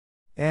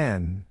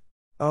N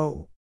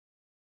O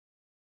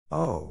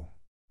O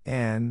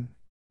N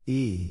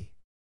E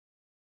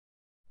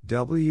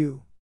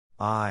W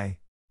I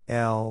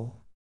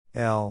L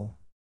L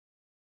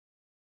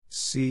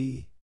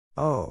C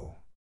O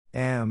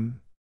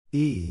M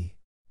E,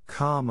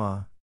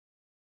 comma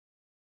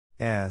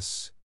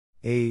S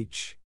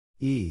H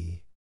E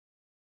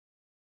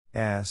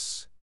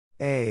S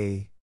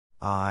A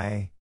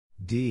I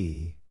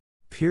D,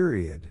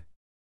 period.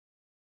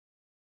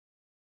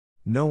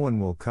 No one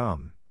will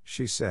come,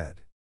 she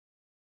said.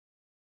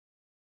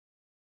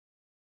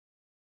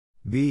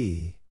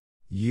 B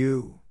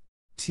U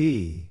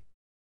T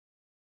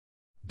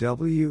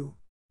W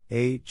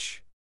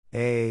H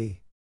A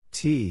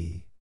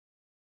T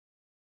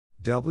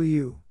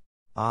W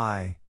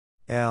I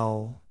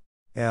L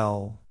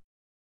L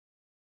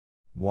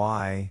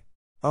Y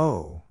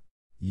O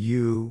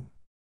U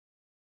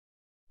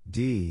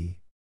D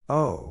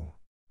O,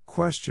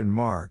 question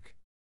mark.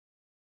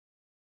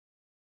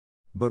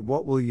 But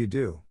what will you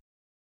do?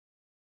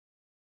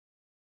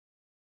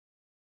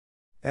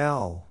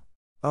 L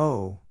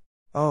O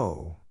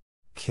O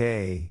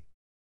K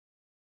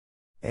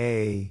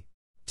A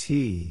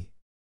T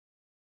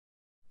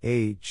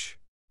H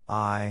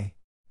I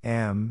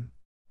M,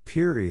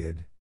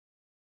 period.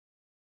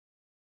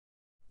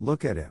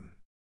 Look at him.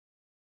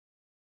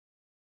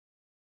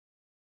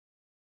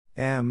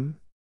 M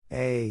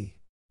A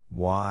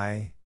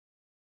Y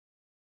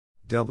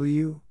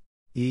W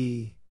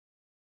E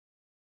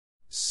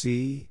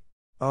C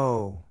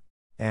O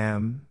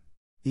M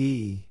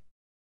E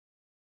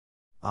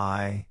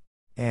I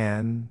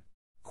N,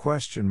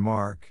 question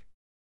mark.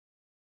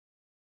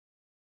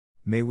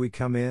 May we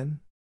come in?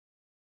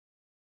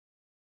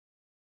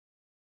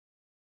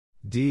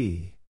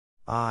 D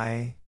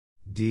I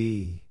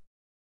D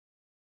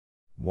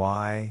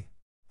Y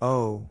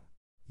O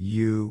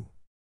U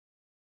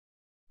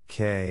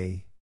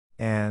K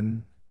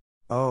N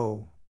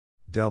O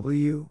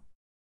W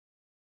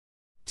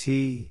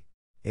T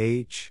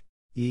H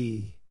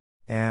E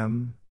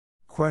M,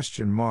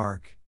 question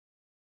mark.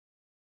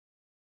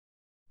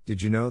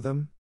 Did you know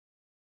them?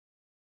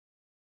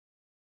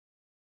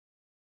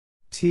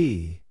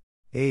 T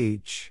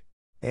H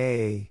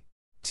A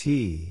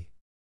T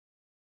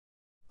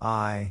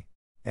I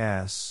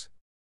S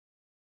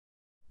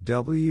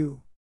W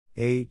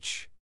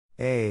H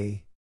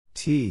A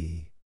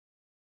T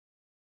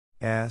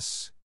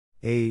S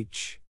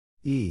H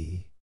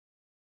E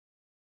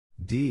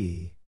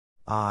D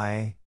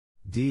I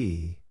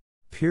D,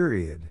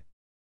 period.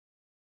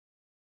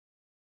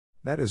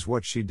 That is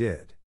what she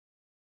did.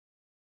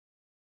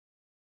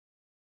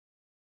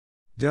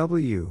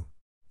 W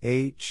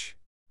H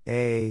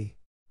A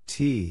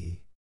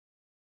T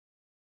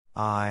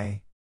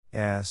I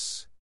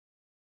S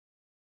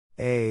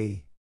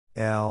A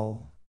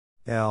L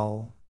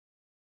L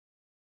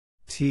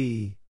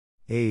T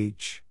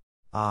H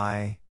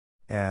I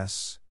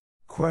S,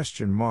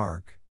 question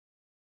mark.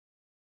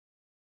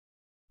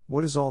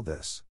 What is all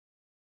this?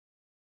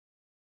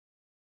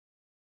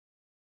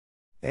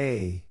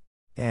 A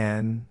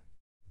N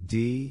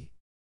D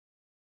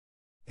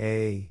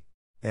A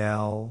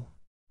L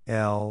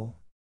L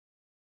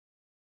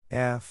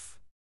F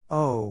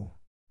O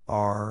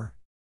R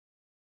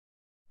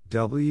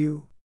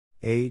W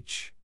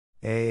H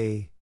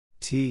A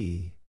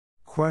T,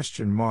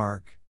 question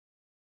mark.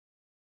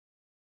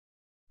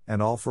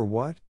 And all for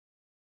what?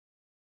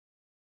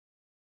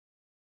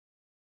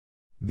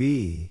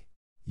 B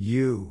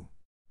U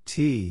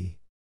T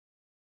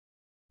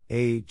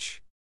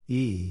H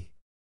E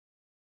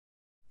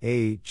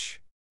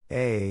H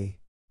A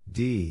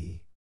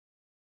D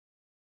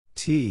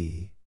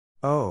T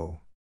O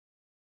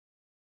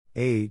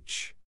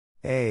H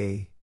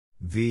A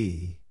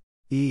V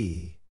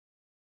E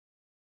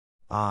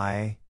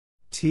I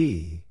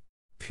T,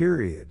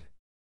 period.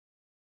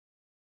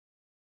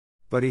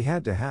 But he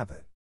had to have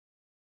it.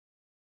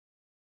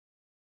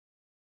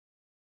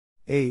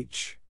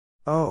 H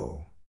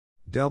O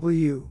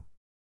W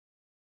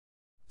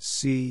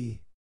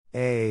C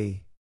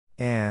A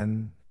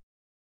N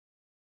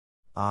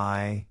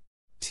I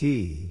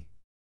T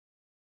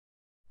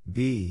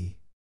B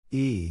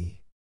E,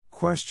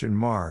 question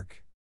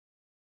mark.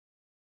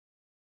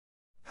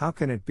 How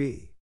can it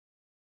be?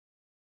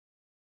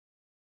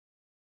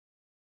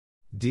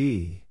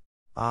 D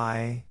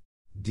I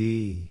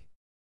D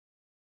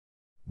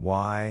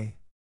Y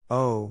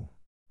O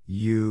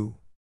U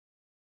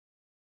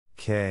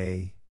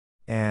K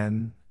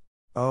N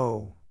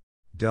O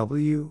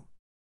W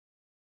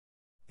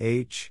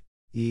H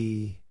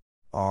E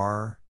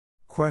R,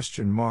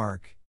 question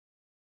mark.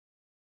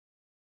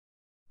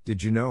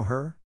 Did you know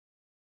her?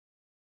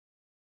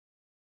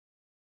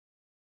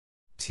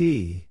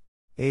 T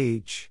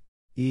H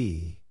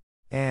E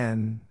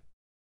N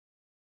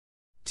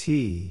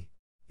T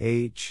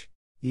H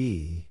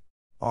E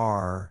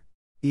R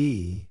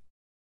E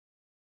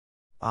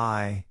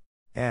I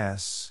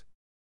S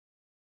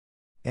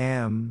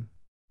M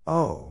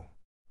O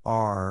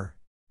R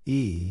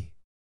E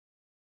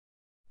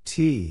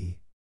T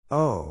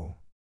O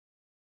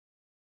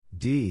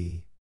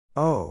D,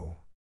 O,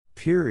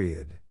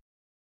 period.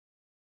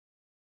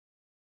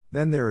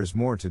 Then there is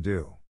more to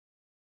do.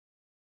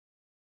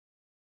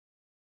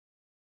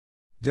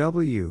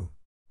 W,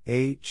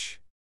 H,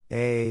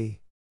 A,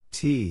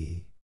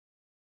 T,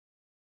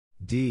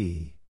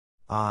 D,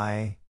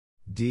 I,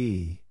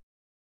 D,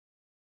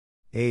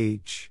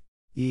 H,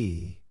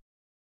 E,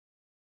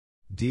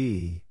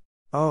 D,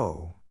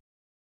 O,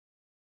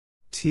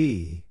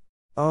 T,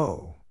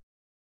 O,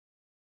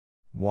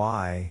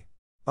 Y,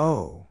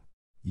 O,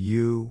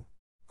 U,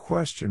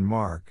 question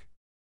mark.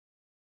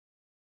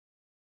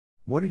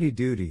 What did he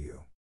do to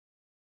you?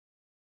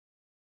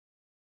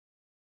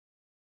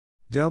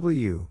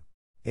 W,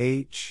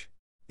 H,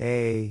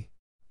 A,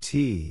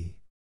 T,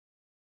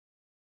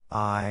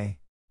 I,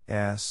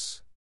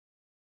 S,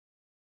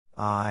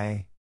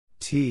 I,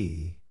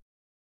 T,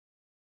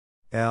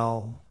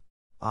 L,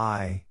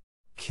 I,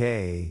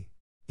 K,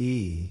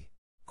 E,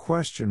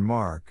 question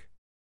mark.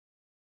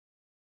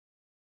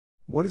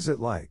 What is it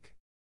like?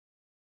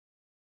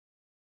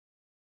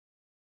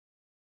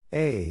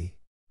 A,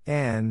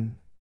 N,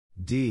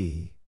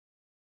 D,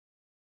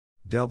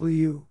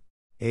 W,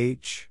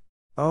 H,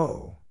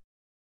 O,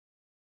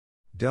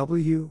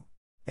 W,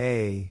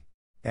 A,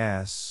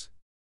 S,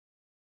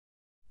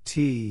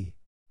 T,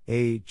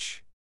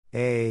 H,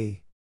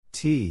 A,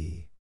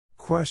 T,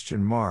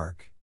 question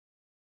mark.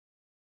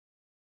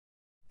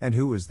 And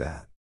who was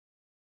that?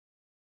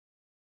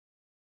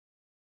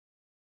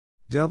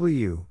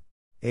 W,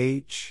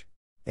 H,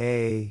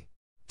 A,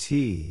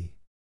 T,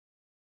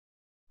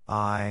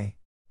 I,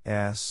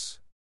 S,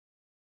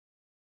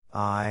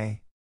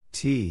 I,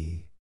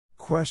 T,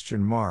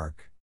 question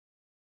mark.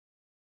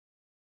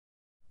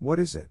 What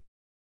is it?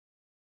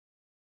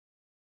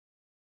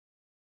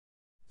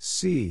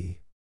 C,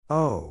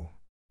 O,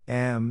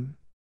 M,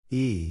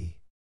 E,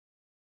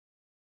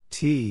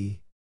 T,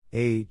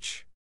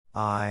 H,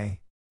 I,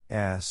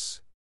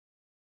 S,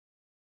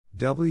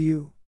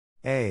 W,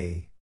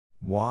 A,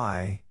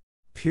 Y,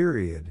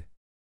 period.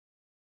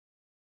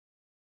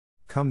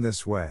 Come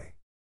this way.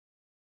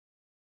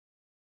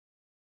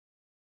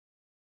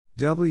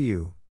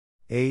 W,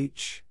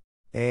 H,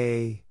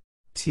 A,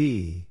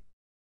 T,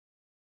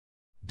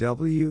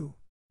 W,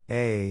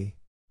 A,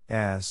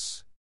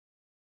 S,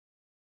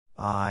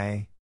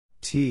 I,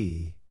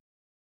 T,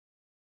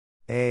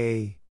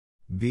 A,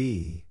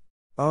 B,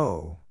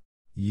 O,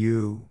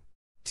 U,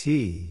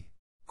 T,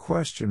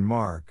 question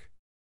mark.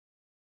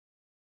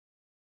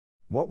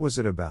 What was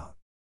it about?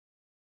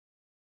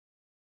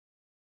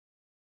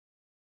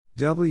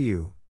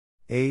 W,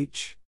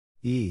 H,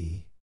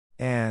 E,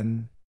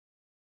 N,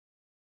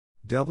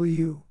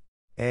 W,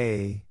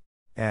 A,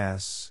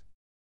 S,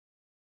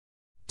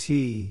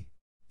 T,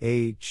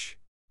 H,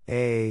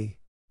 A,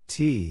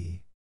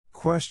 T,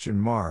 question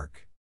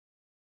mark.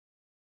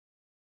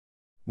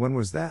 When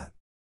was that?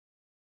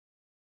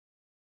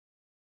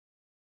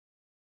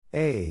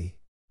 A,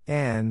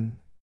 N,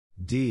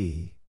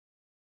 D,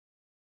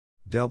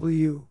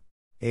 W,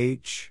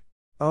 H,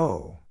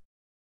 O,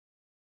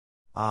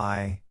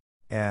 I,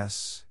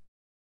 S,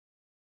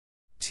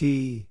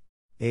 T,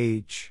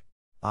 H,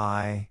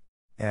 I,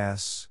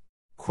 S,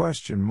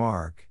 question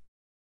mark.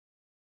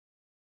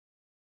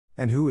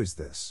 And who is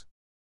this?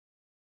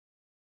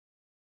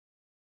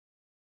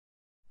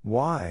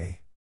 Y,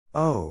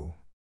 O,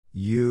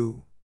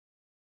 U,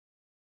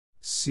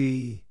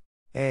 C,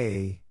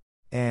 A,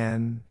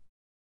 N,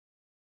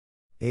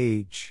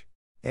 H,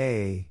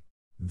 A,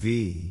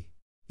 V,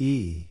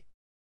 E,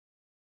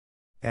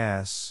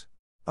 S,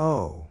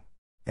 O,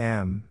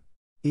 M,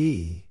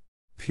 E,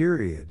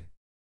 period.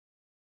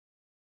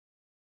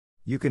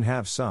 You can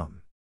have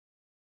some.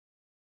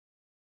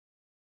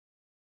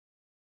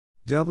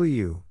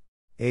 W,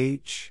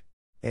 H,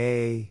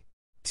 A,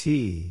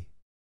 T,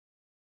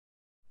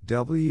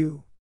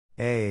 W,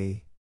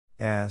 A,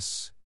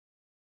 S,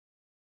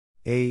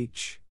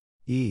 H,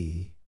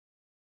 E,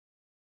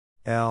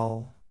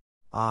 L,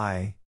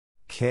 I,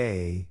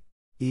 K,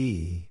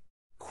 E,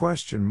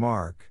 question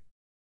mark.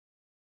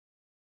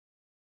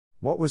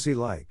 What was he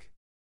like?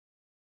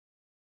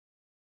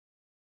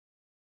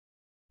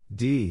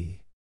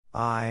 D,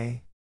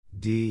 I,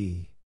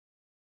 D,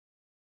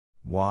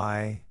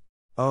 Y,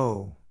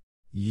 O,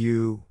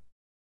 U,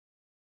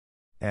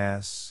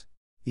 S,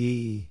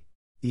 E,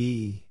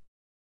 E,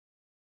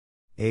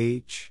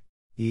 H,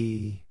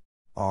 E,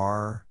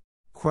 R,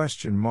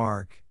 question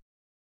mark.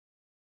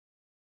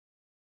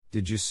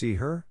 Did you see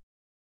her?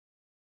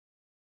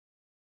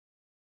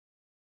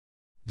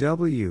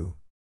 W,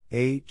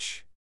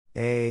 H,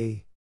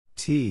 A,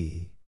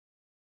 T,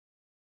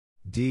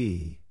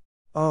 D,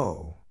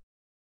 O,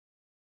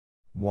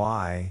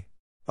 Y,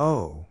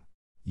 O,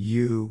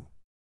 U,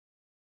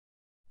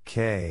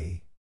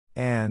 K,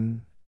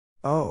 N,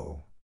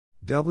 O,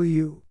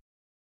 W,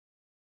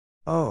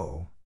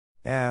 O,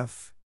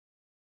 F,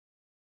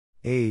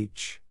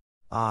 H,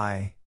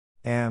 I,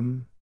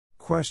 M,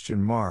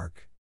 question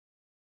mark.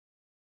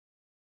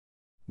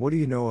 What do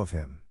you know of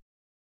him?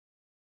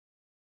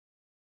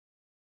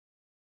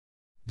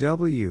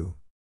 W,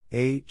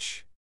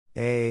 H,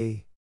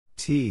 A,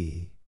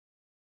 T,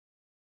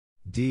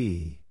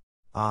 D,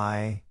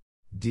 I,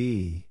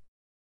 D,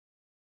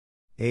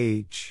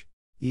 H,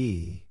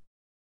 E,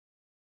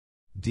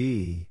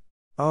 D,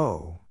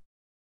 O,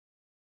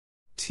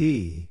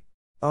 T,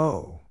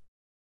 O,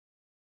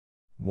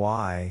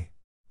 Y,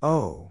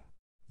 O,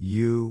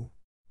 U,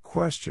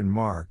 question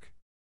mark.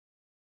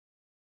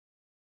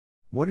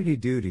 What did he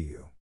do to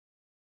you?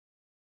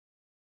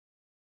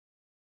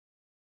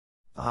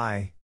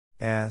 I,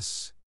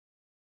 S,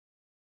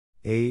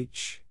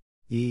 H,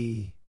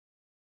 E,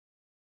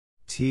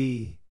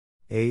 T,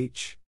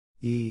 H,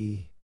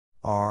 E,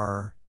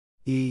 R,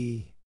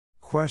 E,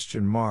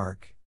 question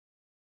mark.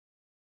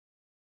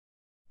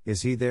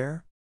 Is he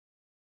there?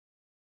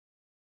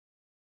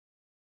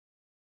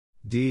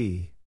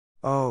 D,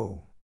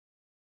 O,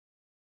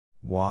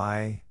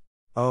 Y,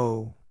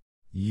 O,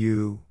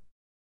 U,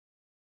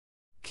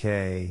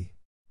 K,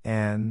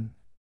 N,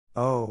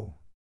 O,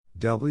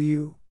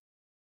 W,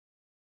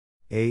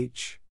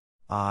 H,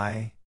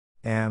 I,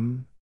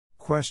 M,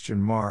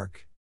 question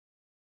mark.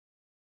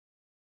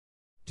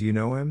 Do you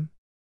know him?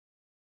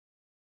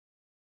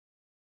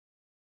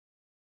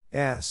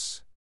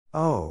 S,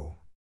 O,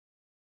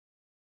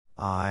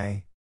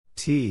 I,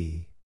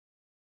 T,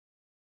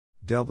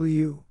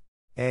 W,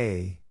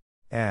 A,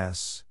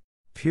 S,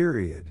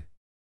 period.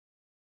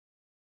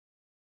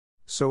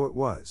 So it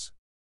was.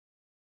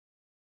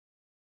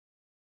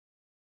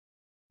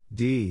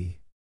 D,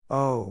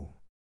 O,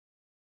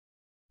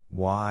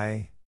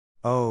 Y,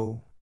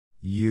 O,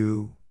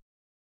 U,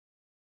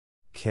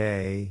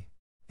 K,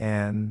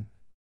 N,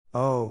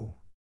 O,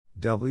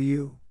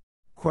 W,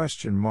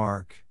 question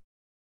mark.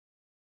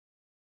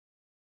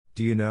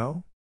 Do you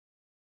know?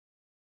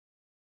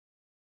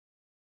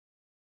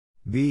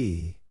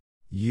 B,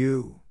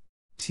 U,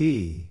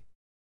 T,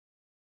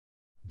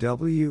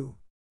 W,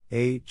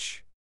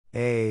 H,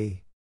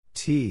 A,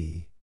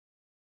 T,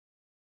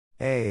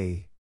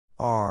 A,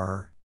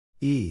 R,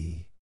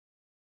 E,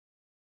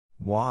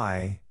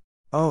 Y,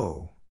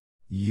 O,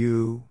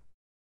 U,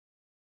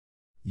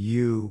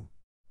 U,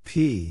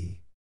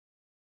 P,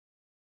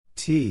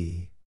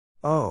 T,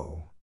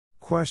 O,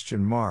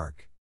 question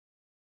mark.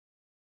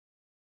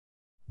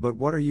 But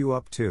what are you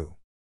up to?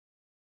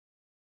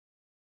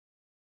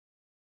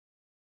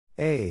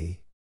 A,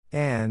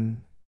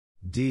 N,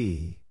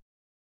 D,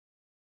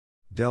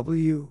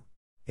 W,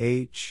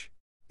 H,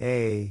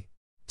 A,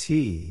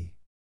 T,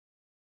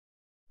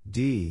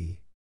 D,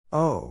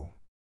 O,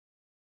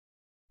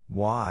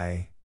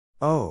 Y,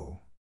 O,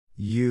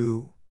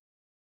 U,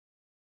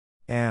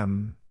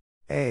 M,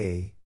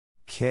 A,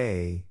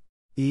 K,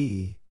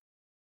 E,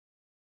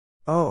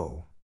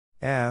 O,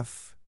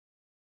 F,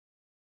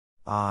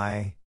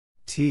 I,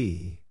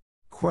 T,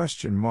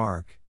 question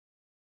mark.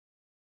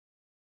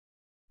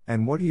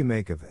 And what do you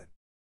make of it?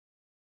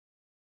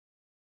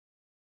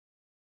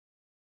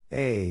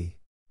 A,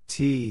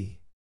 T,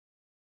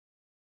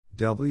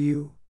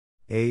 W,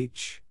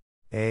 H,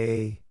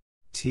 A,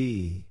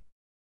 T,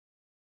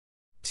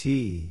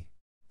 T,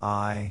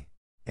 I,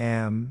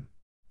 M,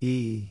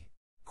 E,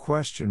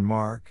 question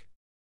mark.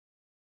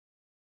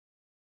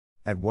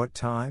 At what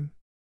time?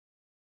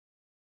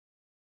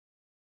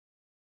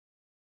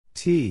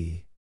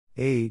 T,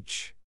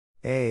 H,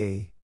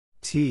 A,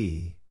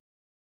 T,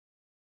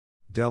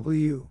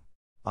 W,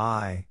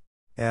 I,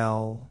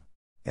 L,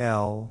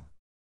 L,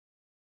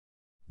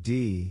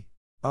 D,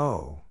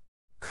 O,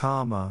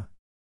 comma,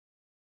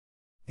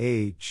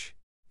 H,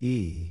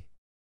 E,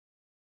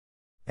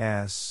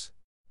 S,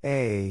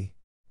 A,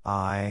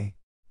 I,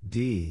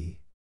 D,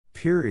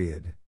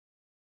 period.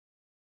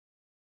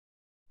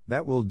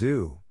 That will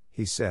do,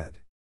 he said.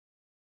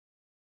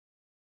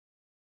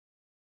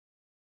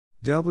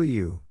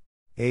 W,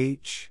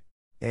 H,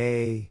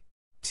 A,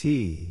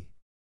 T,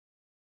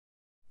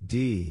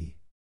 D,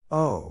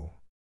 O,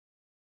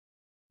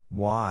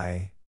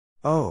 Y,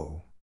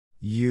 O,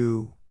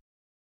 U,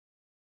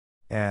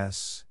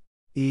 S,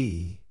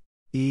 E,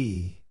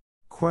 E,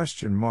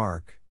 question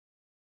mark.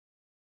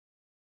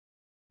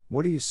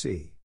 What do you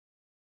see?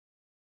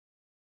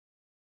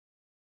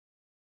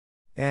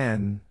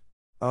 N,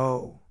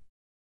 O,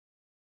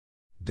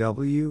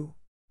 W,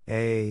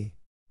 A,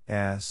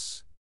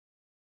 S,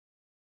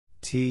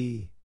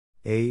 T,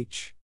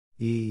 H,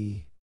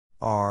 E,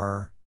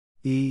 R,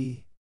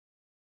 E,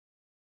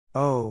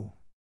 O,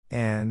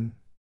 N,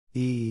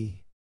 E,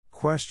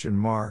 question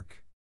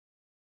mark.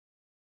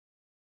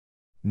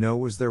 No,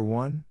 was there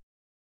one?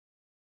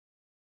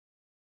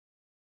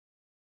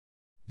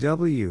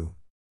 W,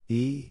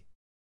 E,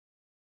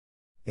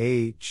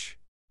 H,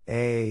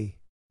 A,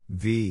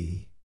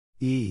 V,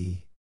 E,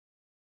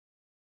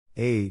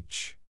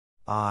 H,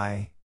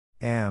 I,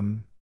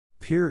 M,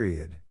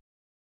 period.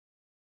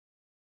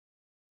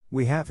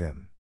 We have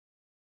him.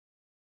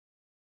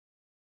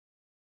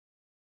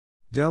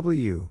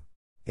 W,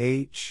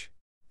 H,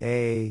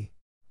 A,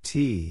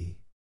 T,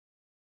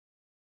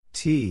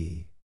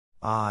 T,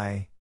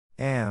 I,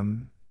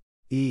 M,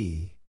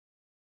 E,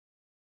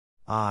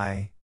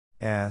 I,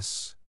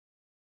 S,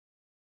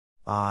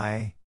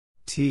 I,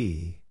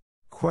 T,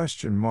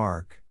 Question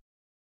mark.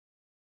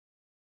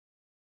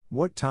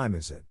 What time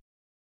is it?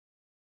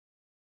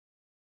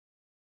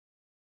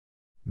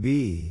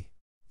 B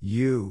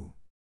U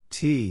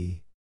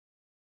T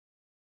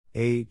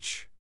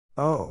H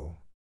O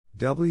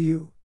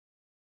W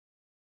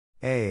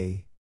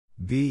A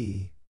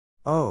B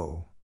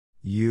O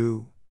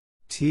U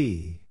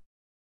T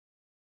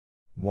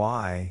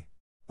Y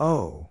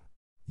O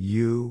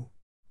U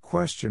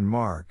question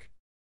mark.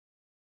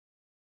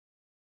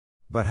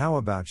 But how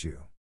about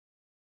you?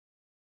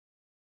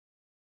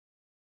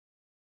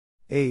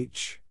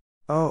 H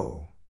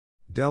O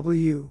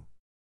W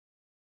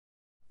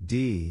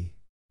D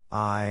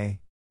I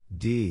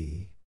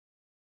D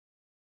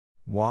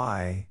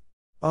Y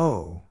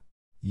O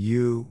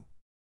U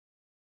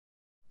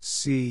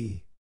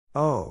C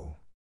O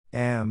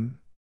M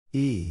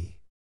E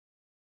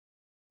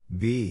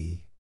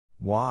B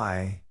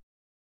Y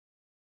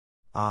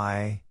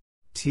I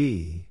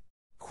T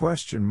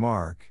question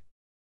mark.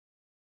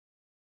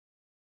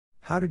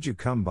 How did you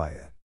come by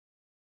it?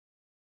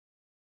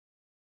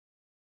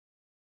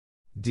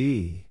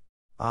 D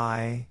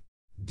I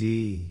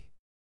D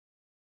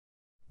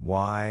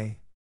Y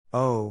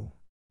O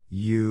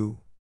U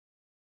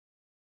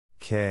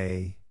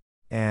K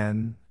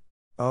N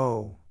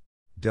O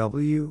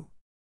W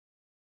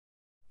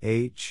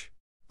H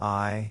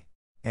I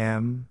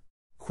M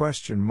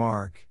question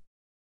mark.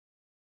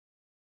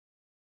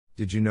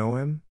 Did you know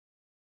him?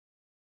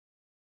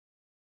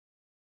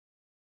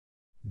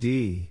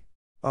 D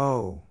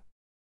O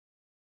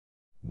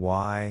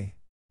Y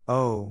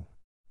O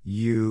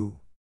U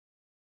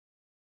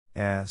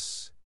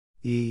S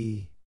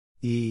E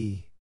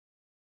E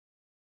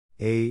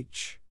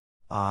H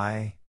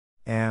I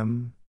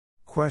M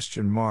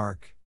question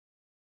mark.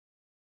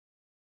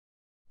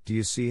 Do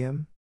you see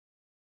him?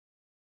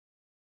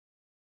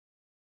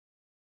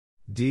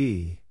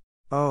 D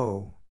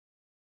O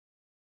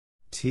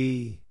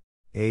T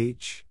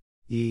H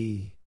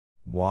E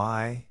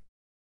Y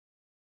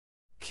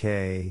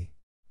K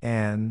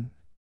N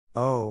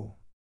O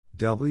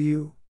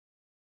W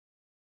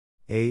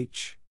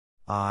H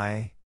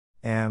I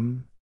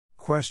M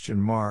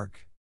question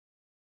mark.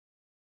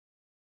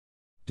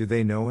 Do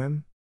they know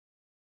him?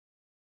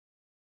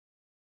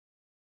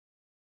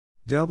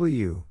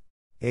 W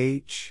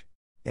H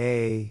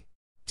A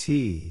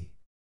T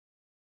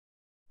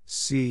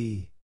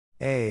C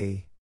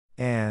A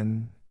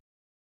N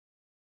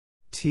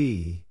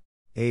T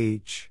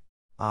H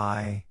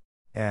I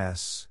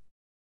S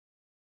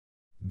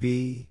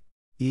B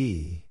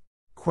E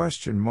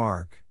question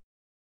mark.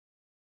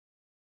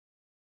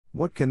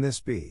 What can this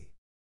be?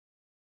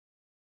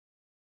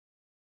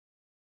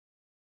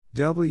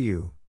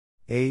 W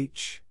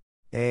H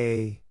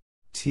A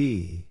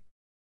T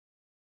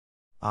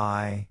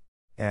I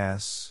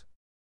S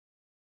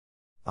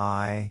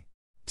I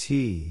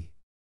T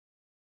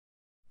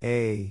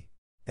A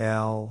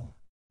L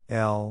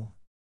L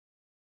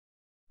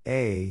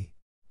A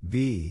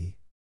B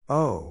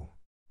O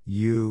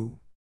U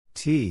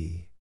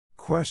T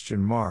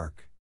question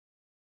mark.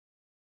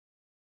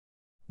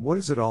 What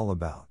is it all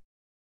about?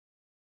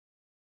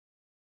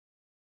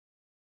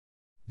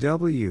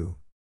 W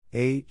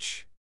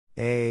H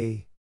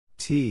A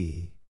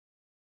T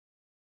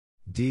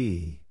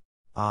D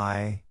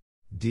I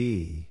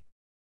D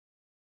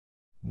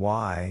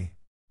Y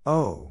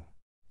O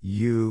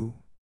U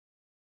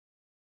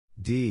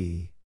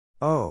D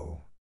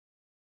O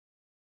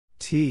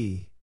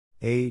T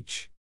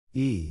H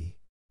E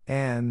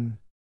N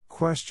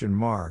question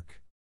mark.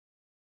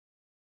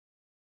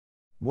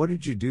 What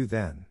did you do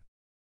then?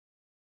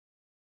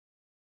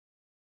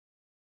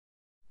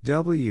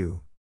 W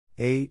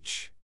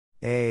H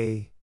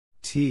A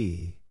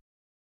T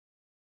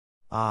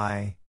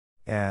I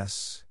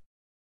S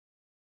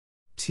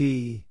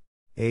T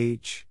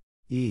H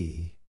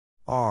E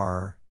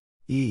R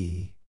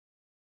E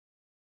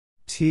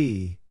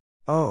T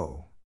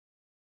O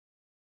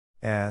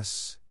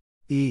S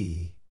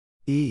E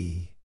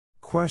E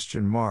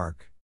question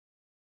mark.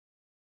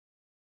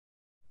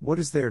 What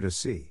is there to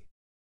see?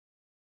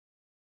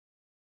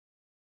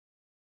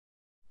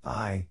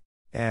 I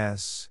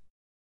S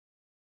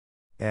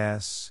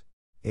S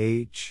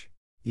H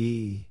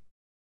E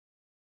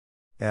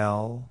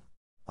L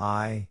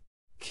I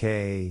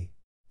K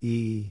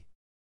E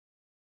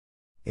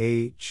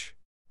H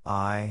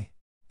I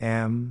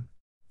M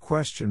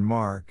question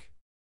mark.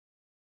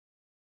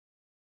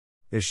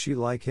 Is she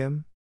like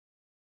him?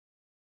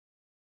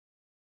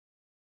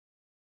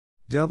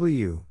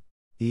 W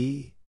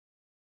E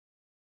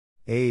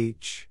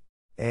H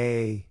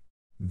A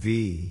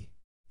V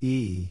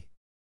E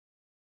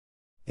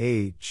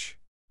H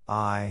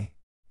I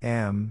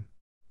M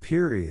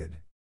period.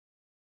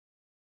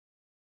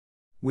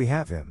 We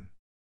have him.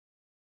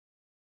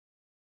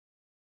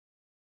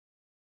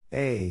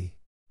 A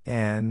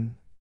N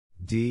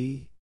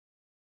D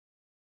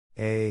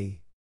A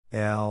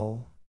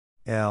L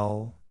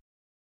L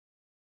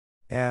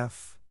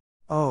F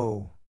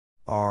O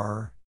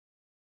R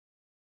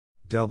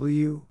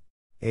W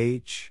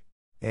H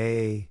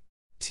A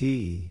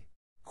T,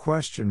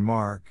 question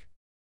mark.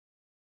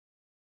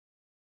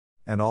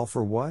 And all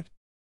for what?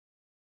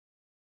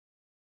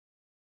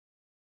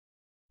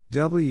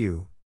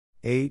 W,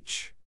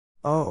 H,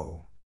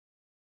 O.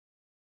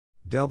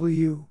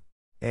 W,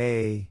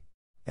 A,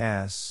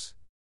 S.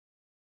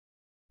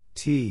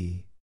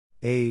 T,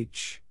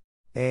 H,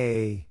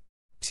 A,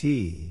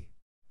 T,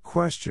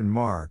 question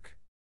mark.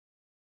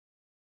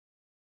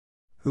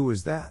 Who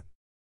is that?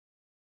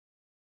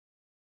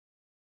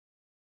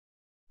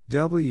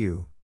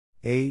 W,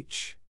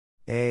 H,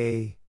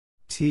 A,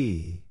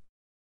 T,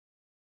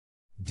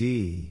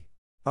 D,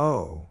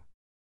 O,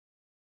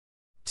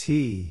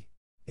 T,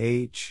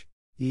 H,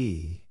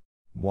 E,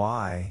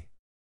 Y,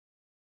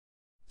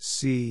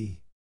 C,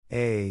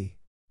 A,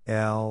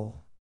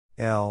 L,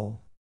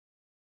 L,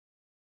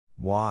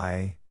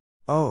 Y,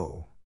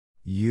 O,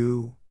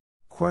 U,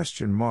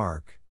 question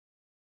mark.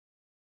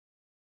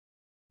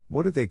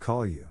 What do they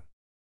call you?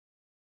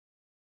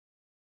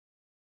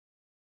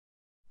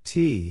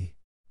 T,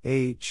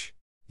 H,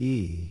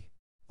 E,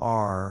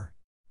 R,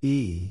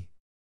 E,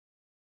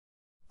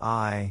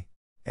 I,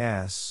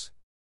 S,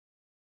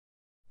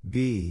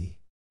 B,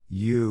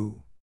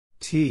 U,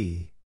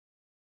 T,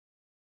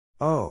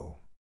 O,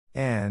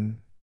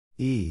 N,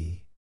 E,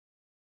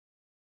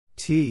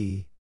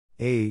 T,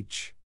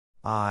 H,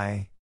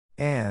 I,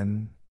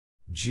 N,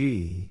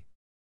 G,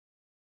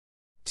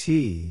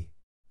 T,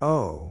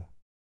 O,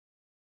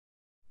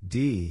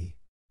 D,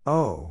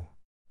 O,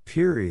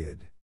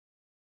 period.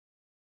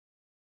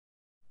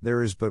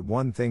 There is but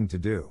one thing to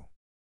do.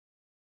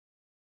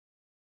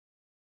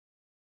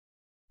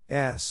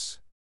 S,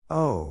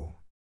 O,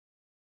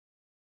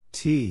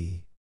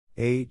 T,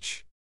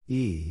 H,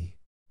 E,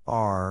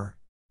 R,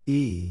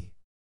 E,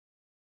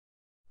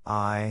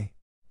 I,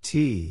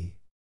 T,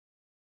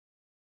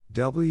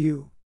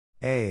 W,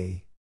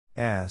 A,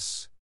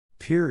 S,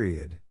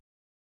 period.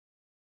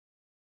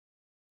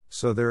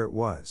 So there it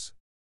was.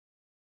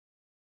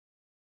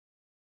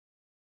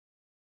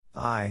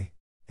 I,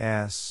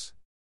 S,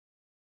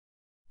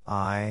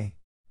 I,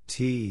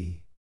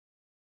 T,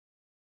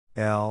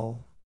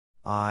 L,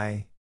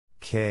 I,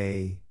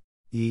 K,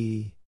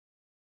 E,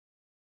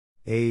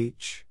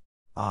 H,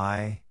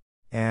 I,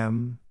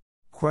 M,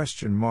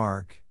 question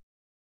mark.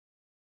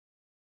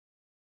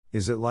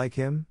 Is it like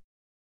him?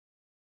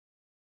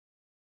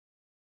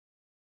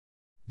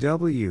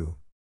 W,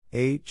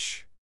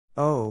 H,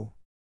 O,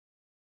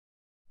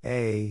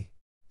 A,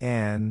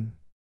 N,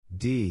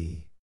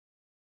 D,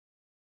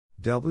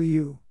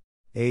 W,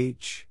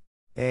 H,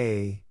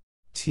 A,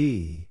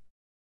 T,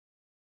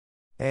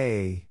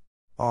 A,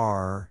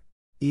 R,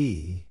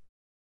 E,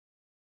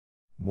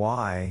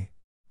 Y,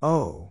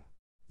 O,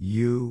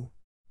 U,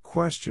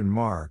 question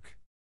mark.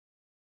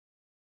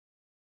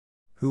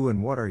 Who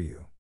and what are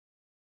you?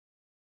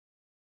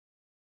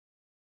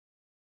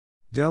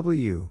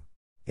 W,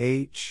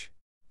 H,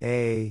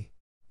 A,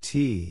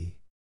 T,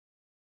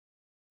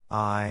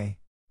 I,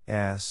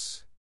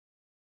 S,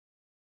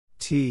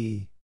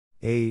 T,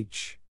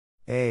 H,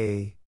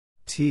 A,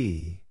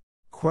 T,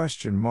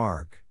 question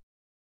mark.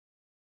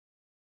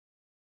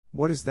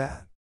 What is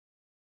that?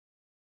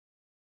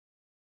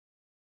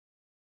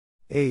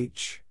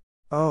 H,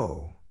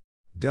 O,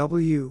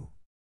 W,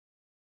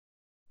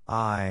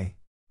 I,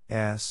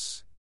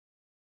 S,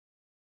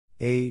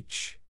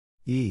 H,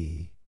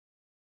 E,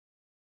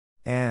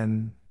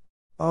 N,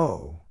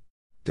 O,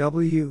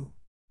 W,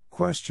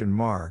 question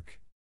mark.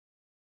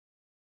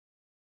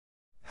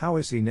 How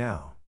is he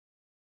now?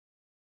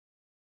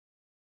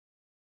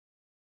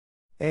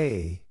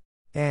 A,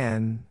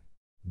 N,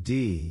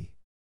 D,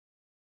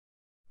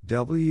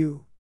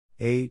 W,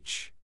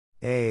 H,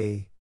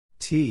 A,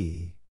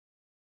 T,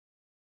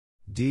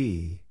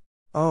 D,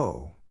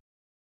 O,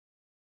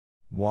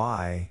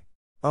 Y,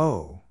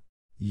 O,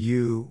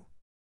 U,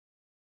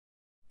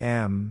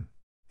 M,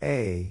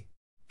 A,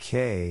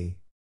 K,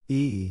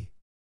 E,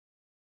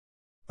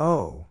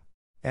 O,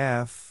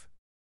 F,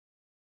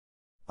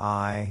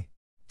 I,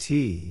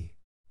 T,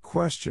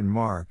 question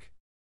mark.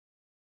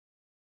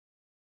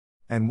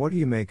 And what do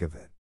you make of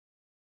it?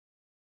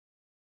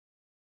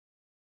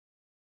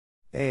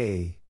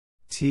 A,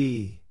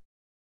 T,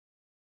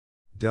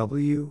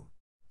 W,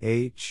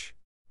 H,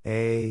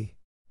 A,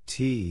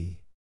 T,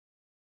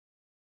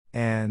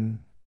 N,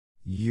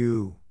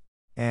 U,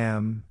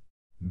 M,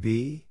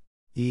 B,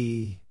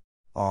 E,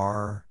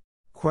 R,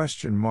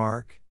 question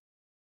mark.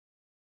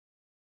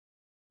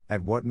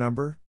 At what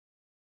number?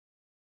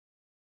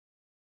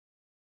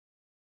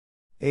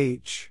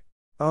 H,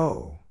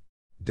 O,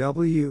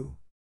 W,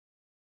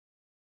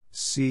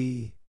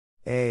 C,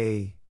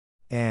 A,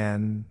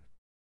 N,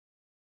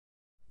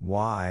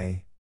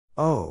 Y,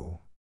 O,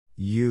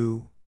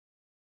 U,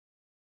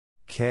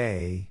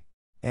 K,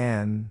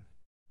 N,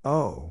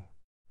 O,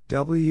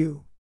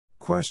 W,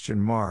 question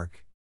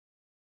mark.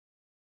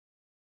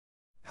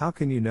 How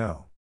can you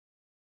know?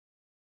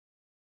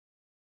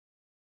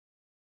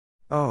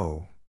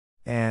 O,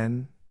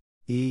 N,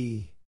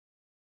 E,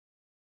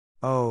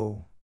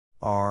 O,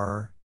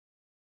 R,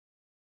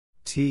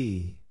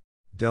 T,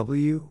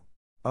 W,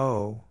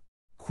 O,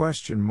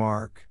 question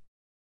mark.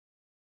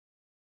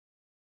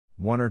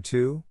 One or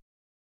two?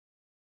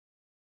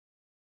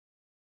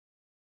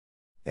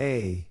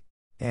 A,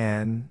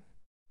 N,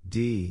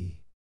 D,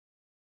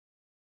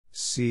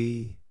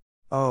 C,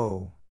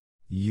 O,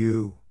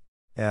 U,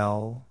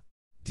 L,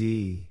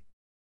 D,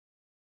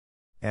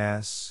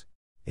 S,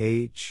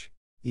 H,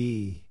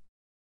 E,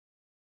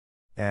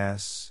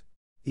 S,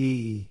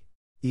 E,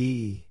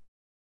 E,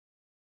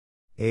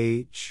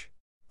 H,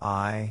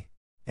 I,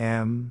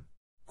 M,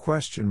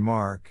 question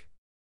mark.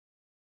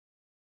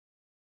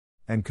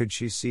 And could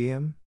she see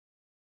him?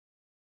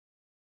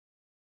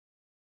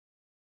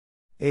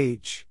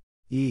 H,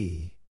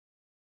 E,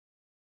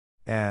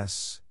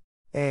 S,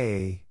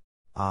 A,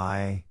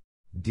 I,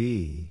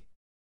 D,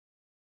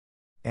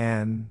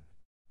 N,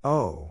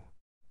 O,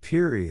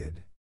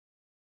 period.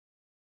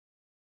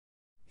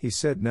 He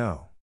said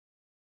no.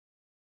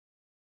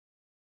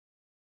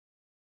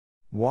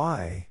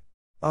 Y,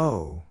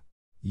 O,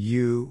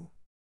 U,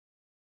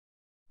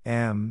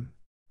 M,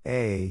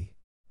 A,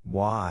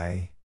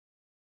 Y,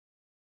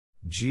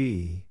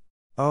 G,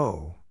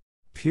 O,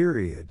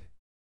 period.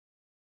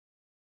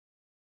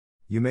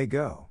 You may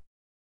go.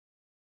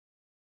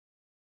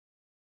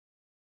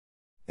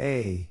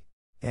 A,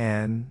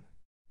 N,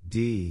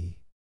 D,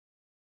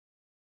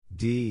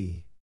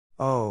 D,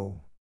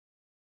 O,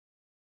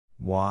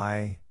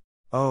 Y,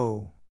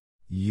 O,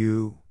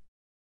 U,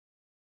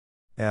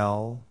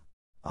 L,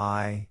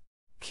 I,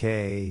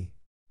 K,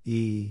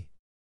 E,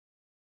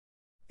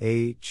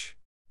 H,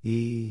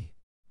 E,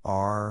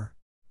 R,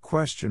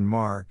 question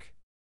mark.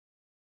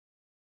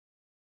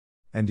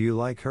 And do you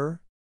like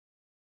her?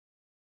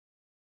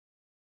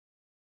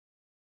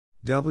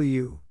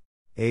 W,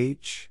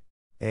 H,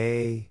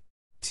 A,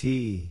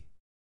 T,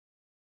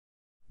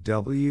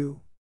 W,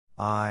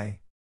 I,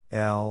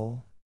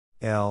 L,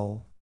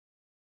 L,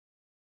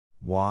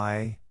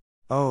 Y,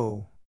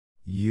 O,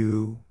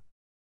 U,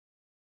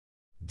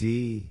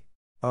 D,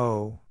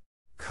 O,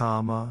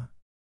 comma,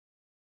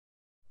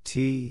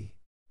 T,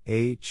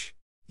 H,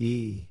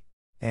 E,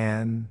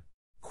 N,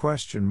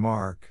 question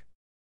mark.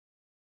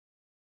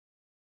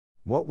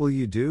 What will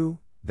you do,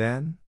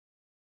 then?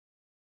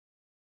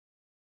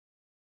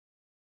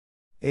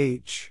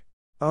 H,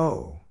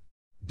 O,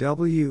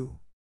 W,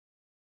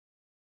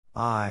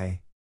 I,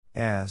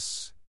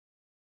 S,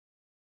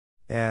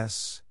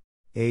 S,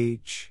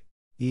 H,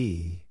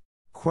 E,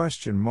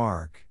 question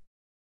mark.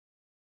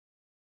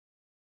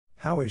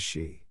 How is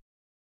she?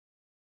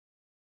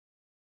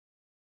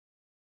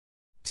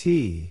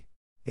 T,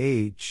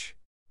 H,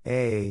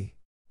 A,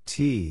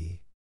 T,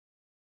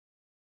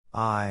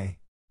 I,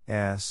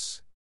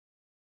 S,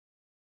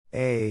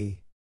 A,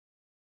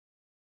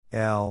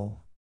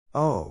 L,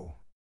 O,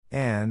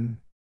 N,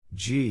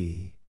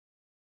 G,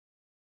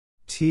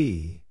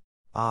 T,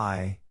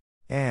 I,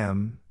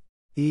 M,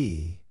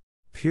 E,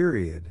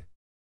 period.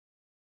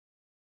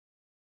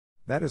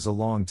 That is a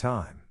long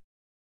time.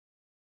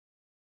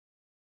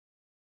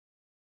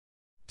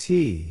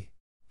 T,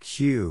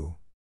 Q,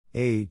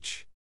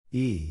 H,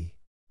 E,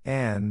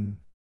 N,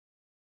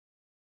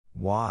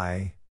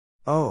 Y,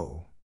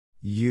 O,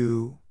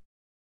 U,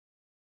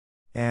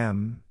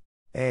 M,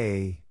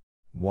 A,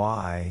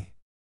 Y,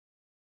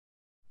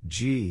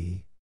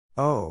 G,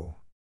 O,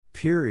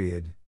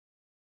 period.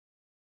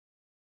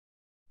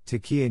 To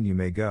key and you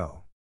may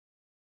go.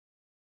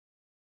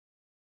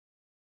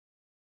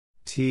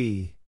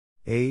 T,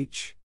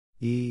 H,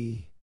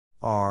 E,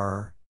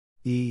 R,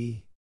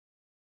 E,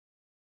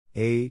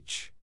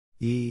 H,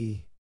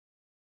 E,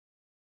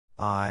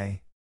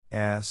 I,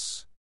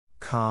 S,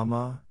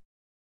 comma,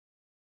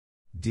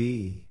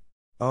 D,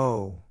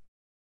 O,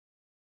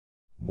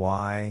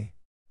 Y,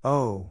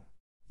 O,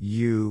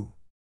 U,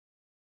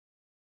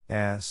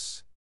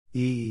 S,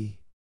 E,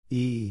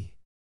 E,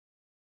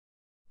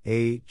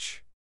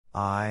 H,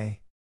 I,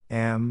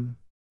 M,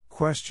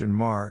 question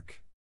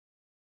mark.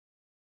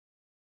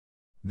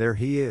 There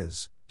he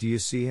is, do you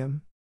see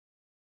him?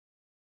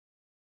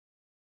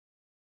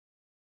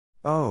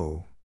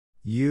 O,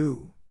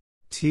 U,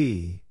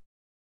 T,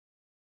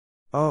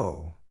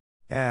 O,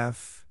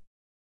 F,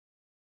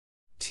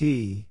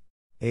 T,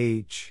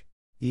 H,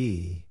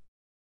 E,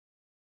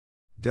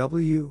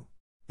 W,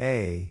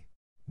 A,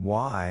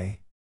 Y,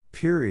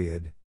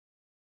 period.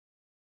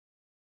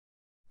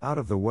 Out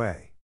of the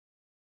way.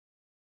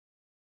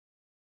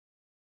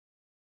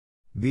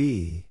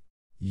 B,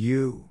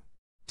 U,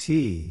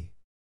 T,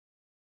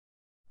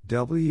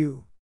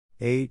 W,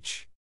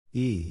 H,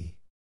 E,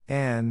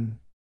 N,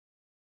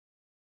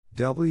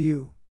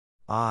 W,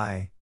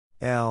 I,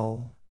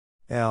 L,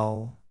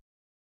 L,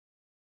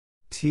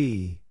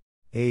 T,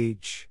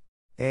 H,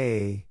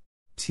 A,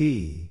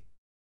 T,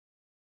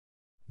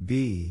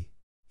 B,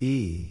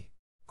 E,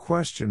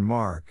 question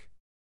mark.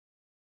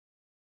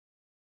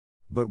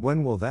 But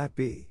when will that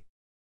be?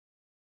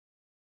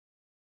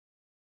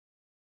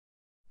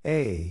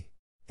 A,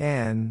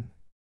 N,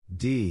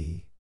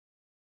 D,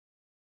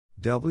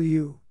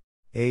 W,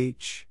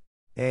 H,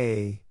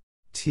 A,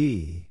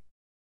 T,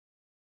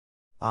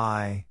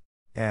 I,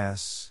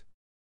 S,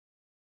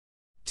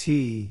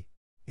 T,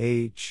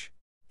 H,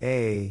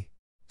 A,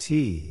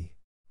 T,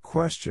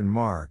 question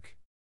mark.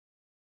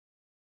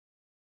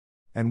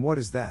 And what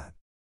is that?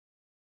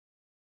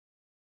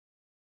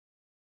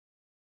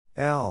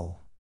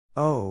 L,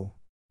 O,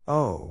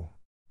 O,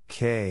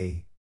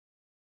 K,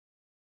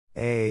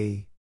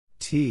 A,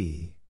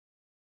 T,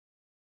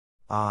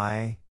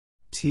 I,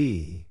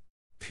 T,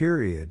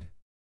 period.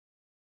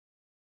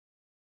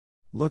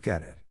 Look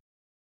at it.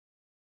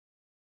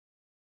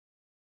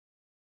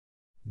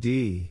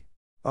 D,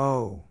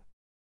 O,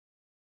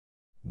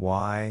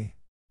 Y,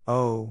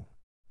 O,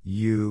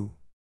 U,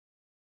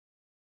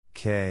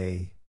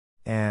 K,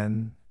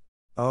 N,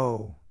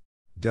 O,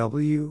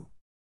 W,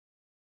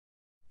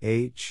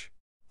 H,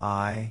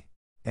 I,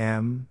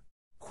 M,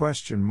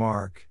 question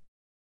mark.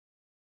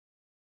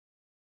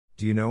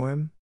 Do you know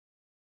him?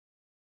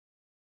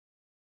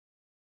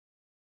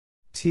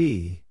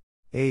 T,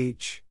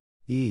 H,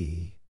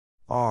 E,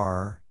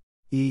 R,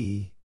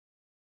 E,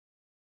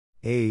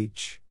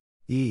 H,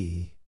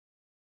 E,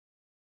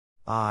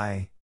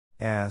 I,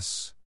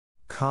 S,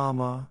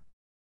 comma,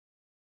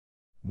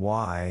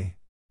 Y,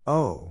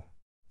 O,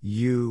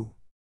 U,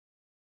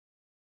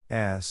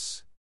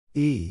 S,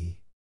 E,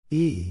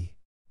 E,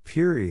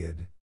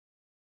 period.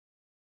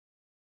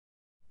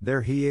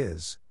 There he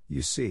is,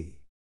 you see.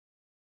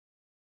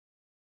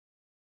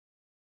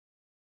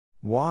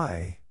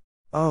 Y,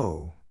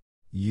 O,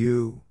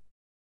 U,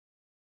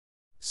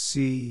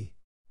 C,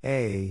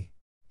 A,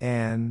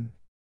 N,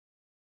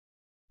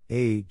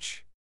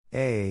 H,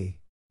 A,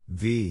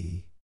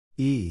 V,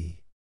 E,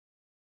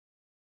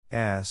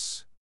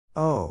 S,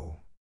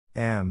 O,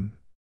 M,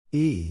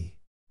 E,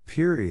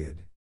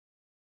 period.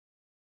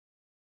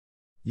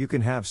 You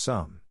can have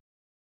some.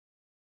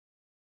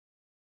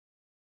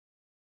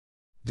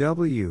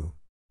 W,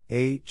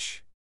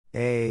 H,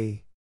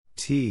 A,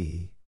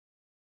 T,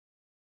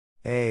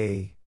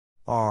 A,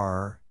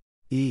 R,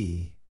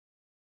 E,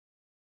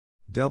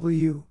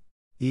 W,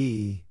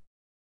 E,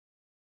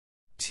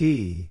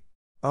 T,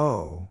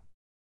 O,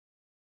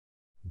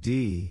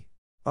 D,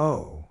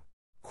 O,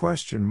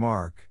 question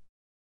mark.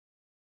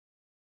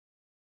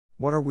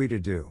 What are we to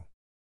do?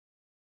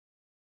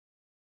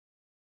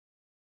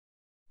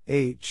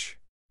 H,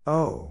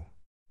 O,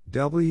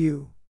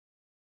 W,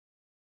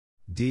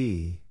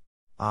 D,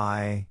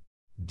 I,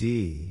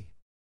 D,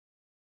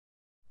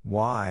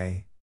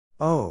 Y,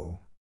 O,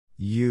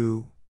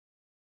 U,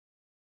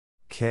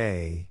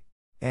 K,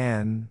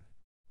 N,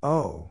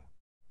 O,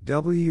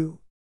 W,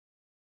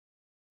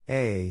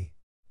 A,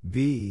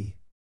 B,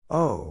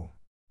 O,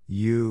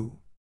 U,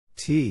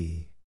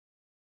 T,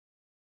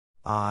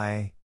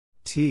 I,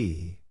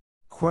 T,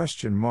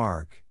 question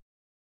mark.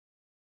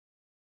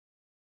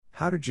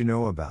 How did you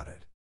know about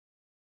it?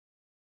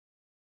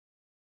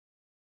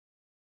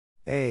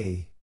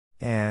 A,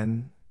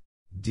 N,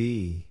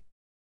 D,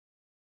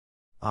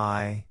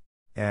 I,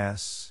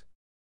 S,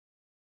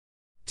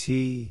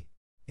 T,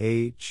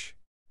 H,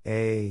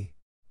 A,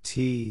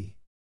 T,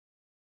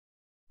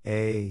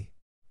 A,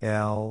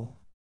 L,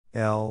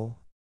 L,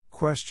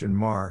 question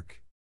mark.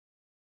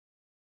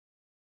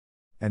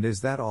 And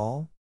is that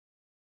all?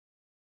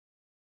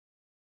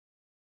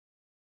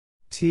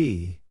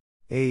 T,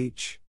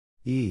 H,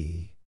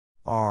 E,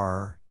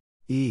 R,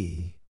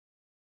 E,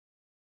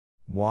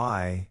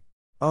 Y,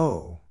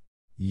 O,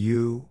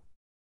 U,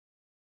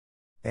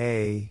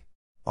 A,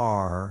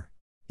 R,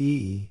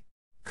 E,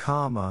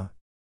 comma,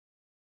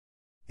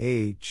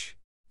 H,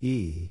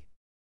 E,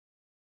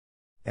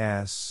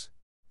 S,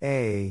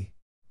 A,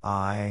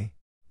 I,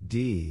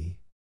 D,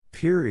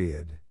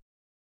 period.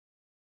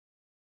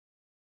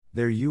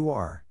 There you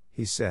are,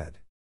 he said.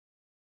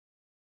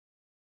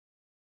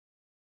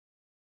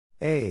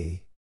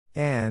 A,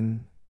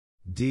 N,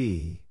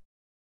 D,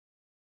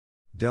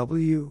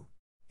 W,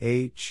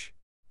 H,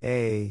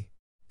 A,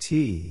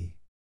 T,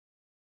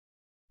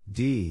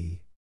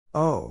 D,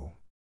 O,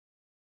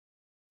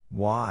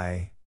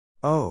 Y,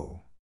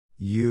 O,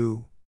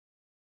 U,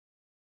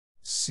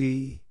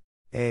 C,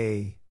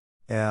 A,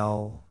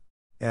 L,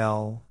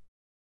 L,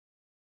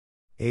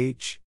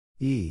 H,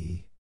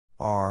 E,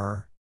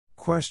 R,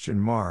 question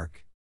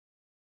mark.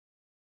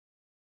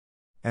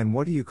 And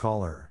what do you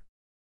call her?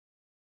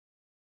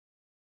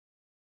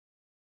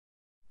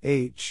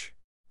 H,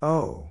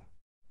 O,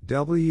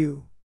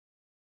 W,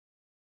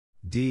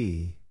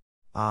 D,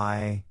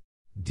 I,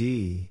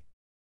 D,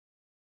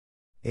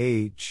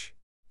 H,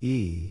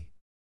 E,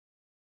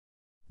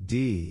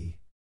 D,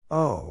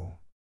 O,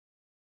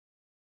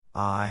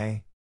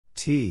 I,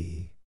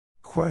 T,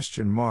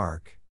 question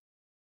mark.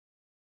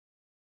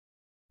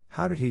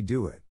 How did he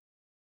do it?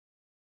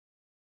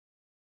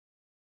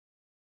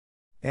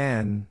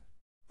 N,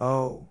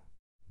 O,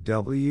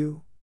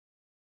 W,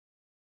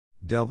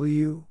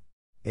 W,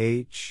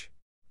 H,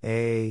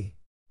 A,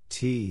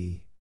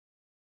 T,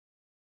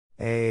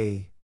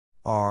 A,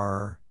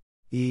 R,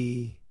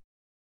 E,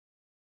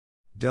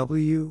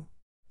 W,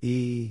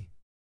 E,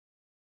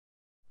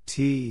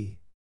 T,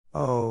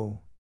 O,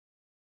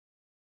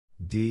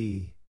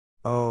 D,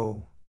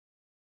 O,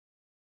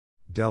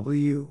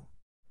 W,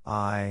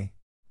 I,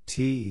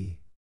 T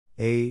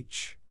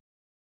H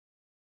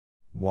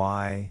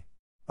Y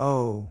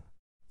O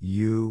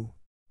U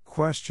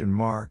question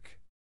mark.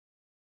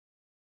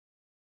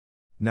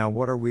 Now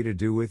what are we to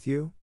do with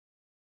you?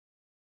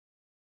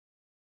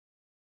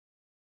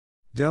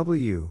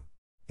 W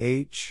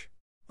H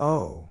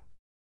O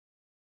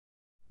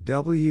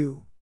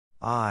W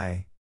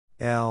I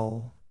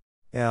L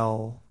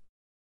L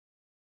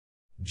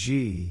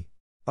G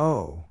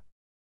O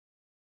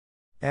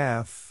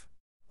F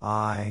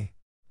I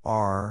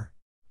R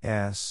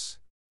S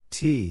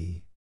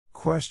T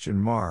question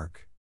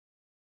mark.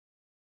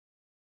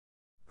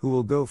 Who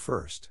will go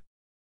first?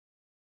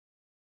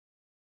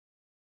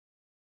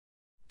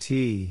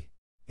 T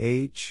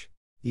H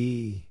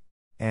E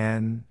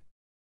N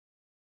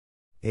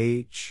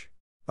H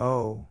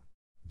O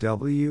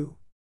W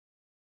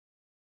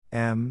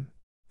M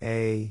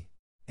A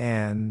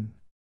N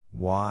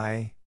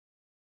Y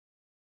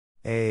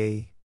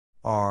A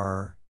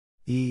R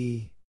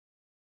E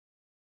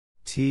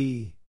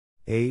T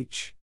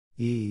H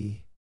E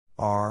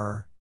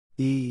R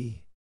E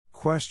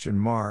question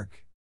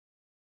mark.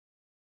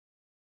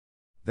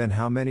 Then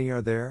how many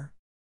are there?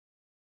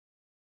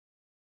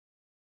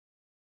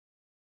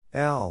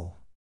 L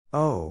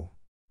O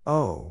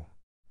O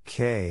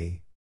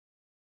K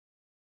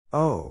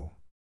O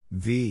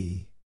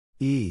V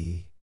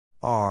E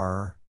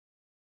R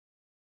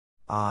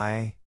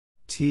I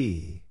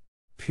T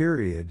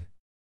period.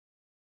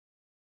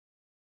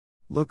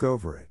 Look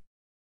over it.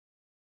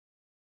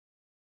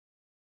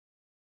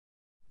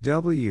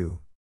 W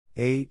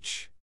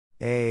H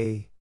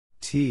A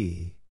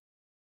T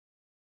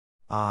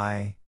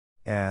I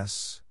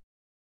S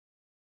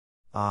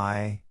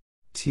I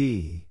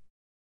T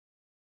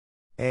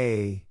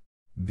A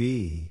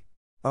B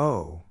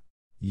O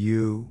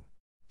U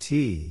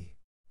T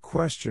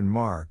question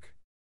mark.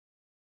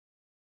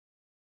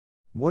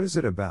 What is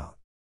it about?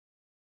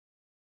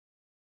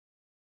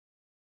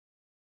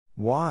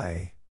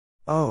 Y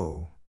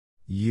O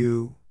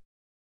U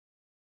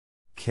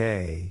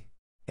K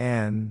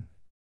N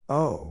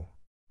O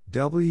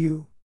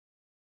W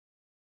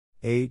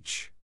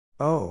H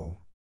O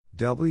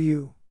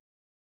W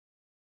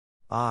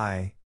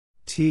I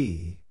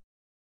T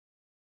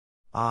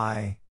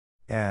I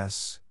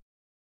S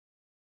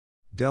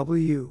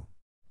W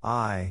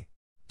I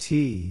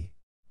T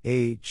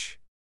H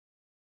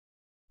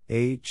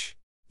H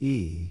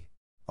E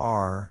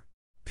R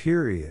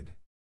period.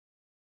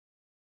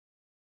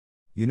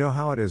 You know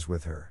how it is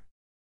with her.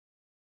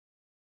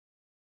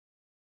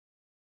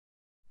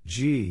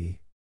 G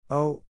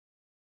O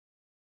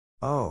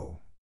O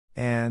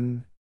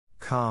N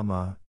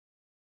comma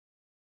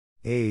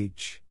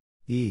H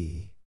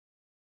E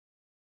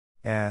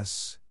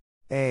S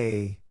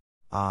A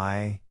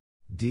I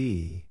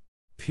D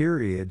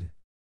period.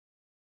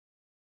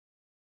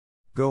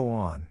 Go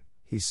on,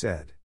 he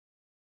said.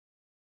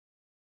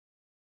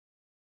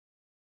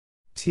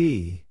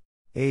 T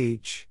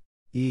H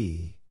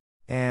E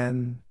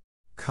N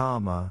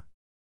comma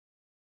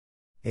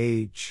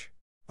H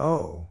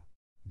O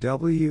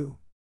W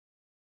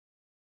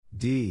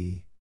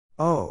D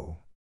O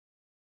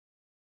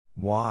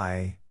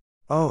Y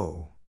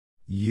O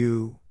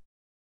U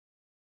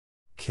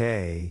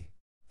K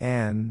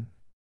N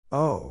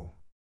O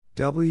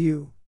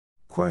W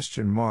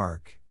question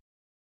mark.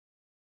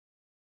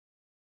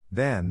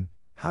 Then,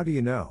 how do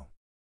you know?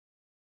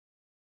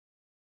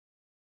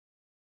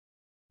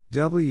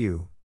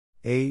 W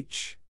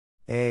H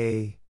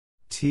A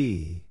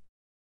T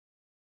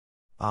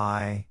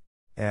I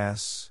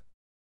S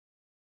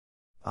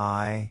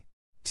I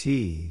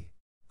T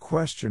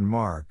question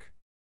mark.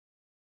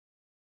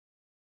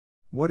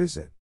 What is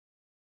it?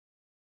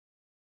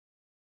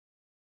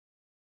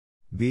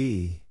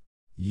 B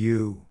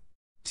U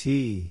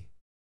T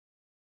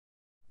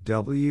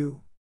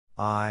W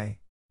I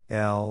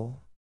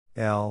L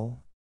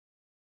L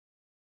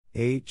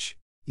H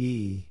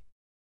E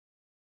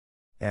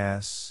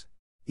S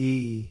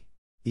E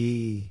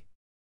E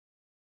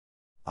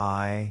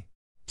I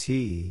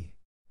T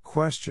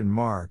question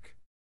mark.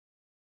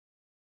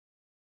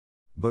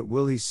 But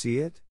will he see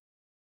it?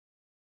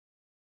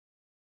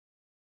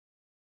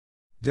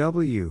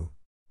 W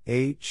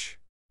H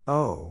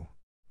O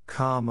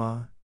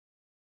comma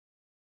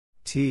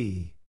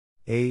T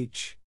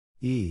H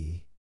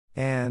E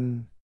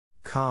N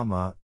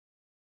comma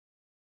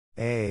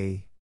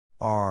A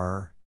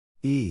R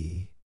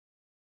E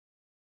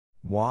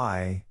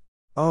Y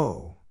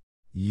O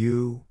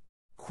U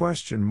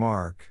question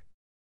mark.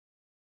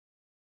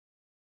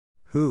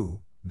 Who,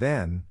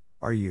 then,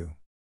 are you?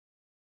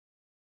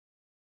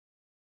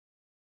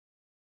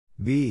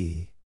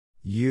 B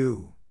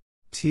U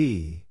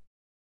T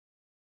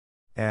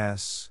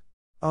S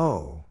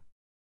O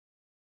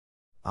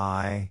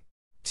I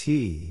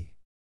T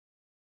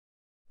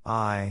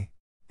I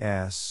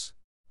S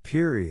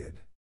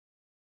period.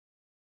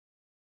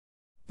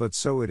 But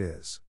so it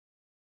is.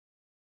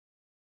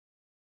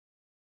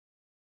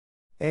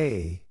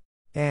 A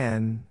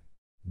N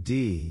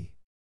D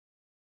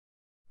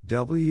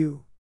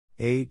W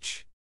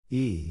H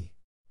E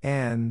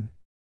N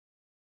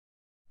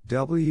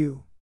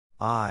W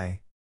I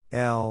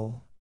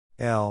L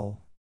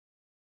L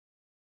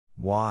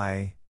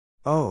Y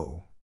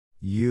O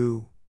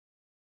U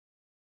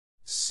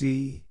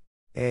C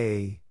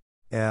A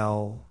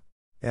L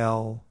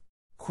L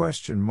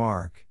question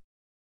mark.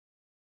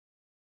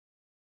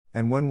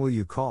 And when will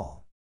you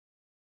call?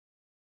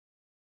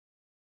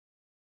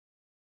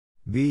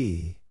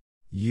 B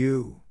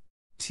U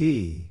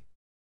T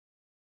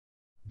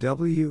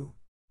W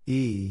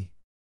E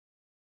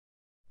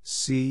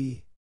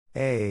C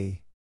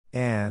A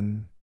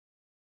N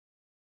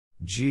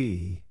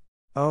G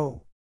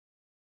O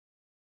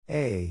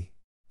A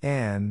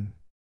N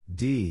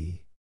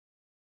D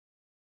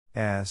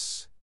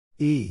S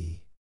E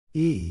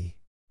E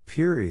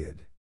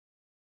period.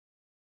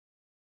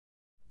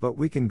 But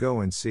we can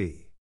go and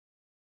see.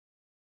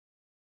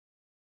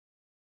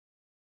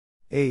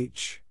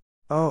 H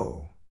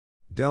O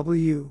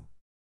W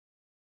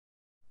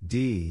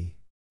D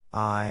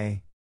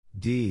I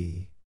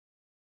D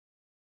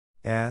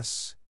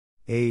S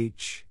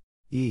H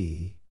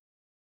E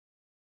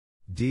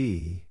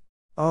D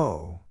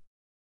O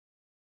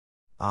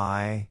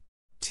I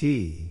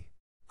T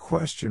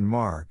question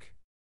mark.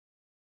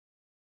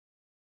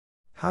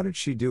 How did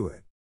she do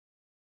it?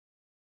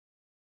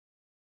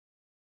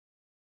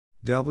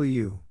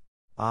 W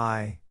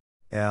I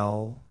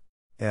L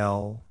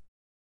L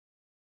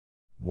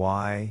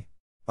Y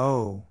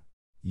O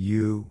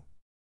U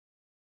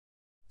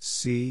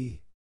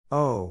C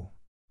O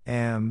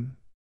M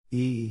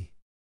E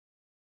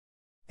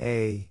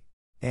A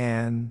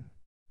N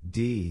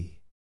D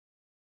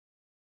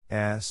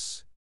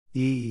S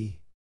E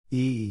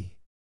E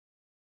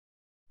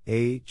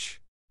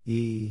H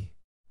E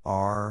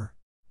R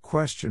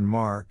question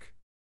mark.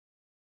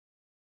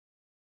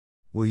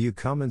 Will you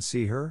come and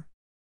see her?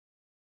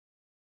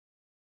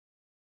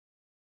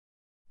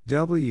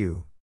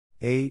 W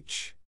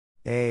H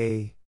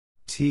A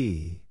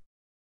T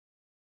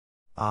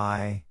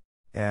I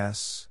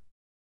S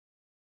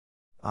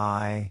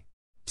I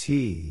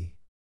T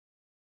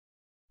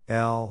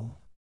L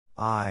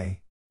I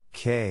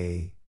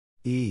K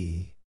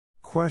E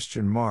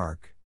question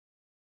mark.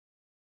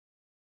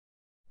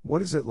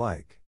 What is it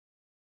like?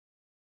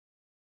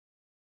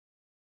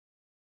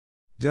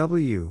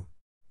 W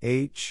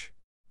H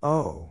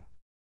O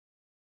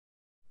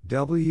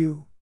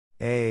W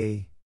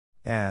A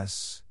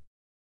S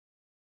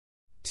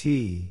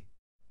T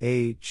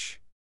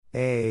H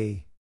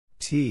A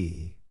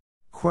T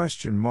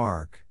question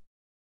mark.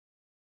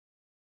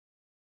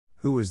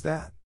 Who is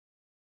that?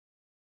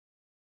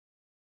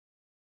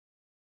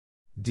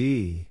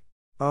 D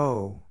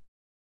O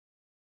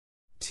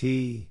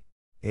T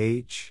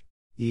H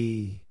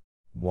E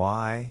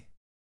Y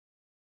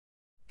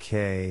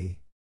K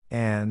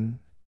N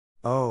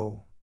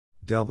O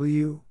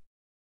W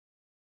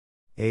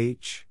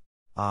H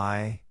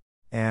I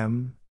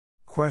M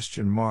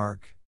question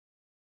mark.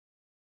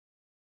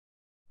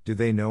 Do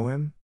they know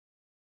him?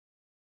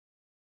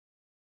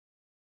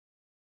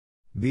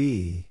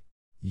 B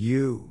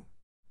U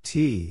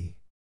T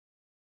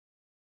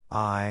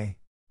I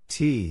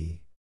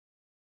T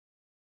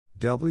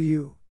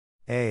W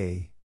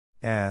A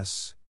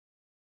S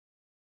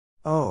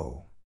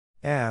O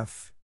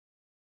F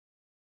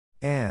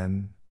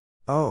N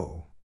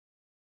O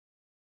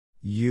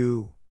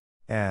U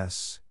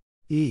S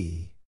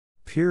E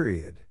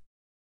period.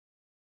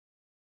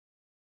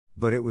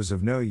 But it was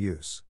of no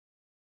use.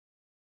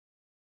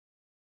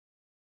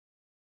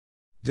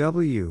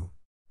 W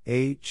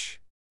H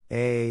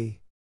A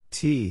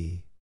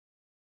T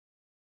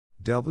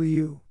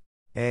W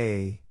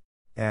A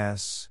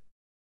S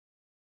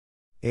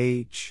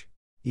H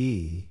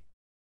E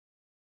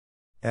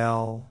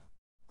L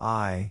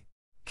I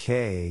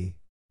K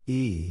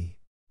E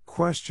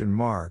question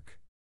mark.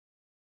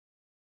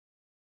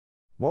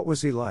 What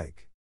was he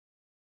like?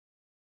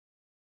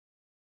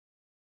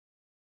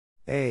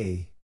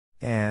 A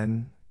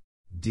N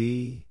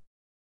D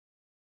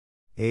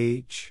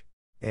H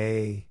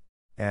A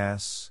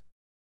S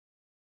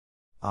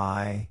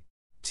I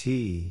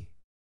T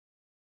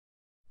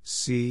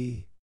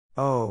C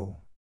O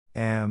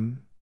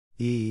M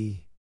E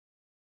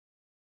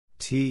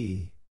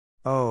T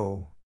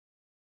O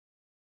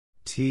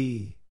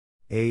T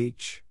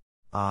H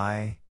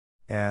I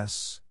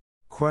S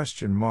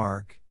question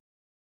mark.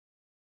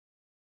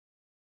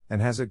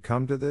 And has it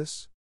come to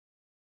this?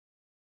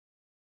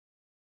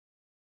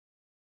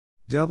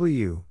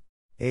 W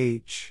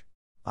H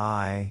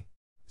I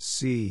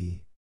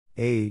C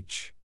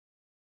H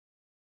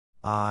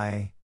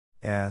I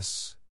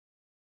S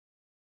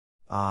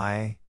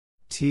I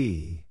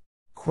T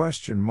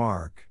question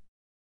mark.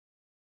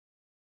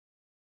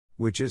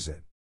 Which is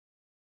it?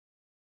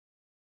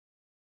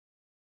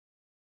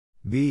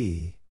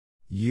 B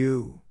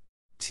U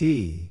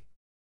T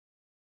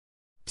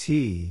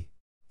T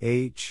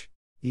H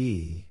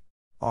E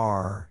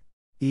R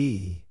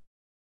E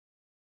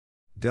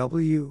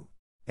W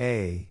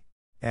A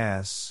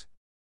S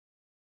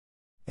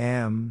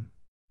M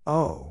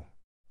O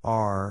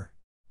R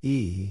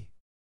E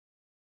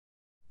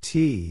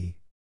T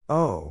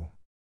O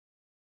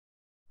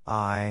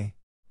I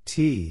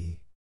T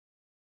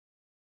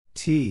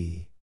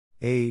T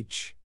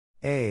H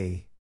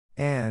A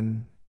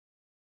N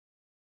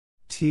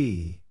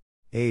T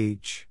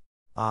H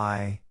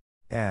I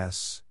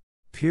S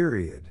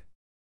period.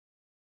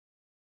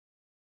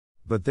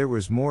 But there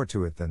was more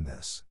to it than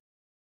this.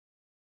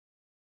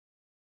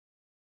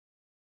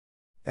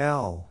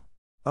 L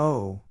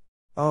O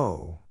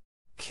O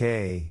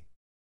K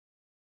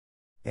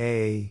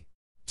A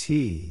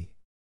T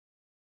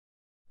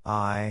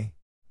I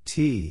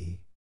T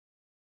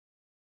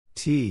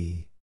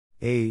T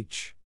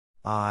H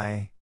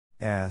I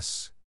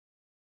S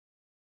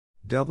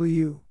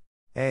W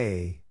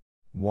A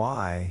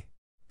Y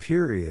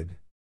period.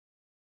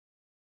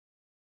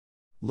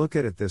 Look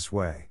at it this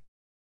way.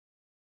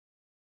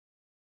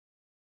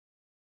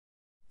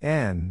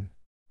 N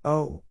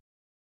O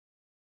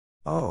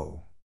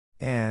O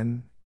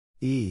N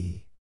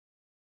E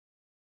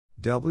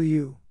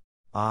W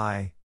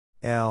I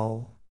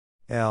L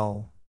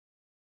L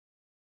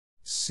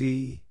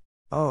C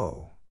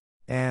O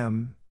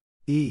M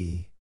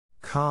E,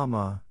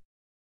 comma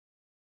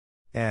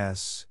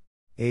S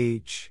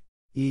H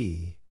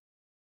E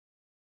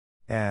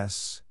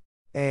S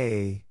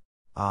A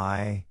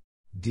I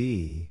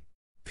D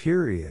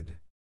period.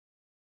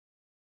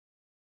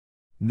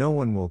 No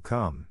one will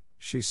come,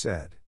 she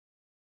said.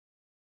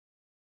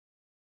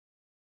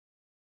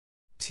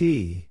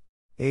 T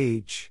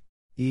H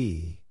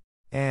E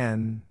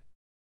N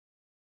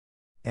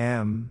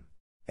M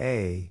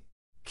A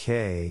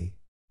K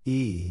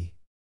E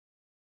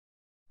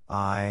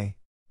I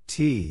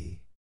T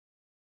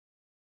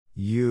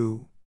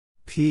U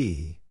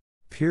P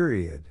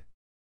period.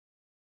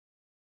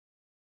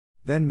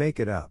 Then make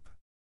it up.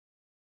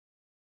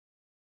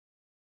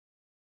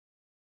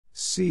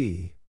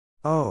 C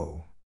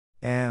O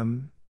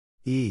M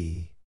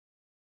E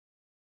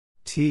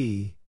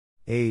T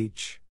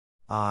H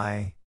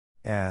I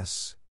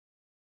S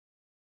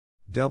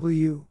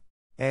W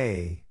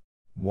A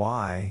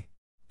Y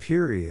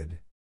period.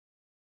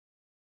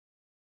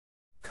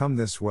 Come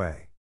this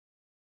way.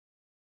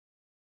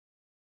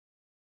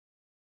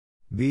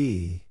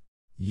 B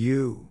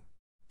U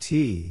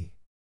T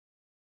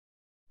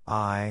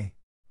I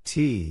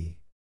T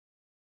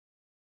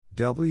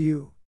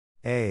W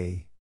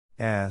A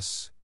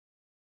S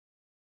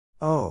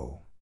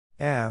O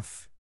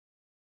F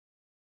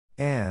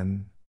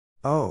N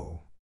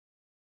O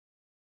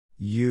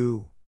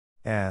U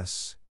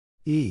S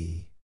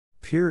E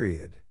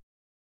period.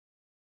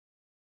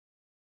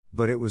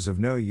 But it was of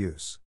no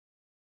use.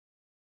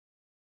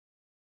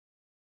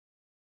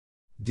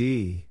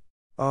 D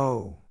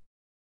O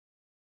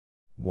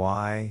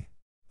Y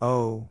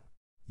O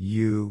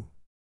U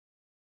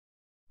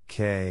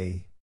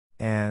K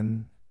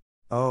N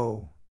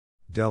O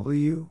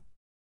W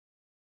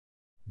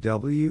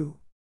W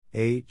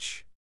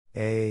H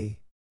A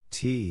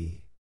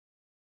T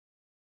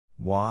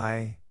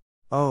Y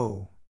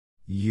O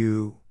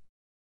U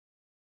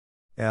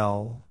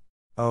L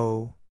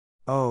O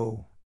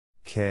O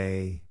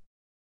K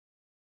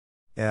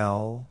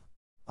L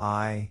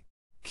I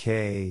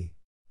K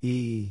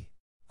E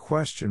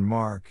question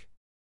mark.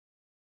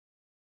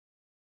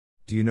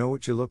 Do you know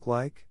what you look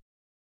like?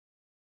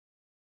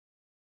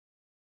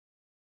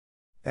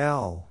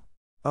 L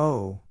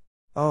O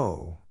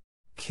O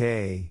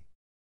K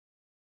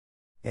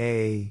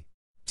A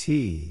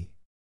T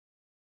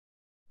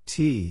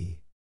T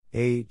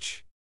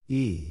H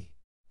E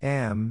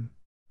M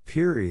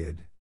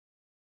period.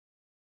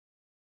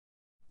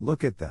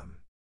 Look at them.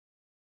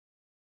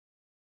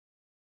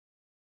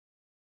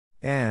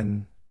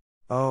 N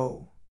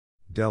O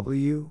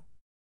W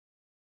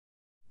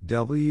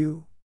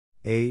W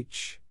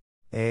H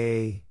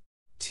A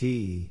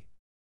T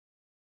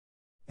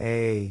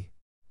A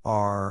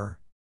R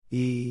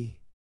E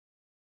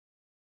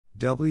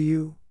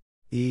W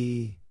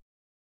E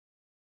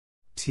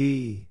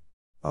T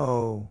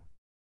O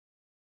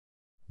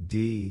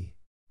D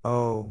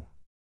O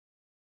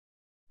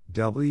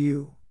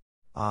W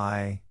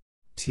I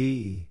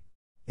T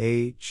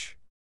H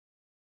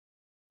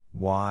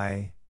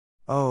Y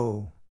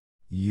O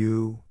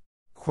U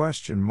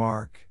question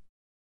mark.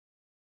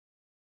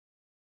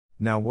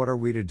 Now what are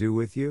we to do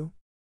with you?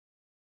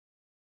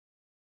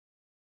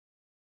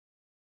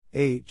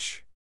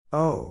 H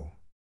O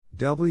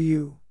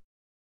W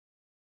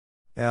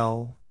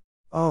L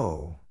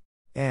O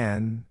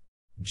N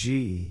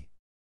G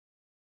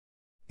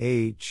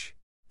H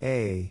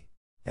A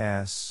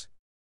S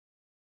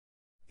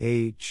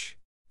H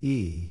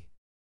E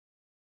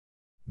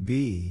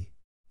B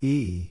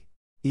E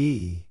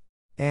E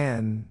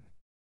N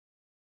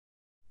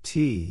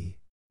T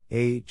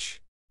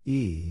H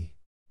E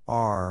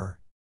R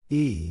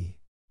E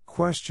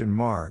question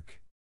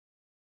mark.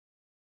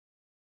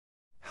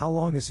 How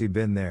long has he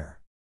been there?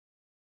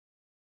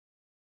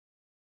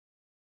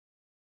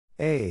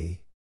 A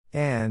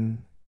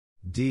N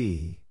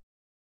D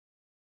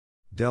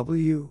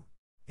W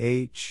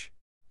H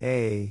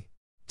A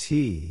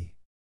T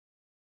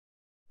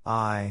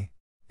I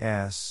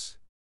S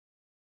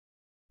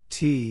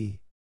T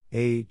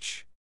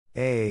H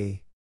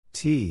A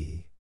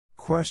T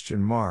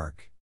question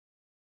mark.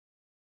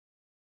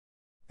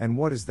 And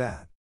what is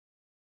that?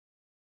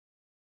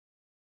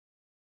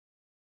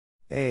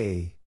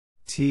 A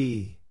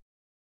T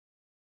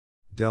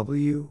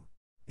W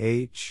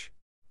H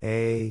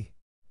A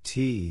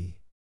T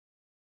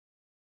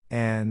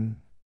N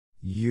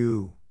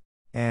U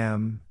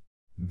M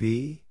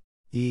B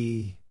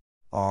E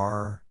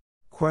R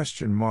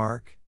question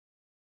mark.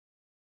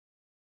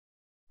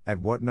 At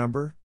what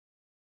number?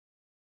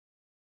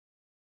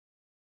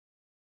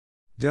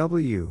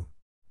 W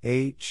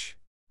H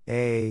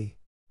A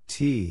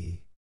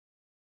T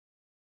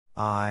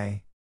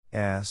I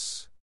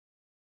S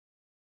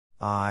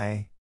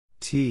I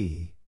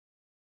T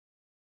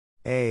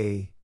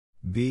A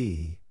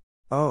B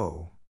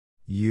O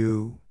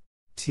U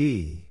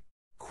T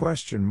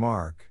question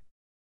mark.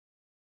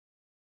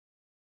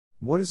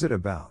 What is it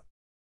about?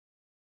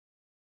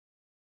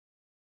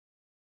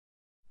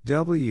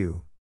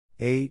 W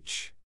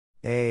H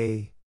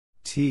A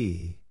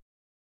T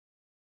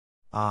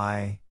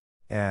I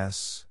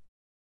S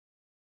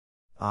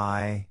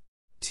I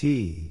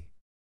T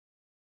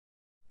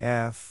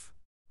F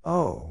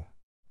O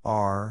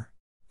R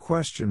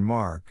question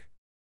mark.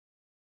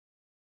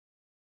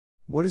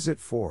 What is it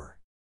for?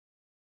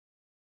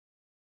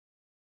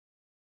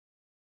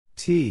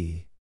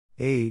 T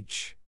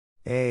H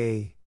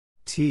A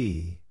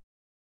T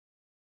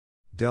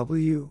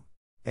W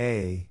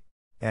A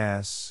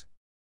S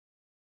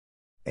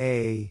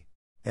A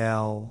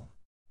L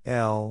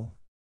L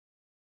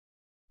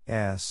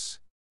S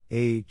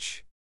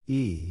H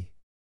E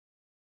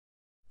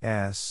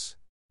S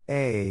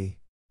A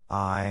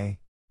I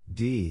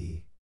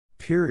D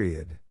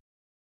period.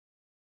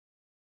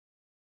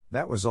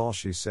 That was all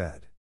she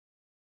said.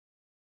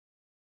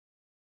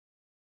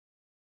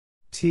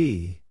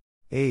 T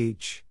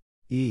H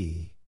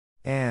E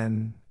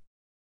N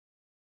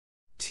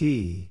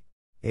T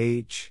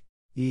H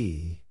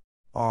E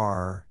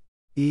R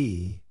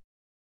E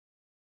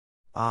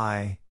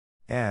I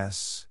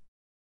S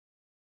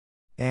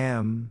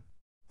M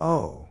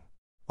O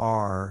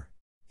R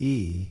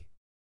E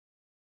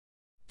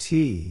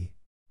T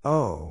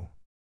O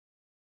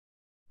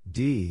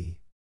D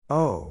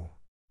O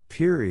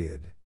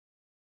period.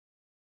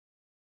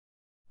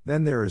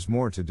 Then there is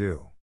more to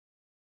do.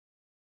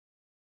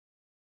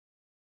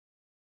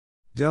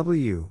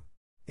 W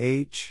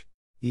H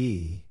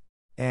E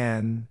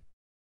N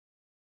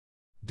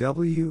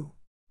W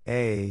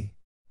A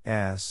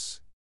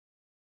S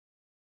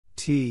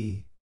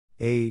T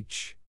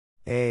H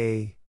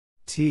A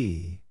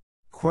T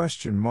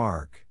question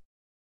mark.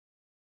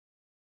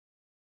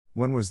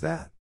 When was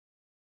that?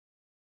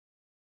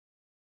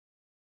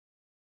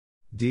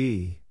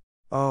 D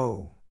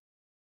O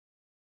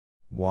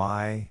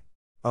Y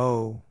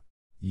O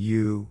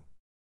U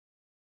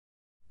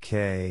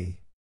K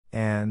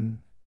N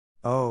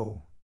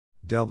O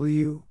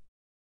W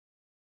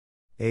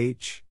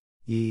H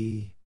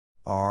E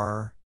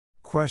R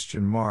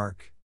question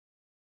mark.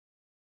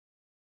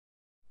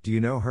 Do you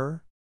know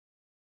her?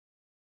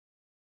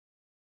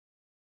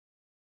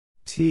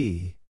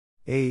 T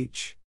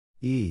H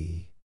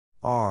E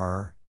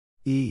R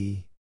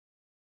E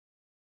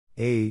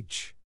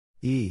H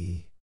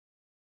E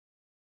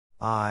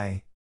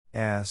I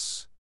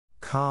S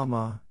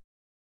comma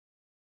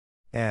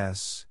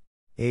S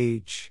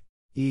H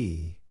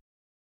E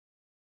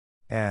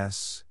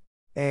S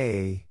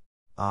A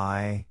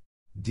I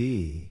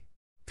D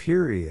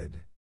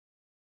period.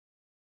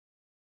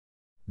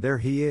 There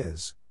he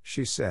is,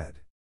 she said.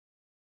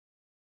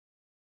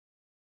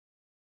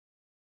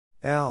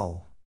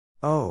 L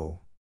O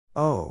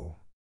O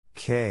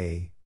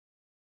K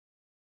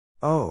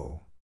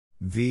O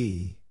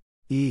V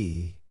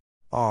E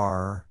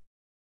R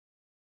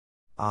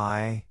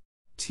I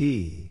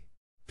T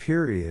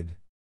period.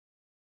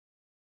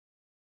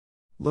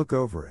 Look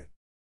over it.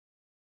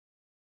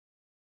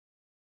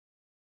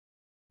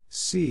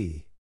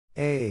 C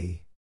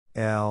A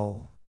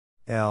L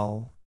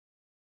L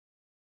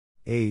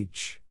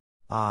H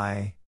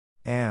I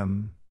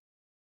M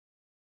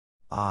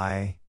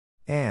I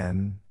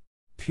N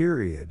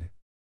period.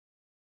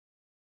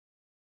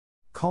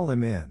 Call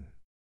him in.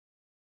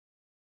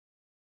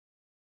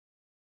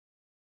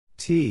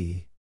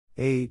 T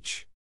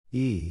H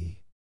E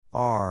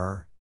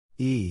R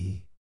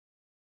E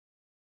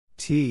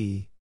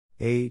T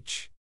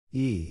H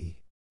E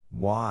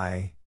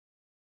Y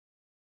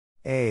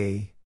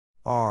A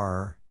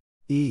R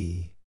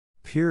E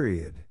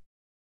period.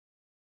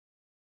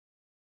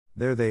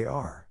 There they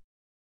are.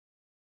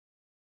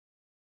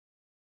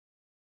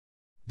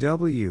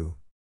 W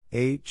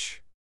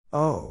H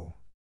O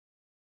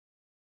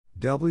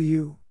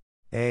W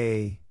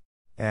A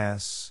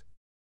S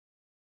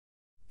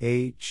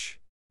H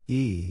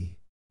E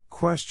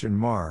question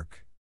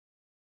mark.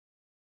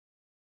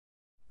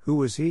 Who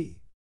was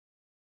he?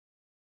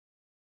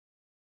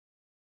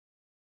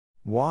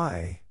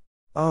 Y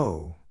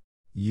O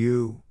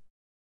U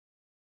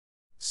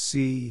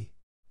C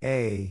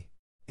A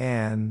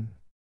N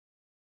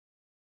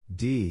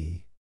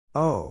D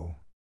O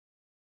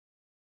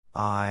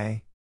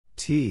I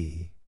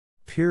T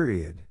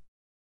period.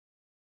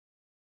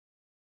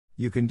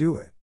 You can do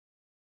it.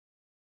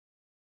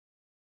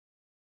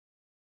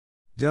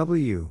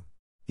 W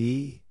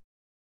E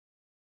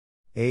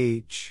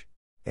H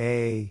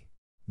A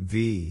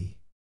V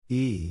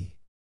E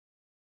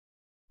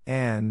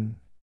N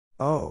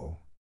O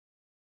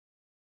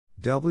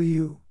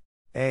W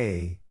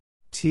A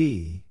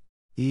T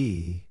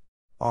E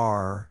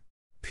R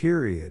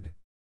period.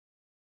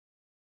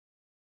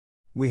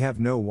 We have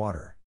no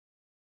water.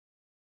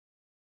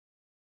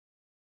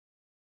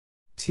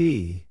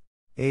 T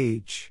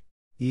H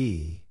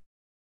E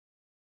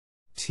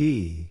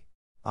T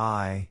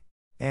I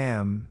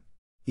M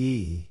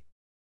E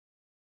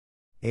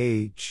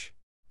H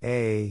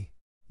A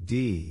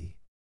D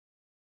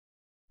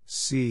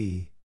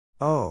C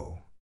O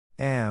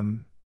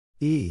M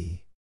E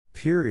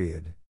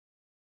period.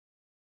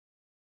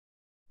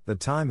 The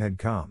time had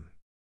come.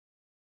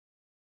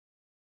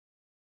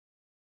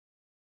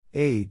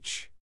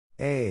 H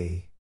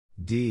A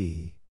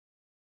D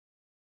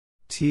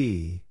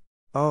T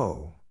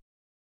O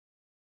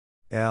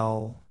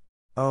L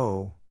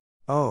O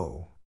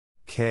O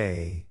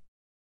K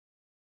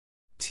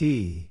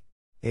T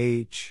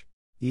H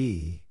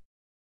E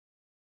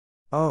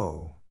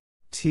O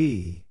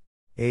T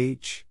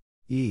H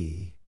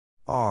E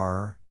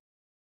R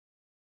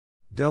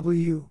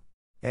W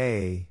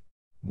A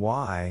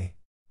Y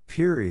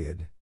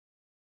period.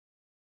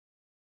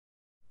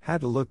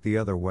 Had to look the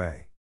other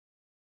way.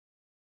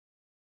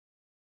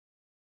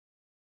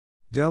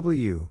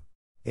 W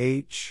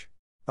H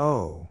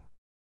O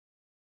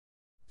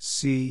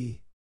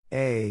C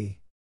A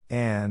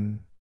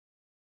N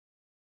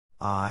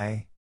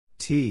I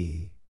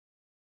T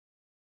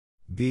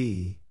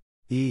B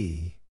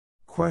E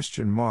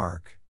question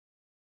mark.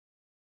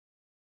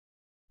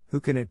 Who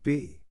can it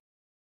be?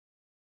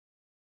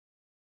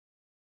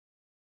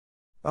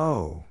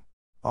 O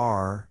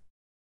R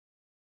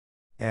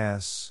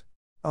S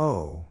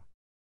O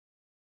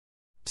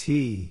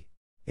T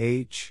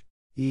H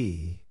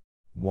E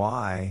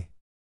Y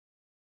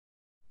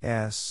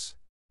S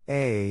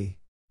A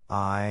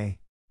I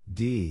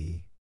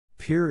D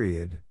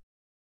period.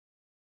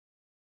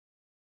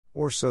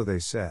 Or so they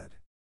said.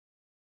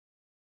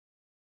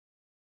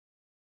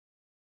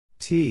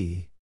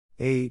 T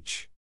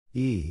H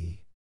E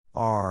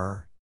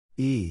R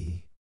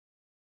E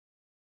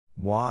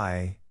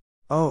Y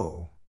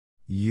O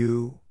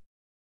U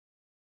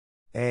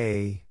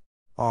A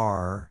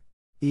R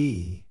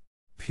E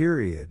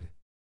period.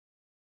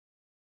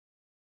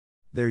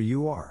 There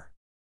you are.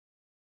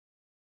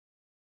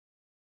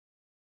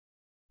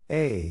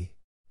 A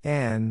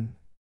N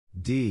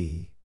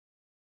D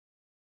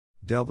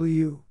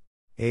W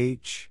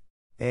H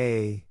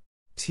A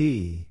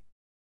T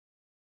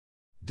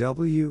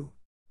W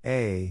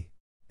A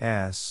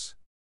S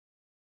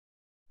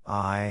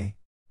I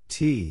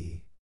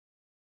T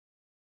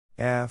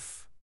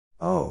F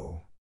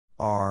O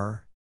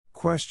R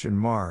question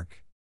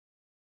mark.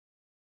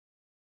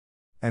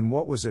 And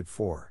what was it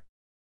for?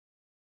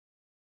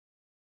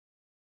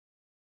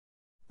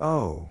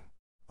 O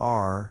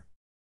R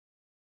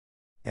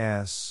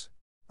S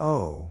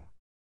O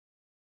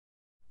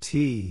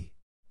T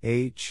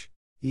H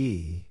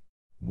E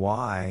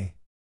Y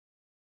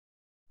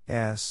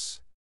S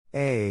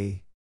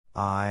A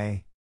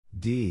I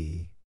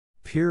D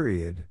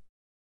period.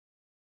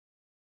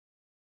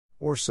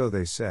 Or so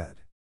they said.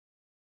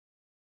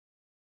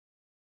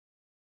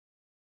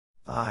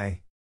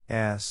 I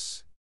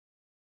S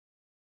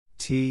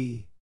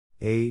T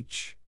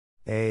H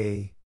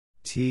A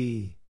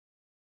T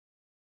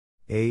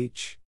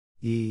H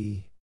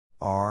E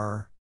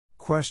R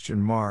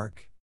question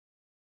mark.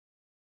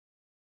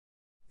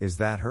 Is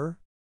that her?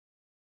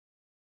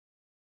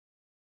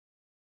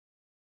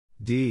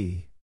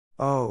 D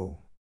O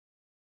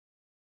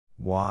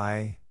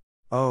Y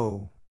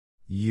O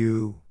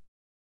U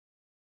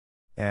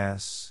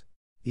S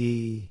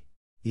E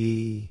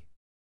E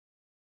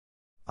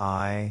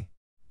I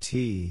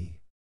T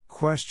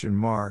question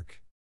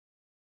mark.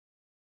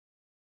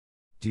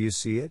 Do you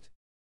see it?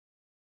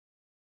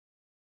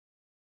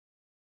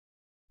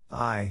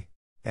 I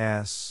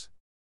S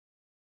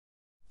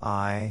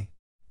I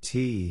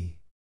T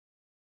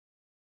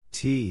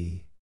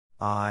T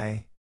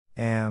I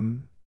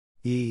M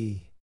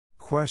E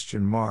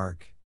question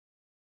mark.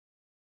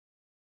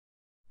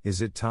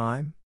 Is it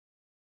time?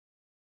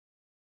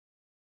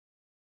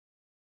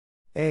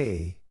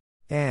 A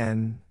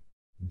N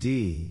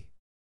D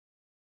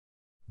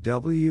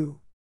W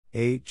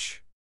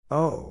H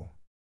O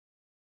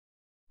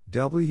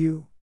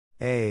W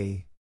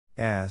A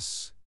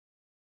S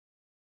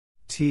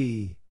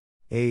T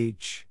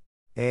H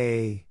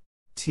A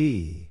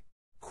T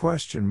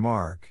question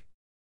mark.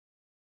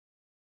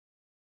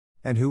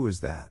 And who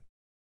is that?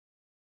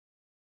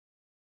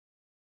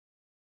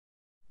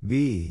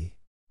 B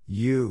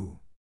U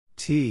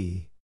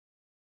T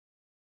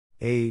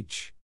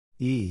H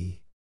E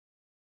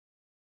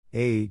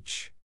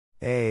H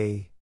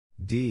A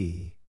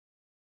D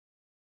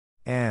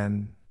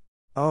N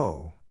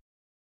O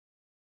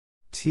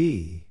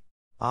T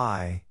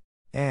I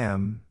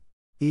M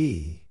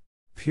E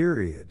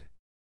period.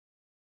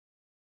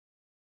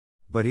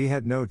 But he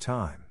had no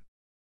time.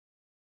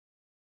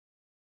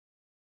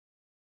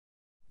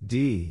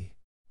 D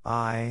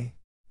I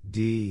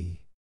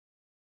D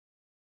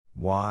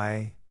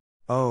Y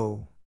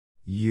O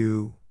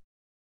U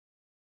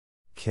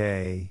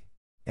K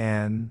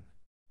N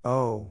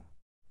O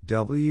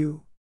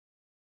W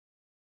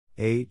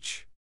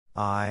H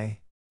I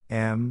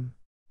M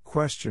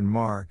question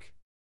mark.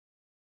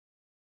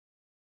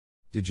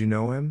 Did you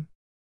know him?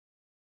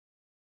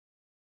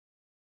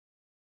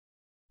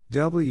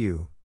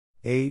 W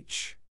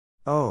H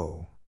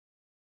O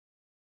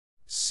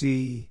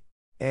C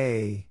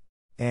A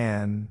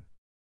N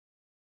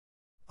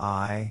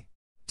I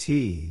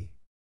T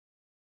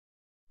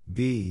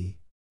B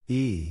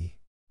E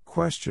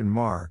question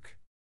mark.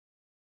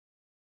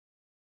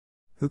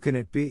 Who can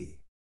it be?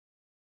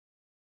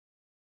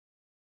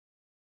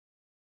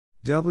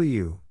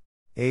 W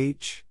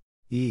H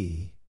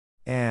E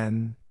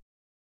N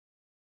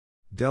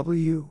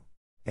W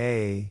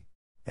A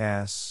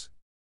S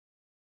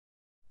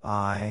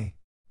I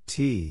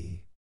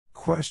T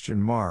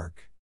question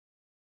mark.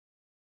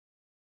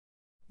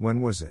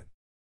 When was it?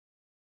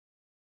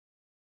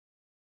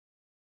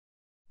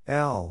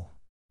 L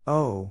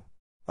O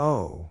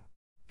O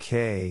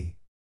K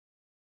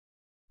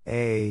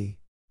A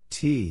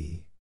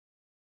T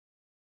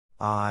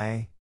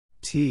I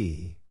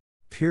T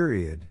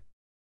period.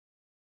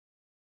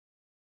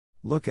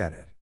 Look at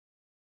it.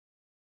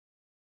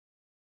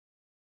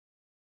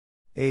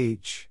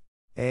 H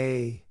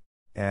A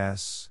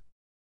S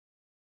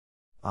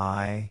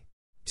I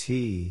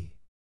T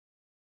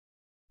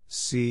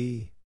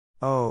C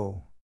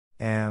O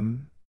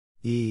M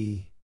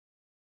E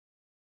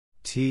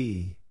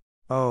T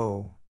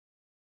O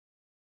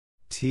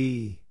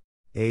T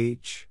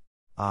H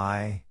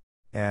I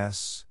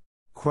S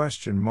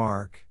question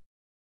mark.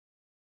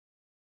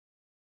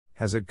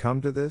 Has it come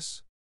to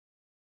this?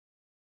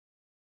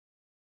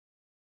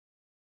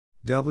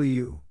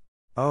 W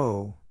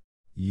O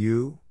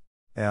U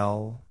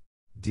L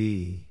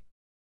D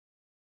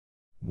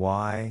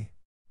Y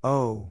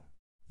O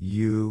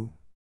U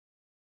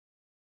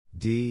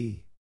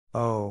D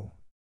O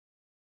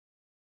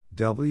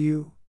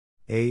W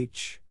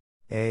H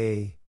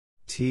A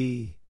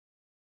T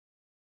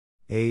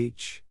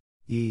H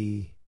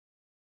E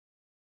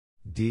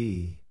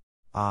D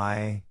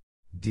I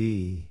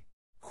D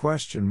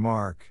question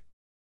mark.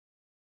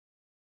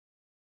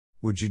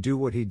 Would you do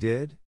what he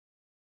did?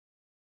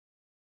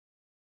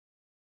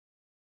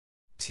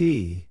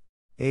 T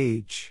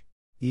H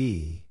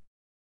E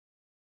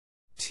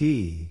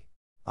T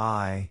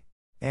I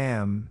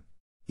M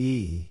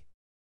E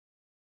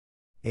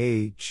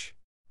H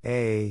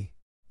A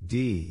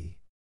D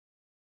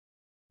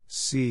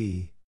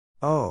C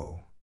O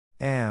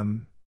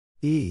M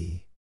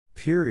E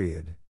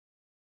period.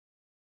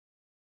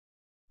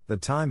 The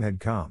time had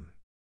come.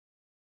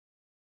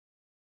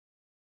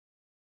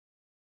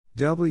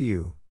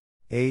 W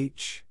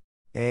H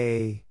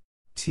A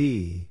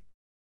T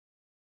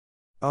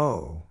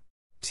O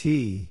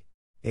T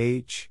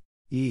H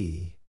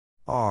E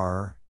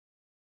R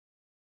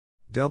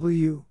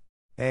W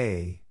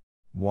A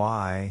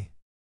Y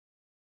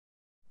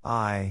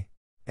I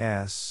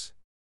S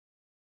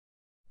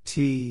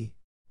T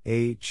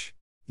H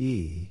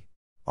E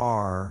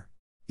R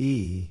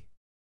E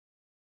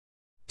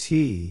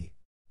T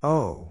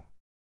O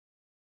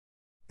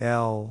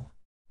L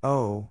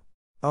O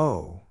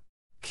O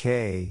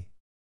K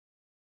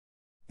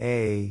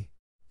A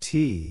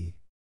T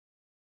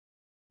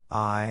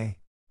I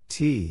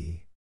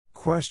T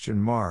question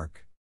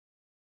mark.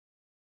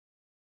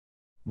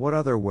 What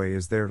other way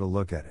is there to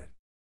look at it?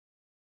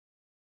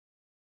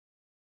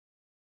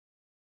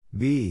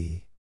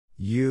 B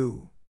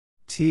U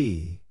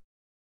T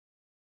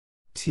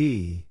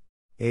T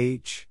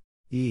H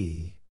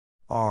E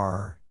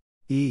R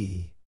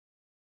E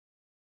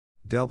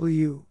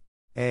W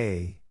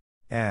A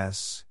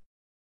S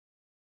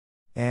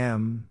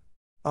M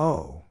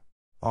O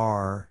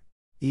R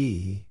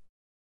E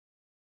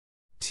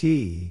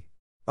T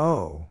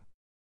O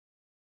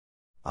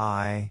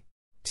I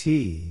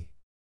T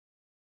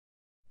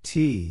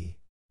T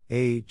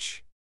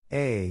H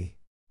A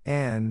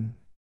N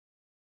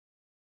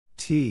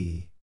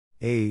T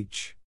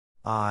H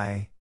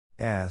I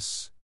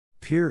S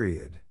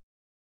period.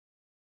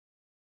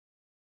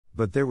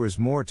 But there was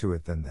more to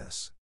it than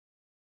this.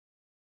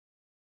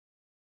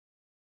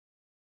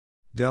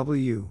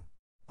 W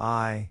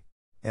I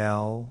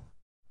L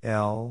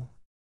L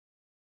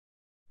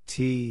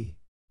T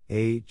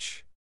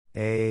H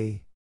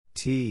A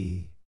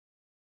T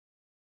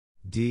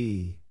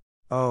D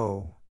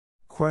O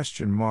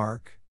question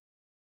mark.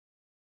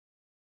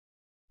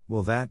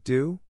 Will that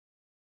do?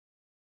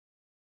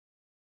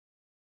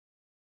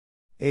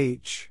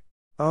 H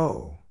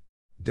O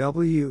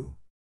W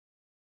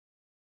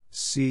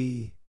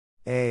C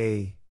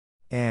A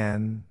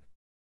N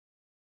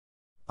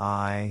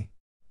I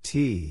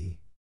T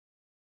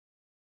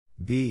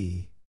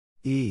B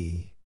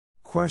E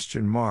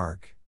question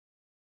mark.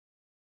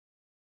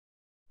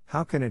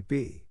 How can it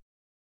be?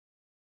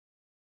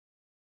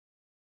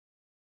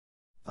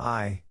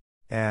 I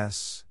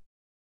S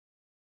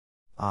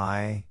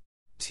I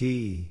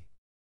T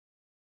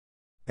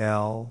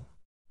L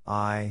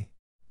I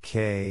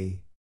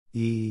K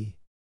E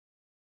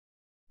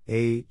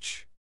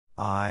H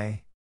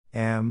I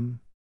M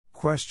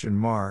question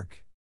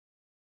mark.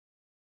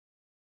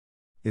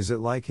 Is it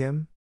like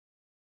him?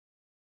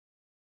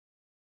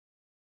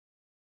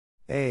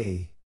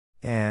 A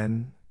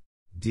N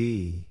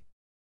D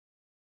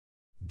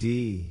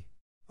D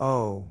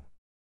O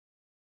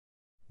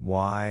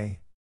Y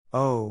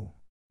O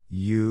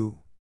U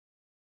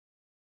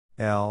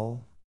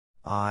L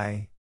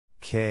I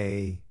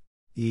K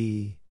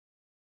E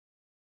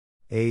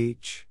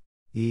H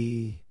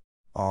E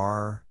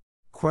R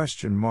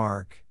question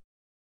mark.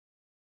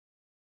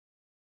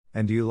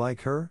 And do you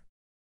like her?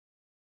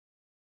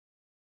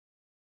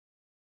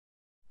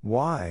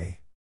 Y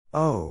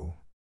O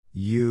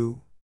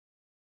U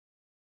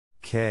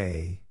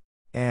K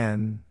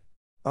N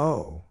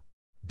O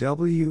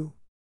W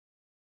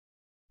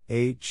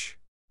H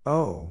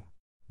O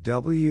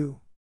W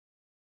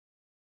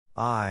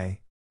I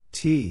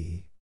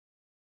T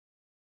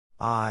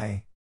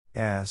I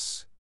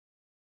S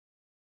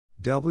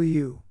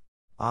W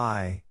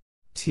I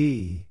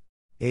T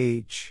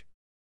H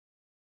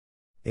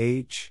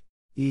H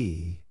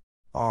E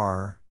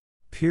R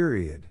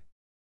period.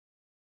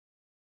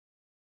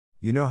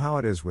 You know how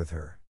it is with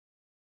her.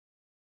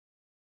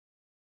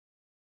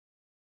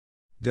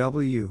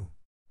 W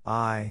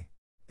I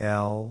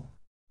L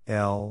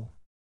L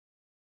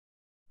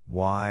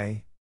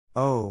Y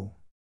O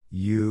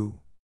U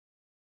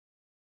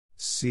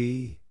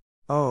C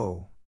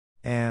O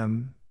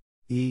M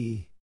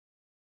E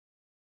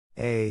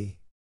A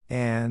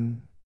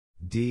N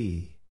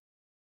D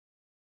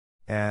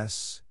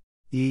S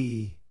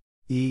E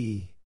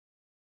E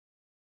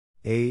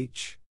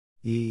H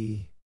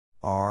E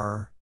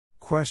R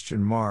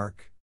question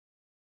mark.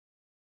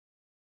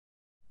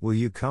 Will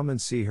you come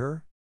and see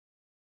her?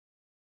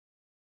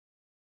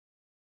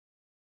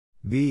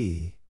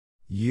 B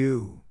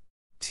U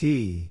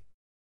T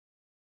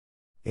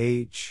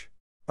H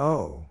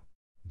O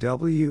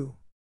W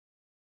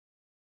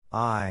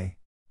I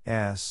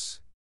S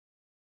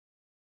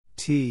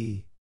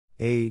T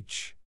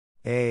H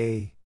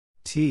A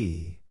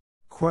T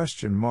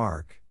question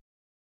mark.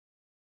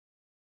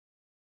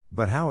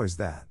 But how is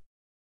that?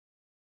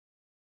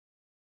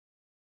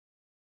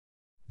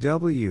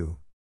 W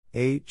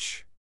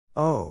H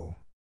O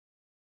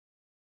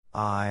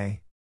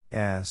I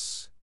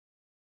S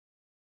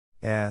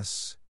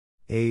S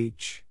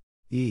H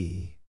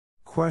E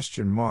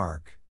question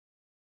mark.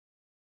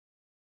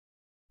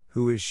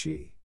 Who is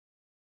she?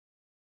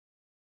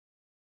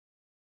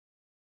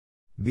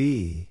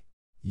 B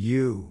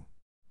U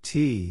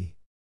T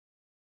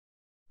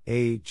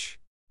H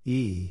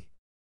E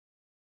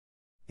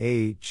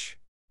H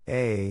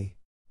A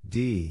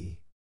D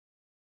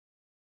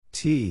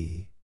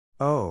T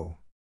O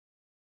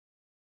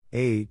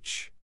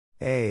H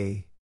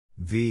A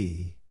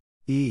V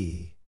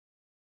E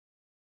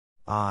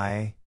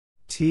I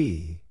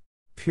T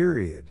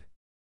period.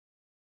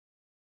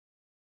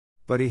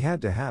 But he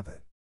had to have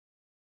it.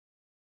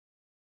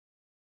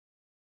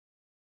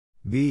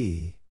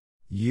 B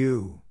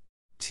U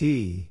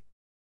T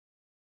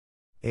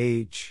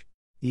H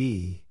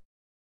E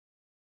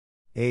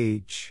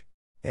H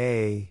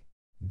A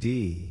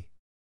D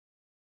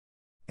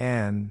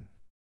N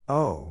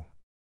O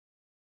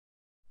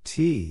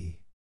T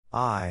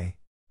I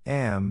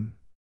M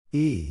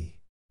E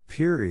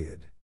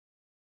period.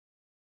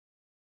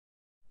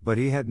 But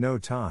he had no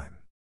time.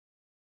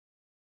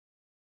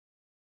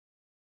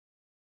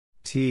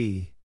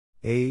 T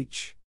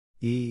H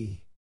E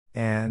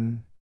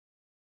N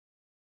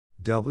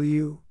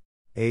W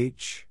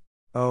H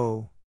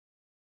O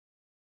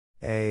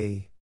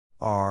A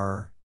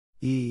R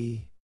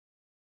E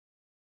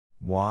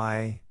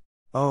Y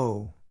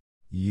O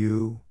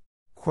U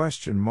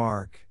question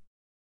mark.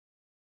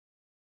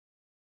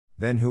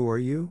 Then who are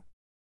you?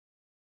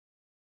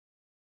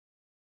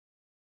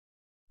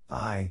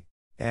 I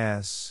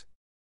S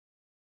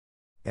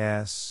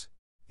S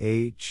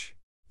H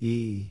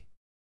E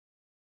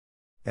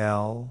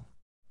L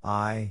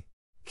I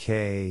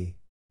K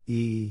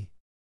E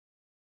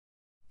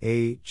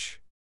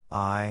H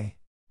I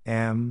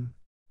M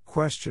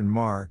question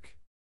mark.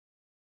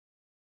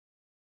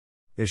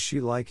 Is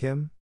she like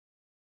him?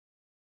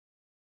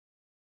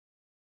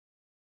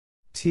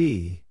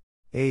 T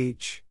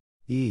H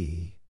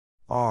E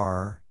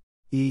R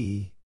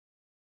E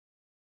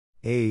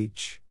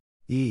H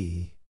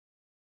E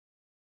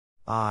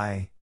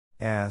I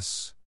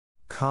S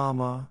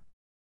comma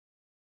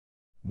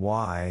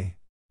Y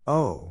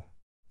O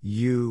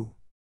U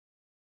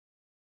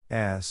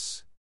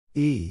S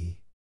E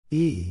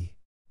E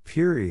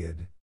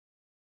period.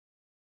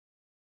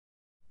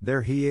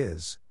 There he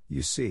is,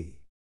 You see.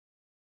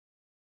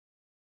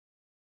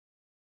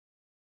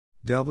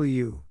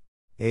 W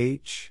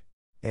H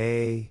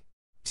A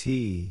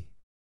T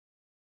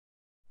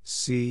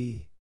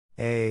C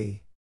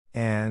A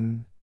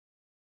N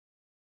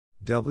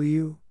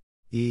W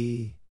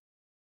E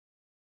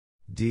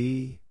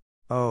D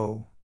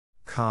O,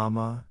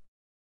 comma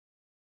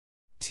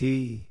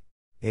T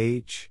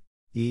H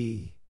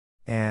E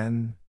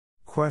N,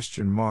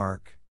 question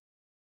mark.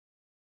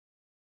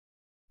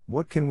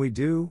 What can we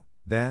do,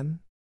 then?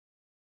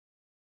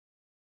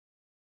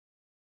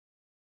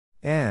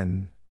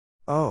 N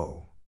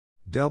O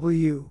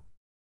W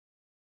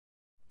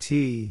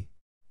T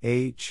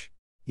H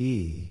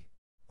E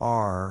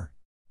R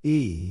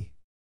E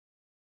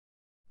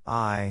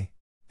I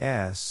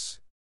S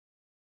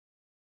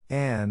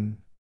N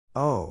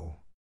O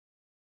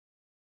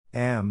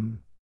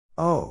M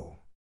O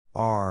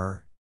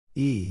R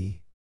E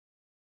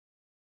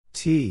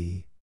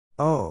T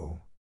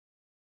O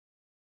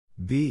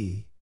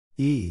B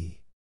E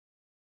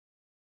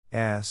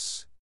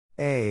S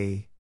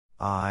A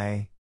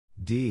I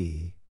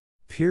D,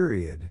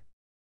 period.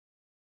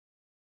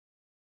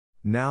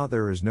 Now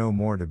there is no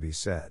more to be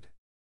said.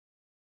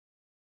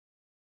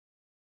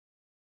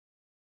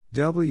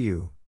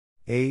 W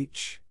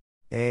H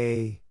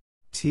A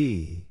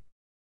T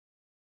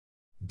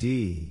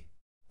D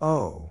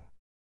O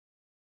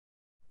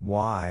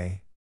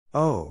Y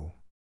O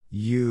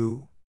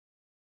U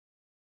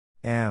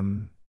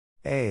M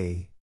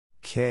A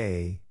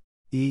K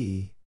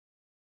E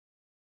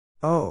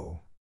O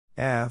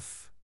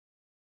F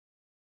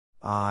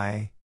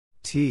I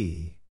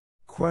T,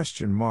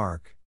 question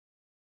mark.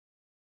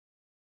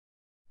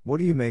 What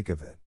do you make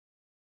of it?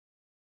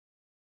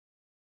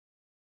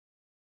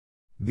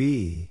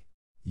 B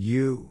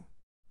U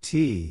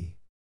T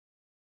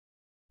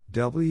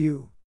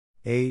W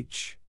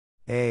H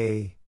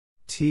A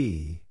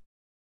T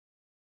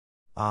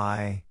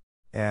I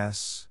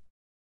S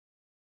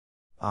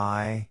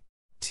I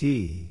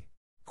T,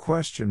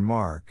 question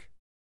mark.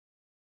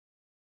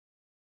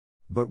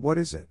 But what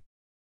is it?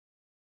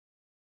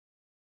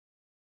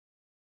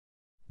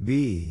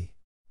 B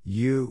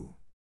U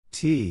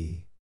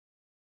T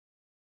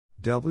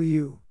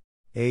W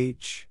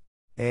H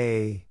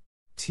A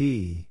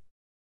T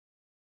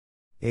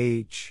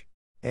H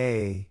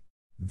A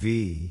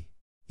V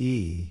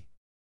E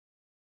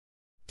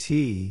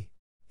T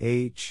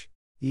H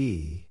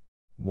E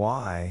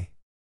Y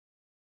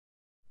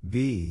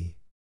B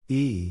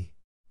E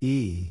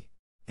E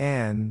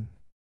N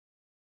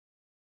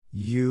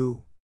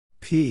U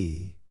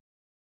P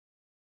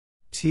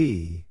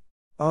T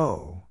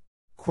O,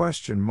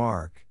 question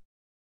mark.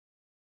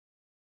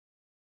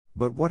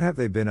 But what have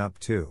they been up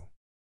to?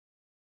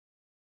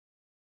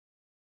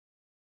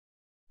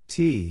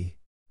 T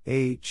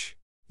H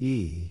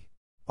E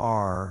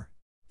R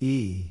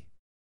E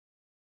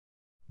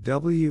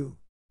W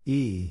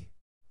E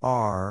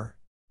R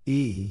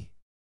E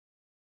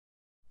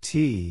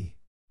T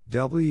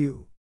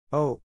W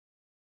O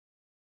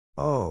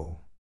O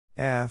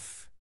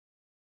F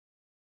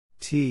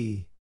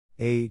T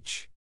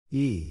H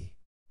E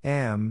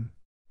M,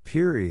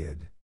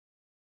 period.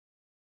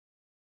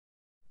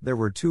 There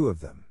were two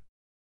of them.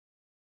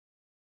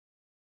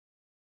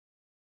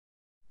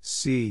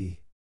 C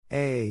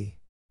A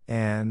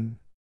N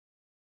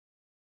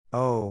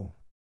O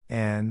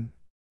N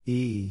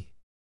E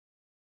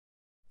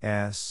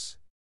S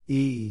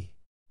E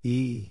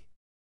E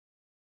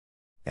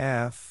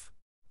F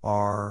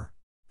R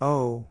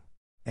O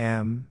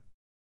M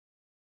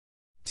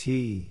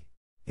T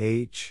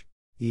H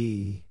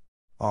E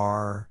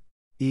R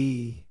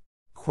E,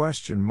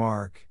 question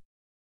mark.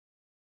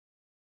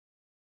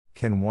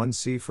 Can one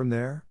see from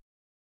there?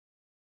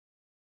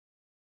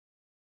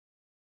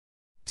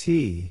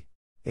 T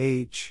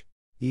H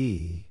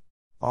E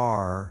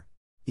R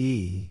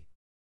E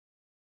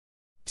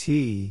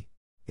T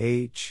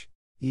H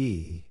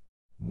E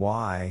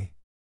Y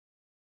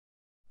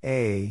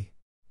A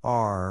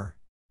R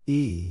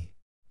E,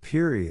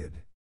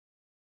 period.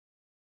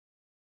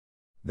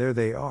 There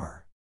they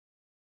are.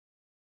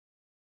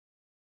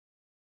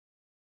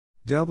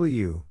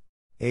 W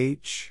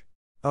H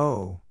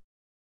O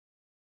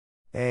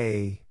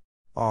A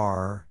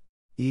R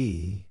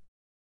E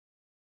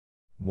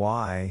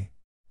Y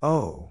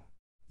O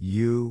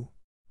U,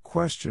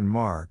 question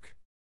mark.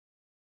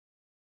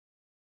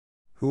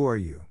 Who are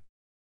you?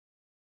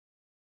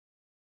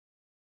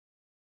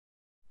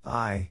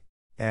 I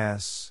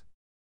S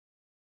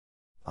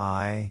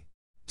I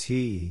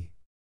T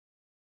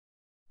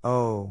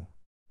O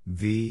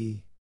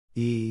V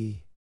E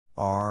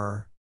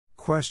R,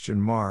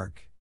 question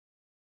mark.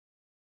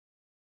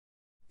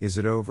 Is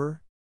it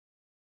over?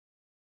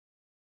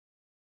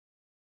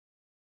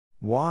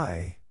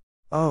 Y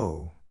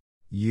O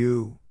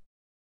U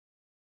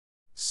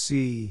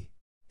C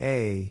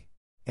A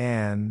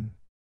N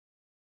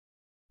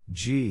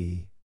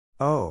G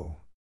O,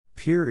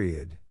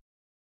 period.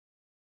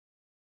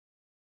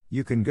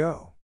 You can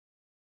go.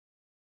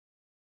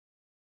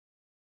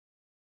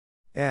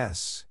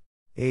 S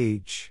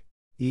H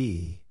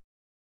E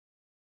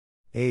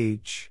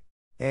H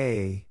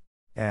A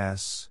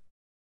S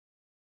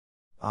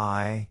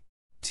I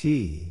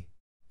T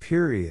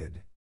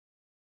period.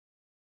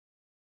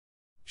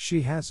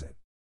 She has it.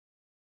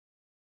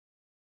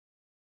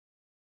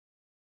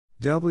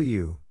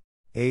 W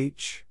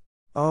H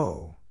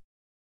O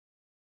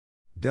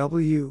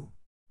W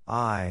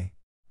I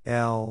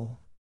L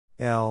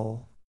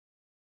L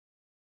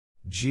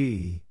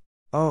G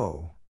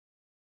O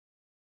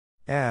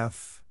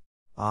F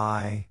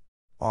I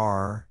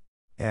R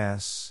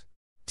S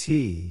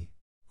T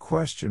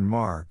question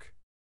mark.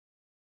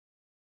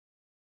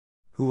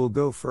 Who will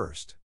go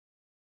first?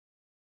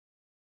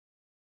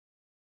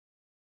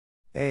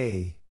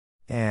 A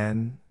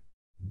N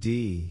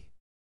D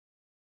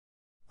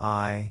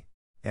I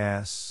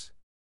S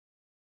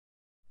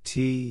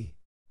T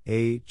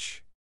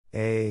H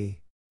A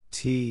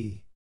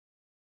T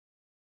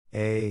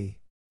A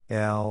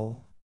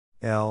L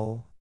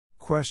L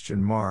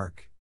question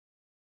mark.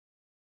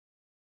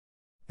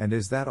 And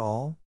is that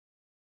all?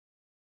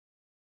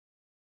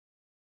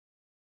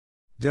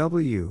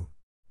 W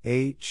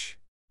H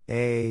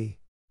A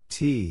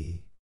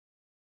T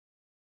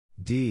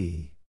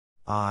D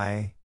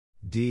I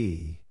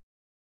D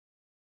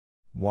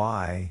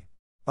Y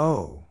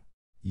O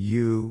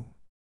U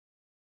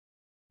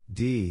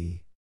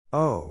D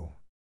O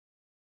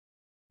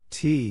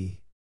T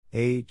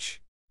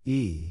H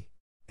E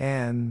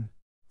N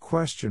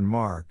question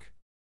mark.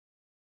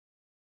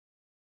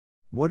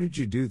 What did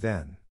you do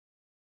then?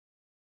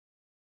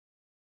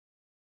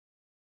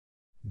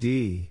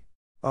 D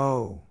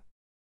O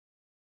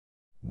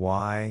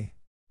Y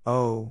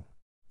O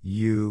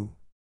U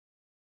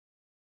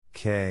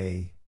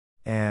K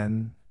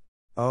N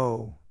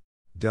O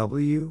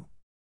W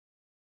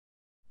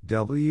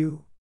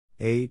W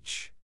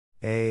H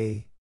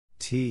A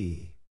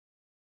T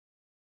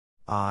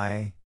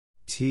I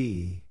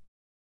T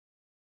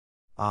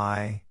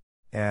I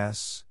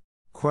S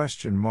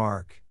question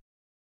mark.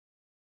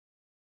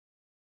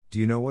 Do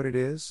you know what it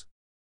is?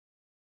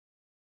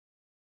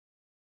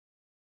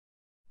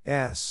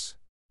 S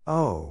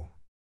O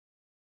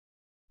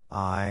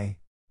I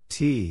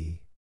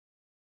T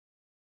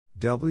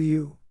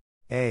W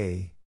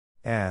A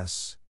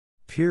S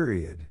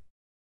period.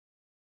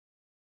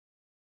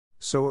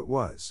 So it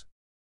was.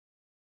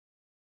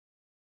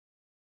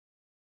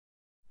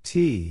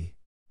 T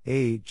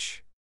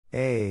H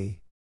A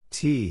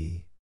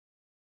T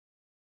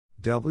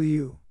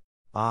W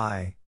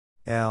I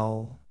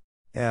L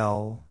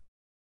L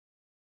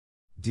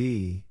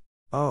D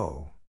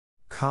O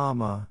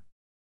comma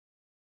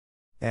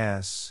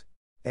S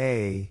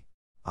A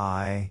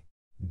I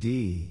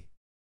D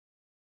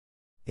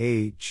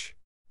H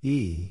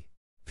E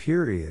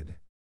period.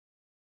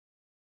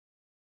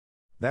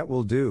 That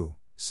will do,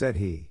 said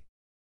he.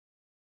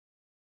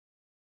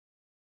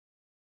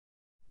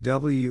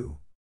 W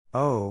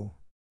O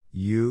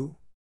U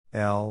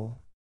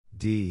L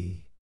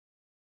D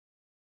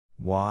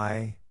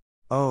Y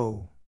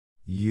O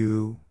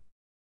U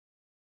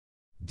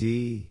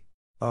D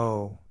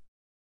O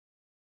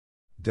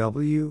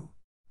W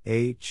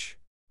H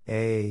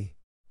A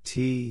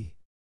T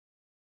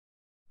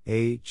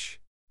H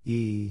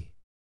E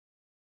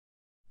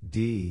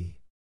D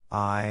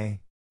I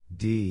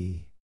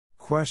D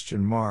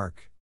question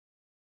mark.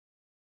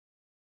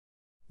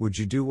 Would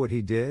you do what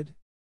he did?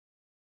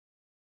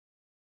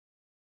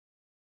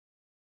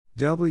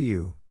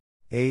 W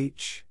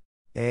H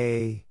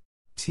A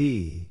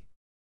T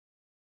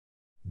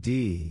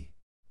D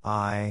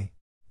I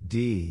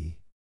D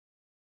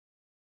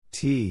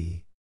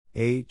T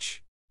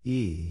H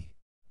E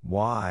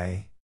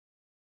Y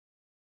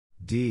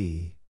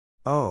D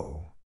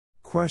O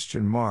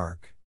question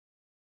mark.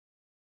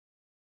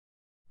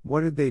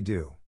 What did they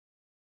do?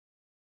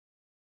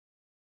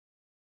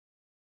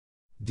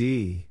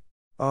 D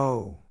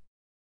O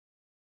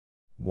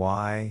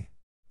Y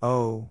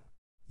O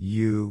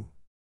U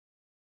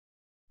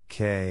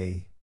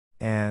K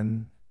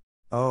N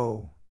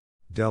O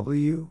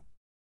W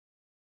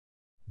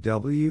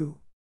W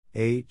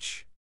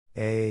H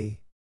A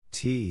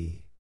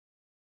T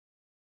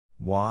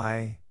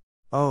Y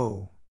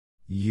O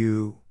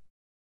U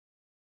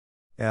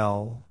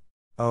L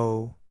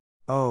O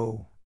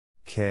O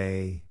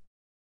K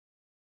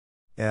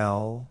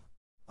L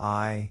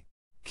I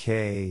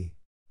K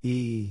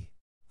E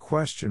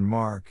question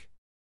mark.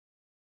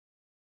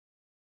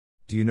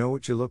 Do you know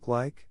what you look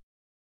like?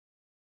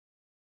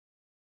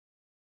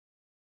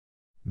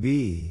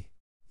 B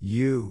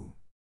U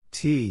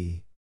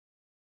T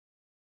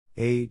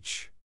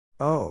H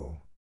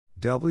O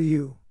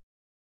W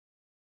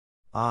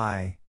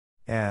I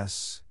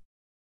S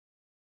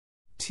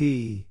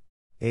T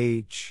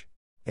H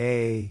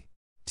A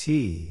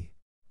T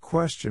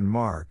question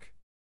mark.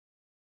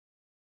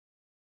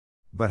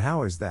 But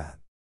how is that?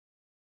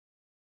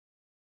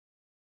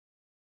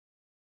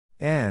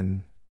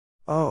 N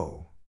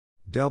O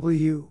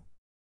W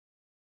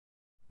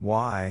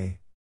Y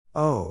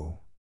O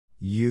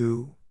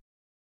U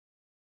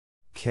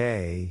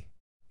K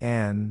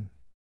N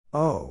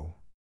O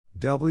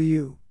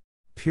W,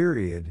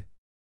 period.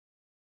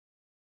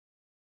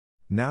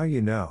 Now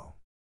you know.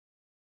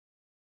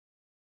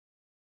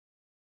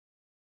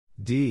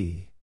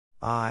 D,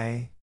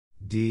 I,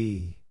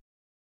 D,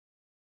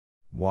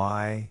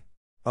 Y,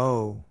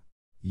 O,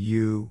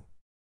 U,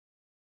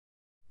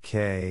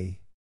 K,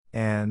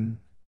 N,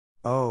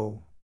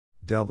 O,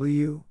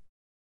 W,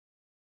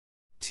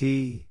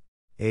 T,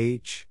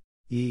 H,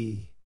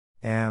 E,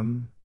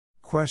 M,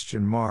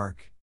 question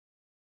mark.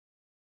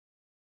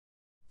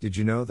 Did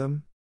you know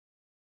them?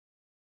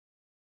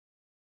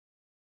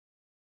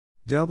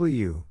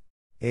 W,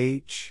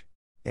 H,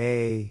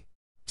 A,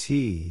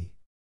 T,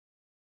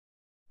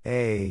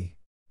 A,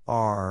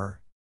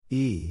 R,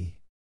 E,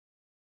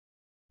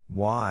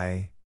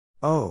 Y,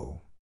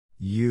 O,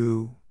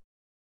 U,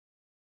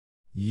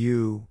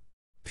 U,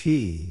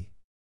 P,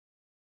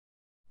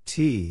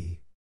 T,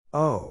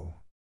 O,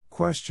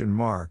 question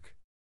mark.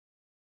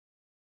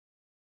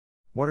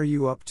 What are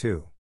you up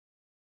to?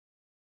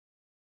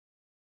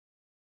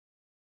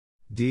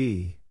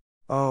 D,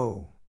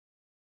 O,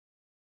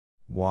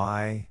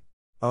 Y,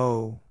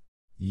 O,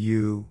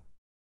 U,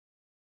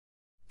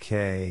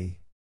 K,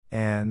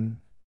 N,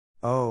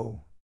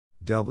 O,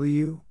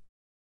 W,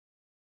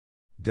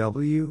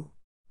 W,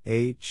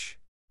 H,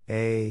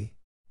 A,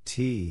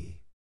 T,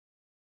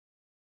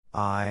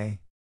 I,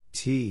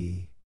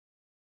 T,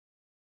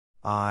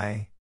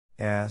 I,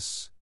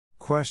 S,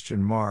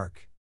 question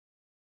mark.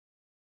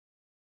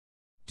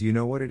 Do you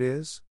know what it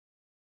is?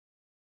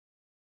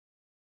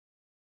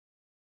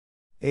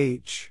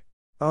 H,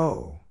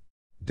 O,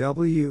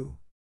 W,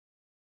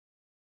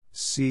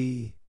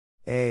 C,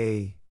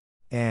 A,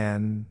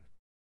 N,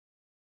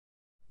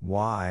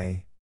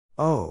 Y,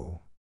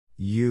 O,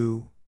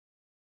 U,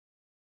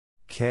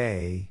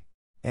 K,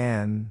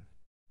 N,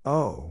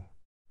 O,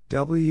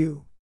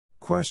 W,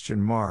 question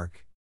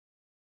mark.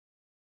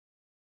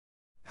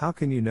 How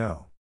can you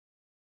know?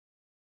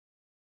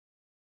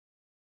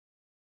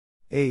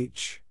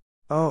 H,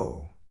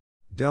 O,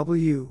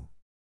 W,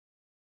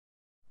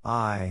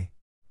 I,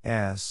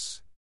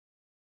 S,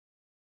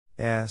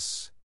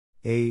 S,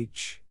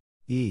 H,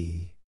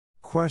 E,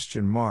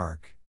 question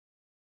mark.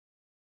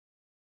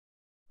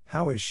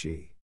 How is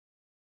she?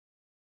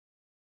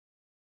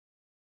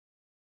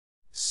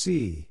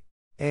 C,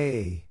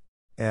 A,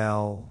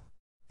 L,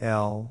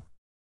 L,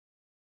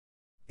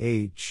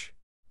 H,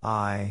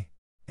 I,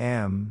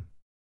 M,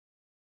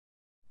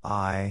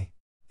 I,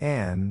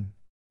 N,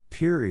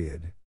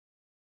 period.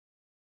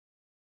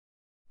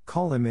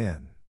 Call him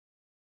in.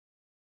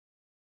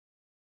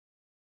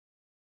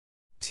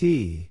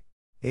 T,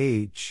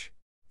 H,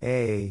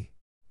 A,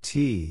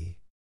 T,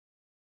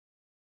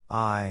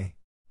 I,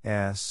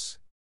 S,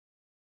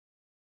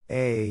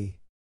 A,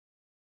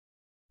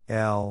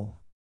 L,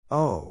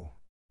 O,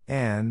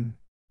 N,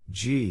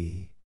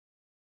 G,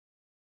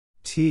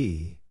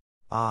 T,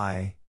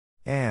 I,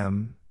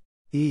 M,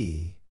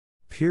 E,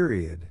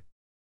 period.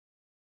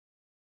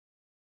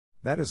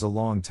 That is a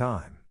long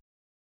time.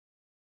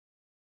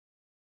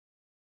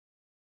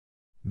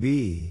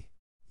 B,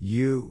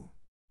 U,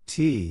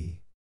 T,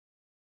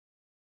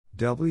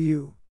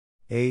 W,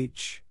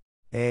 H,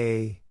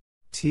 A,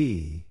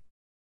 T,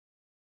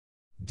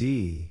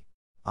 D,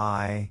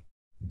 I,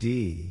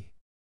 D,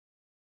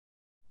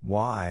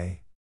 Y,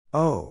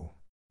 O,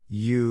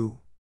 U,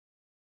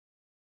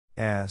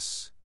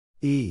 S,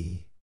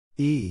 E,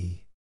 E,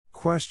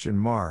 question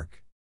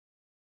mark.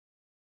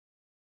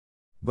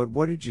 But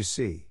what did you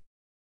see?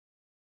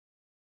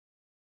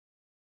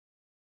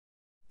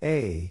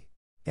 A,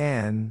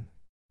 N,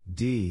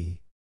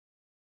 D,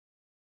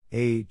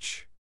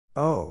 H,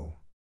 O,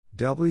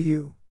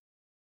 W,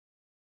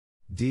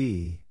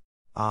 D,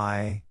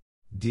 I,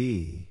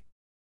 D,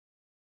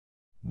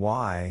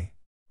 Y,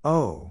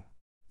 O,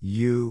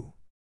 U,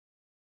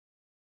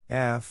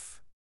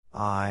 F,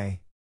 I,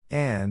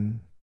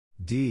 N,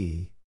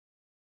 D,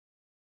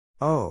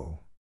 O,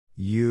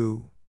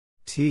 U,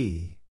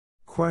 T,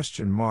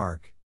 question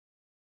mark.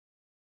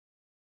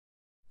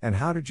 And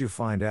how did you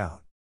find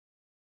out?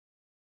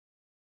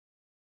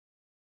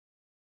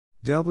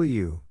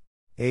 W,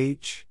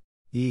 H,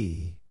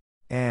 E,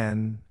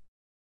 N,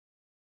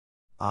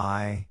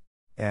 I,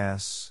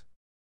 S,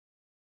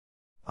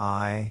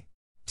 I,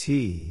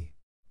 T,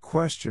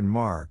 question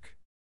mark.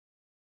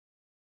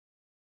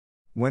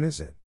 When is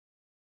it?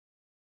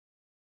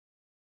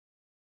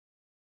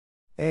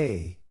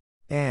 A,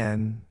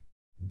 N,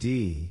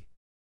 D,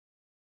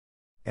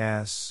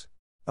 S,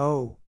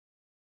 O,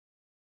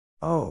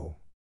 O,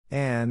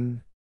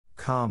 N,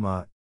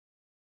 comma,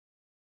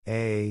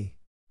 A,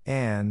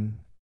 N,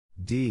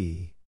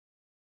 D,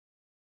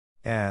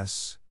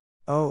 S,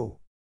 O,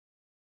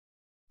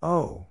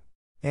 O,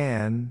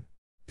 N,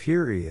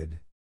 period.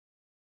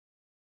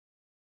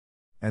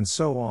 And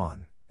so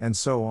on, and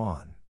so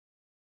on.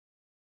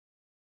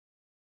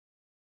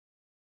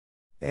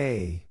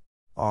 A,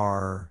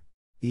 R,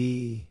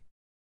 E,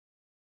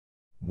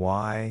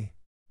 Y,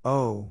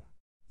 O,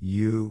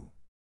 U,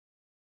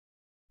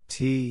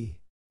 T,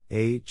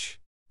 H,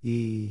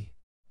 E,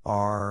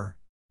 R,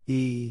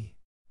 E,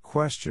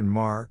 Question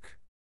mark.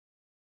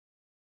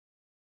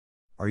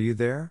 Are you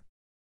there?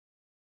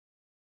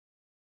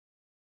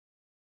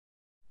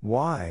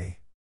 Y.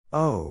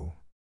 O.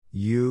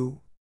 U.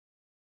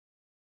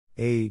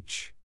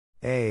 H.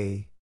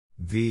 A.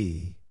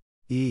 V.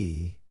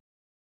 E.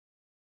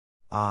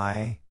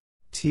 I.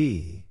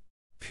 T.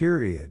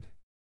 Period.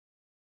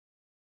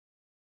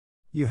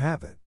 You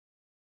have it.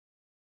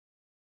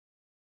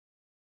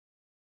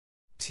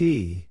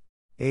 T.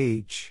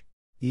 H.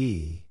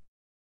 E.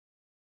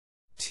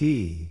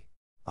 T.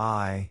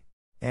 I.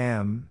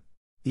 M.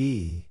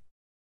 E.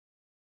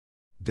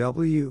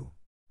 W.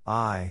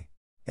 I.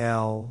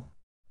 L.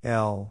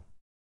 L.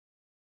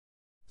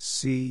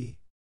 C.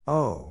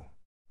 O.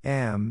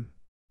 M.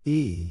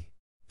 E.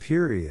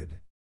 Period.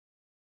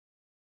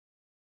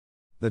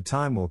 The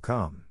time will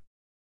come.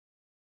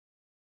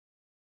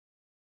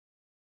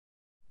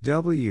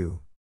 W.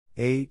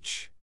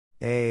 H.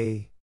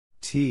 A.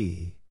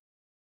 T.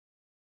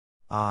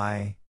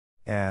 I.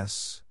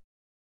 S.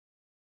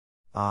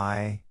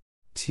 I.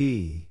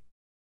 T.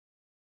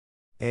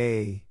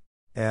 A.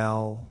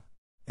 L.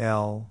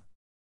 L.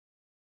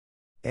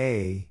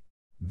 A.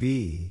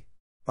 B.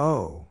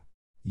 O.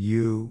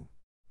 U.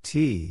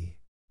 T.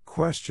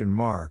 Question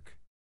mark.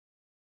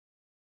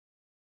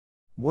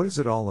 What is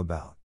it all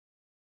about?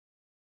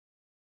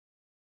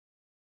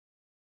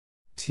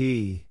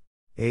 T.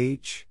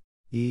 H.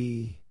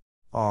 E.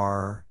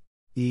 R.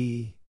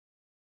 E.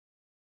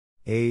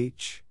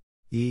 H.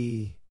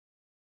 E.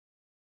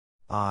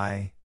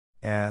 I.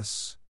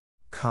 S.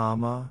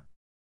 Comma.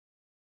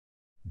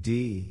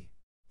 D.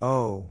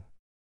 O.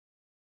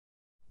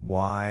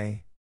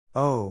 Y.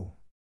 O.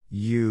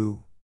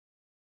 U.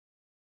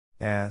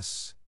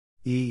 S.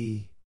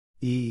 E.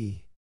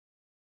 E.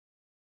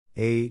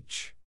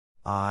 H.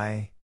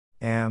 I.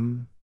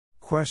 M.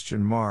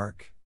 Question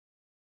mark.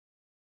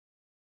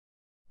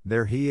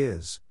 There he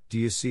is, do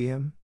you see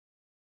him?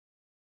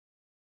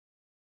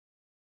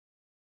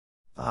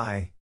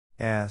 I.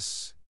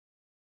 S.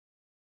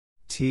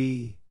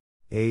 T.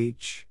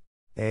 H.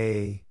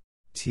 A.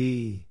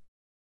 T.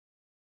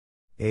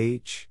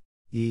 H.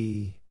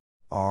 E.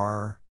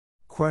 R.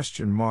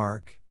 Question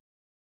mark.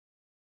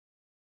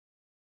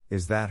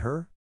 Is that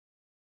her?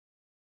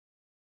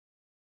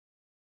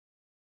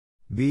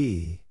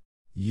 B.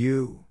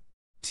 U.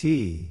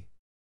 T.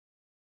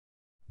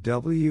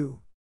 W.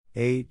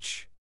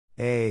 H.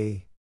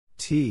 A.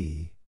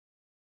 T.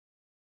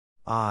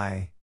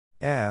 I.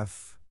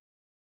 F.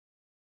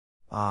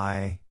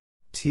 I.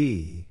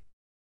 T.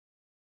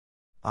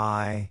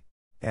 I.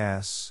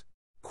 S.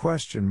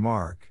 Question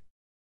mark.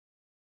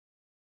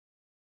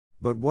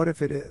 But what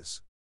if it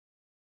is?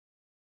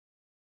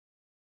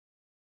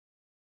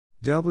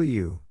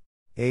 W.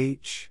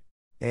 H.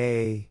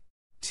 A.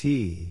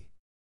 T.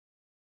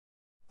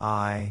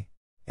 I.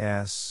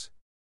 S.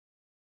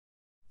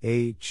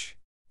 H.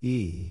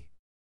 E.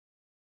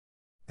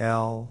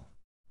 L.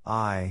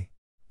 I.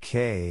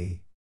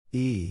 K.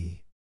 E.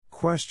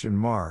 Question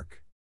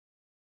mark.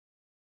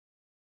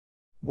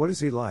 What is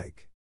he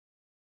like?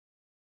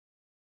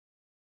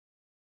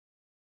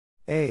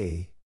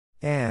 A.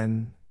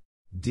 N.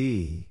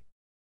 D.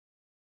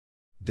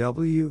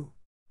 W.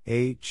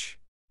 H.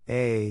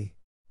 A.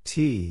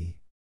 T.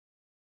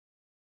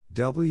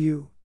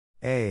 W.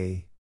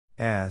 A.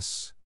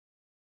 S.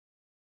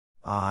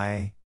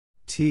 I.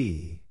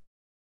 T.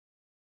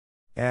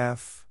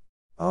 F.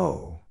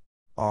 O.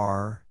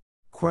 R.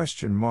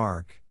 Question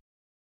mark.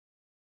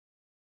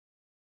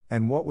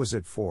 And what was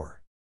it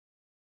for?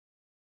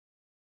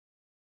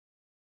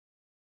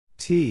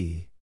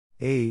 T.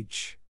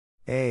 H.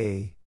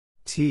 A.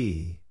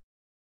 T.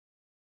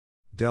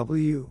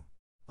 W.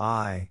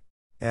 I.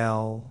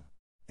 L.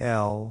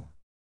 L.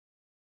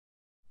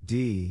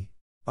 D.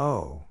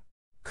 O.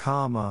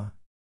 Comma.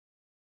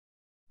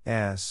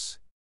 S.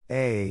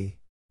 A.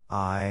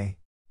 I.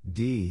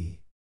 D.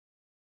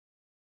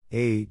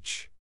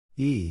 H.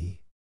 E.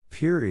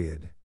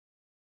 Period.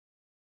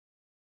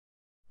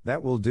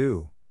 That will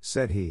do,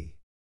 said he.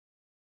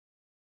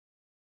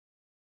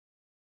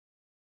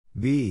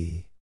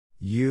 B.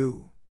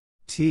 U.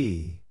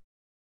 T.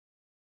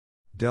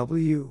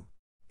 W.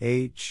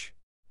 H.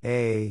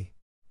 A.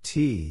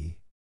 T.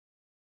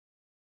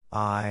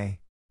 I.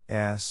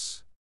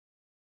 S.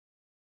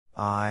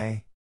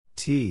 I.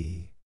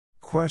 T.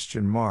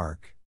 Question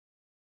mark.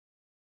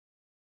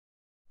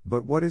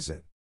 But what is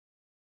it?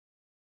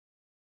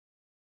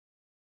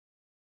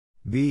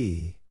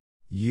 B.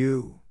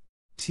 U.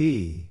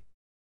 T.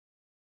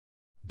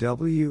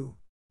 W.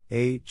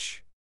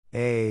 H.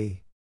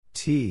 A.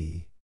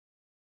 T.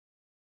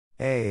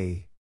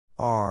 A.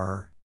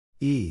 R.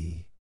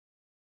 E.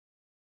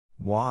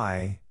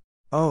 Y.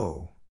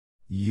 O.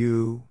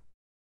 U.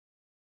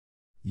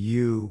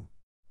 U.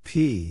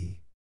 P.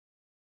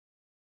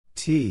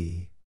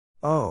 T.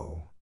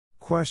 O.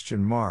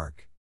 Question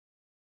mark.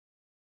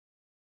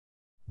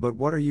 But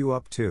what are you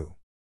up to?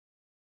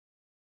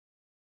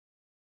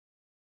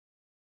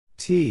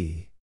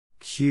 T.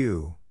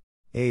 Q.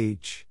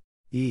 H.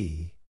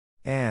 E.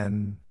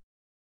 N.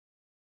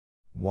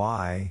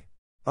 Y.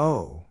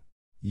 O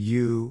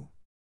U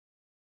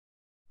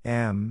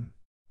M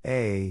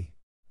A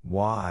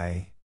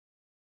Y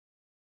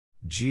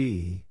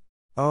G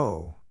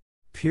O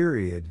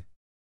period.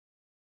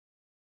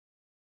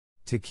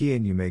 To key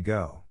and you may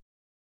go.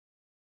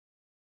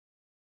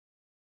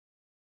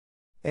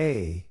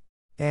 A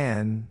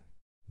N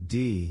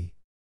D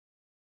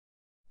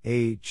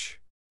H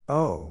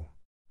O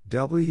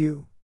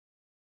W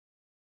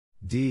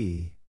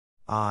D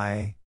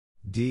I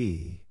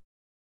D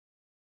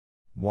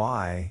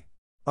Y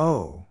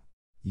O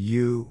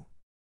U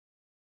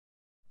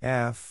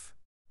F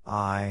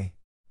I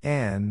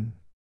N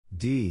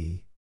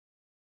D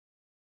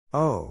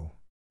O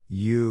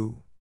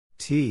U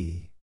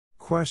T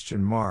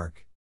question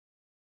mark.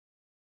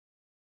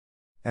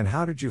 And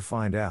how did you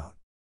find out?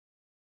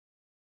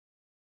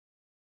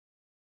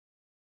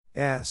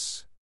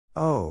 S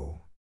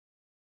O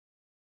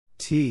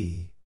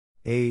T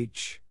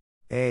H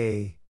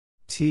A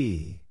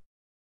T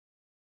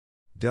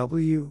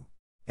W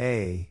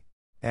A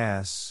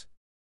S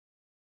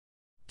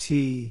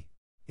T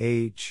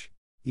H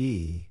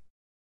E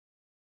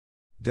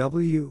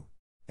W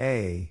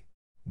A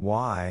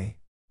Y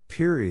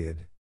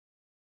period.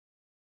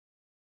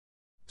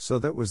 So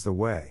that was the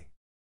way.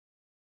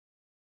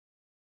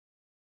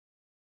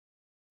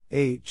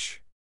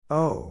 H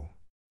O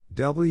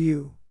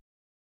W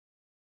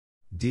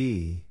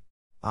D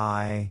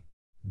I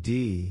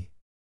D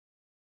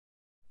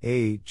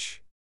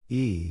H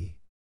E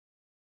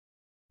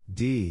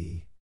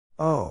D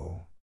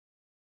O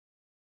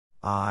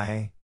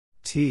I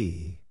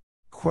T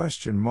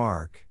question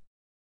mark.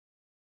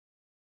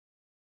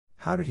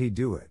 How did he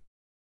do it?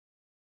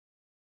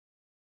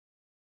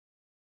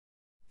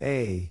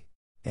 A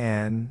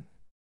N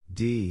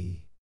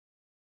D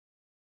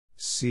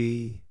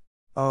C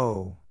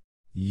O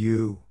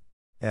U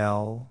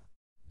L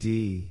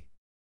D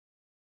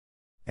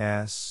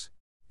S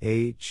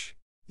H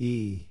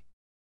E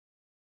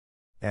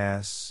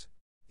S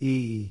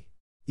E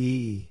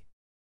E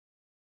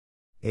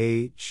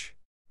H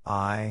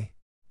I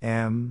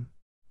M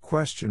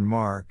question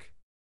mark.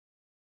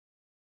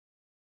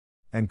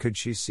 And could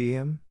she see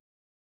him?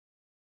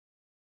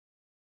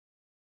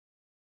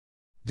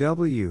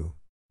 W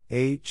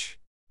H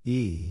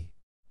E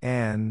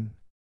N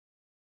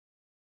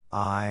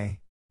I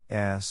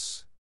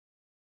S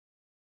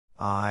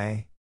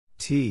I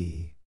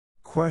T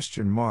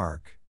question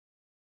mark.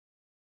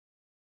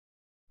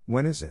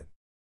 When is it?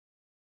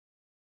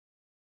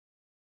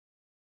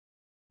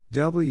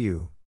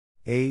 W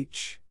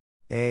H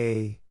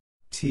A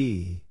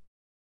T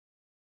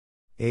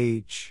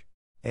H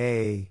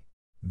A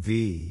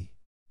V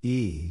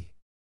E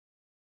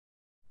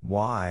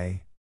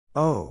Y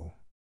O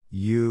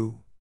U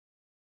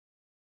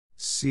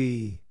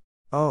C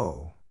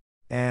O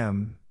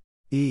M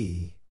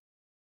E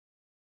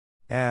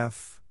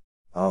F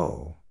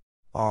O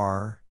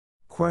R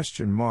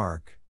question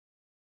mark.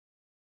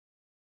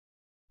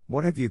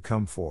 What have you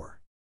come for?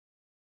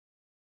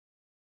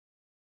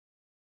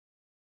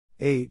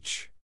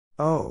 H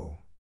O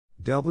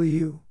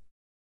W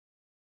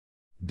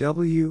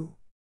W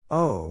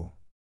O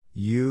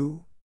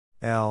U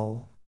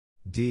L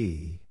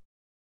D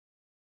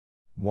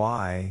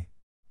Y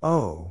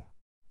O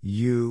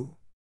U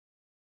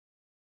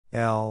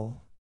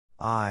L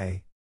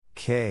I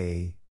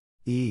K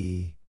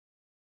E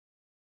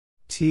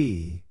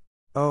T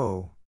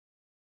O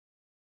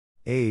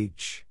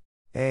H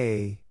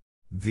A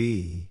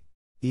V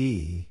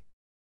E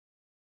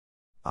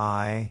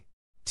I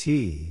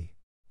T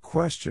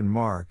question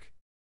mark.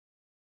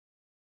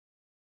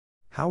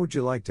 How would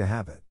you like to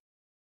have it?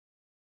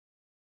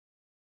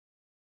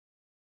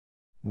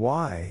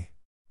 Y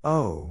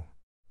O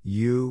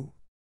U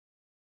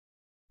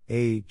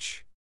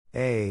H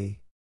A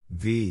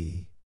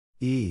V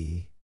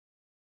E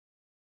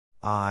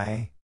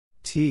I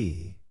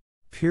T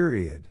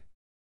period.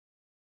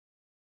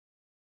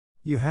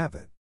 You have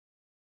it.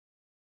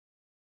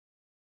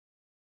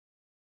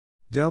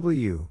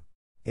 W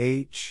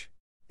H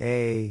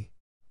A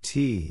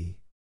T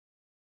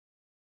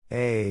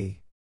A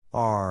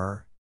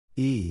R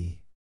E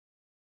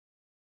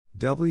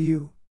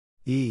W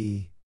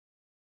E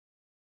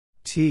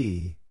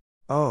T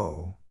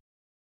O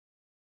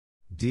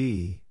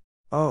D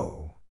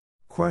O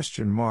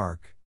question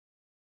mark.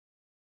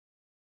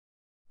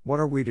 What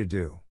are we to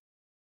do?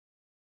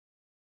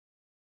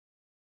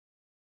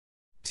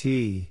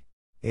 T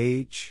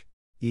H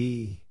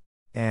E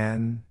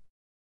N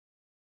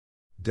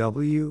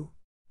W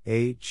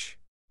H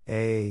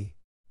A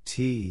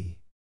T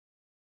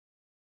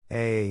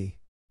A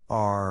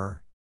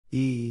R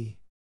E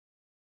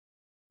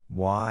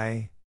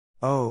Y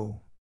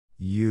O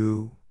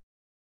U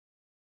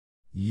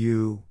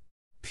U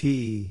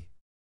P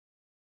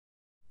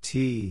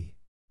T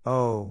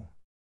O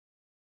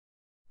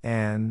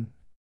N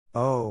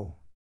O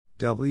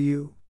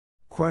W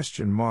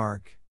question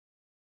mark.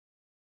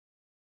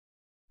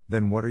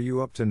 Then what are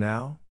you up to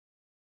now?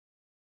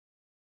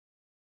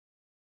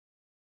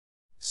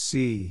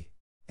 C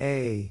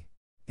A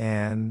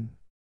N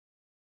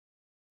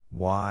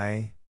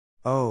Y,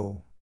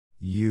 O,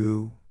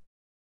 U,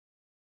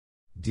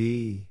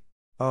 D,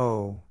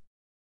 O,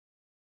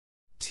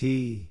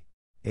 T,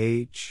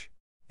 H,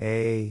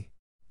 A,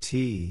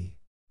 T,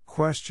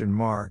 question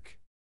mark.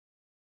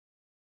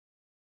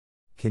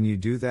 Can you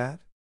do that?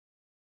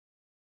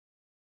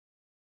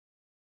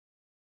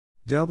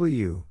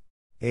 W,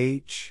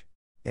 H,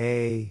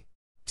 A,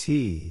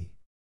 T,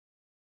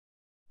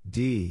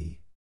 D,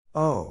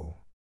 O,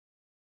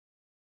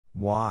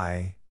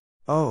 Y,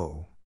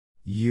 O,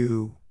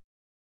 U,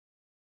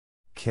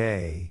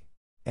 K,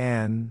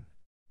 N,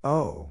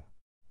 O,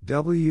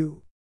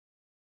 W,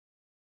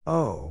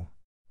 O,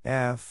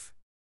 F,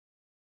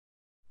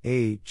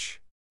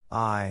 H,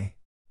 I,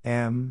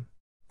 M,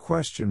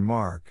 question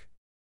mark.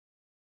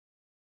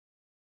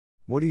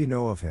 What do you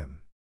know of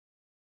him?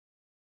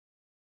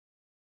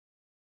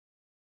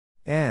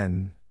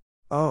 N,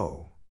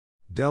 O,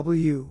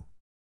 W,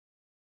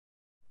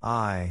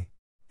 I,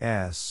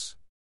 S,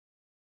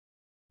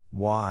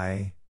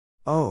 Y,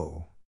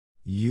 O,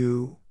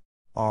 U,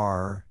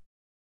 R,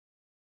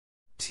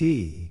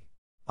 T,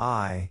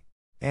 I,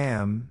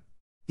 M,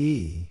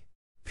 E,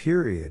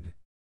 period.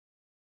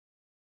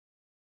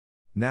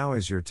 Now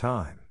is your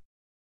time.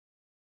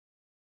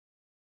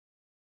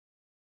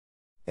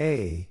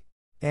 A,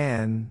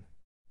 N,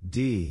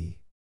 D,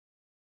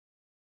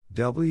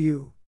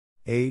 W,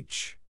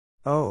 H,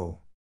 O,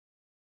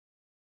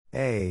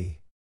 A,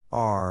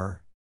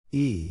 R,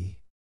 E,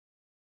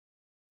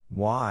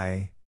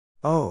 Y,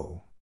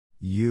 O,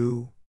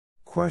 U,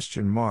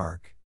 question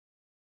mark.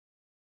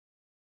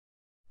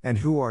 And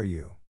who are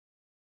you?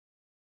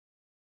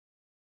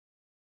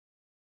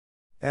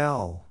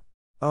 L,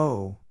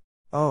 O,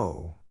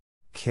 O,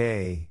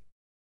 K,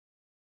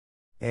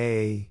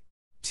 A,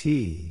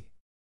 T,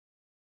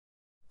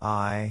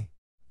 I,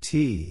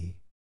 T,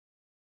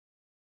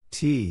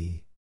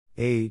 T,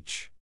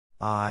 H,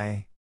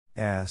 I,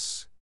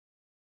 S,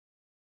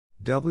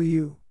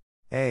 W,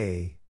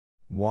 A,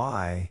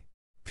 Y,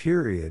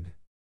 period.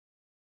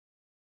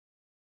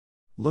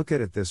 Look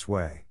at it this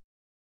way.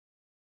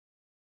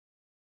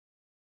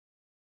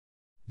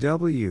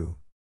 W,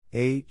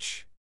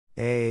 H,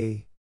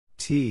 A,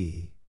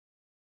 T,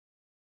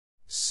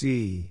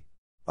 C,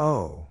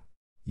 O,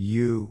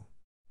 U,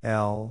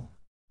 L,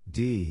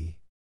 D,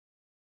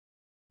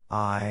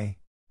 I,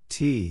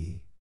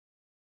 T,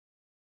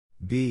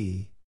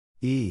 B,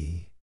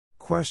 E,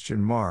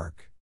 question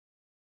mark.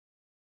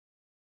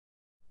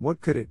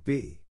 What could it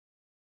be?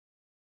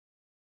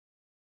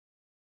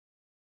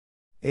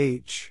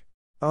 H,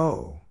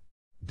 O,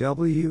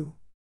 W,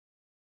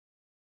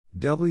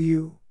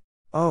 W,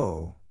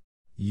 O,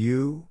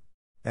 U,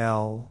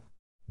 L,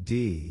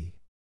 D,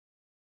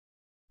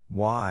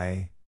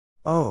 Y,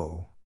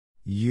 O,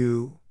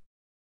 U,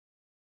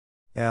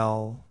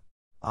 L,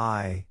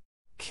 I,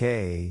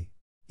 K,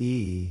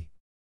 E,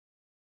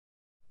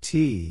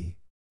 T,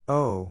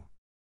 O,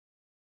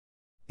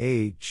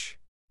 H,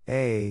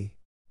 A,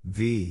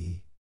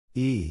 V,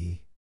 E,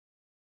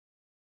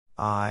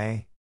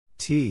 I,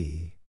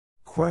 T,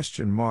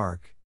 question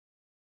mark.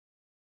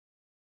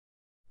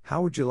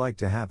 How would you like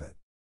to have it?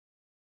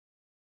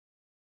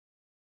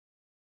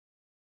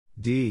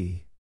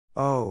 D,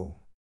 O,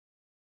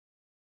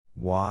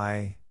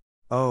 Y,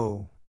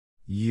 O,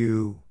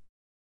 U,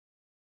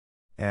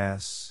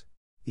 S,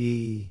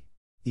 E,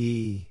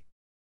 E,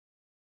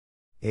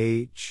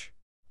 H,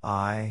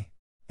 I,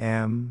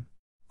 M,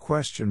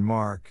 question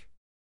mark.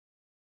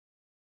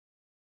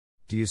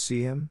 Do you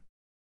see him?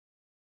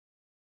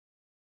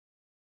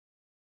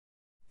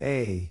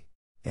 A,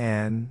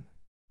 N,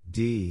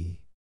 D,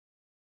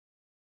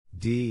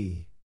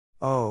 D,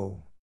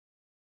 O,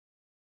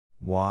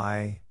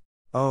 Y,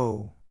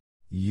 O,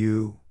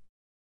 U,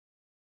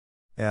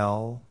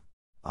 L,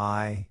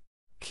 I,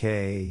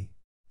 K,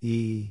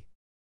 E,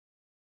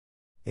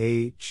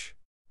 H,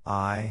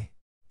 I,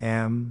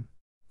 M,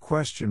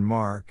 question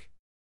mark.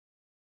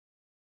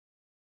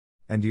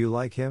 And do you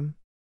like him?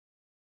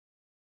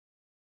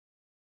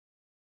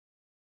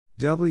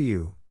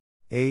 W,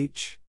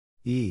 H,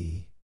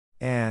 E,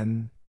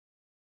 N,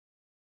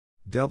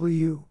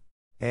 W,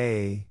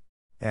 A,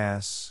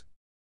 S,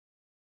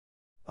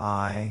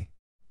 I,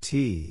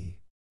 T,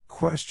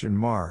 question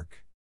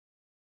mark.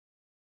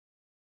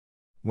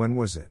 When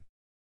was it?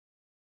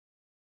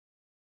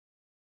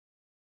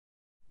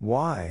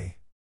 Y,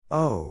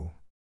 O,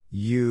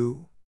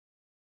 U,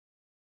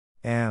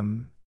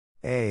 M,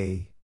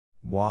 A,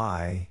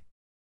 Y,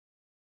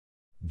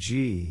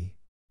 G,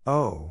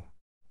 O,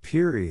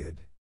 period.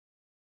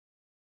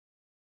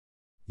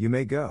 You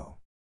may go.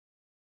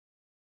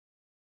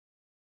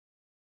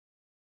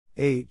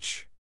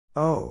 H,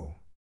 O,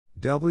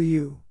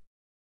 W,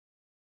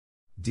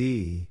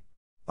 D,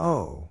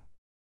 O,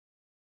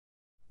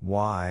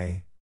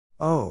 Y,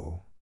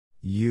 O,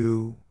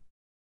 U,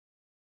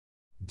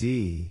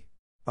 D,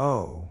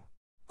 O,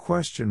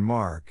 question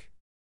mark.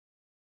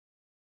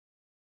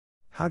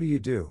 How do you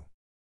do?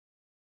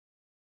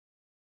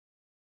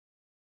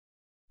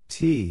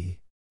 T,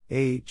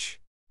 H,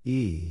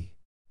 E,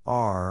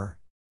 R,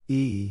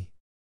 E,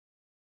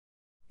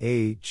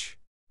 H,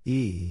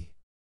 E,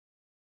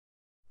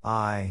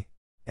 I,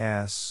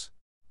 S,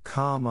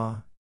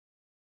 comma,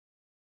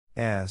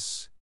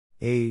 S,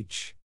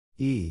 H,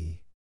 E,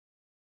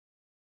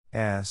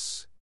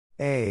 S,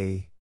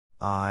 A,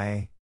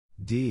 I,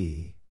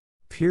 D,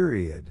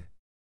 period.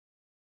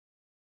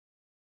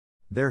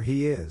 There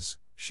he is,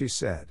 she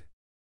said.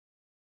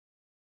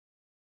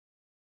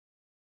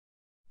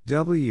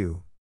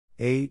 W,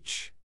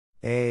 H,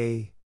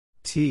 A,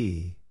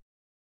 T,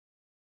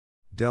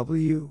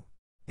 W,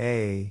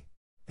 A,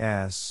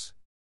 S,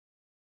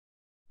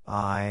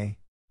 I,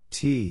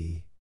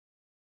 T,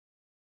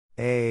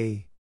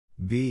 A,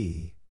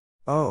 B,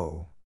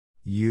 O,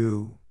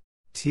 U,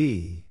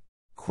 T,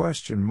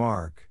 question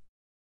mark.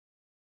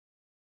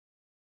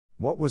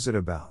 What was it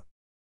about?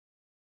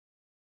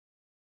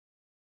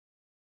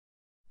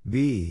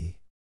 B,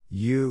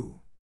 U,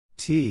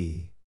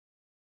 T,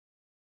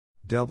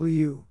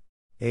 W,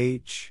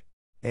 H,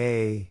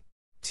 A,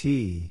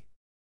 T,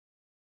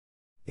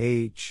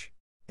 H,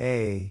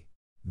 A,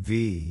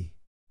 V,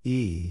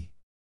 E,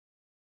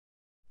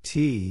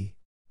 T,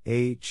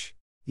 H,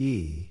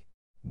 E,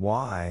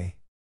 Y,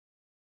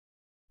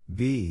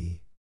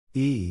 B,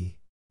 E,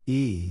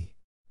 E,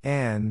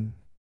 N,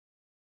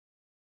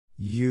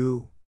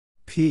 U,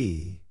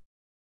 P,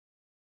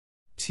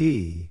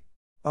 T,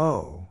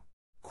 O,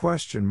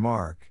 question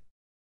mark.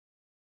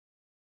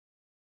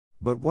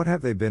 But what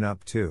have they been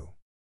up to?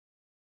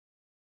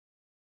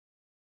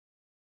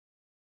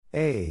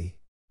 A,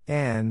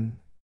 N,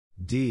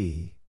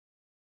 D,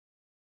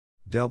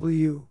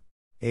 W,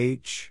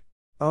 H,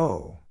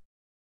 O,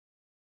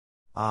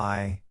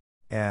 I,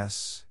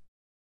 S,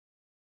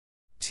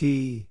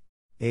 T,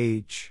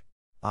 H,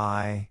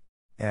 I,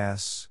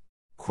 S,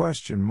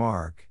 question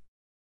mark.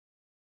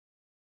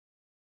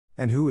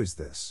 And who is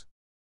this?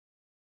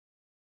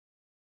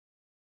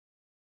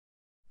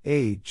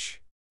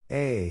 H,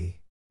 A,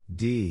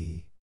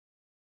 D,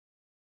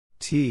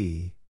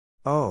 T,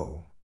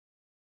 O,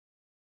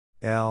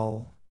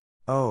 L,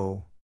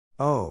 O,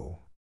 O,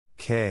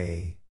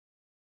 K,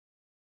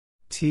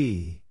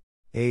 T,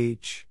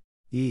 H,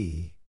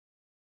 E,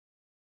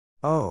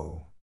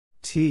 O,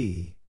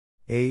 T,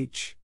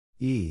 H,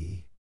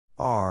 E,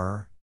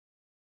 R,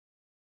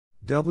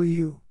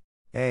 W,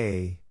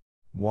 A,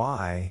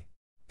 Y,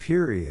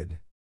 period.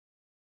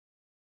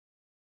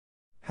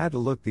 Had to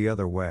look the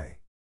other way.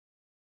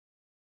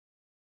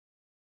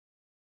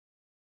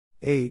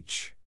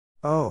 H,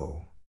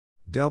 O,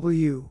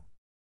 W,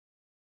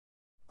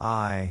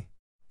 I,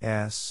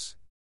 S,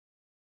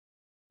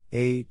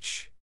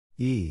 H,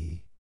 E,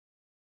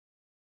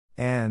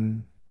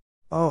 N,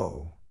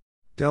 O,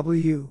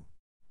 W,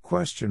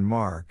 question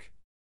mark.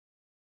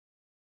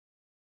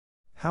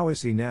 How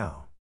is he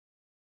now?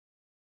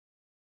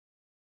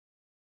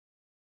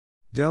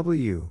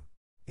 W,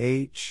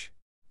 H,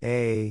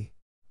 A,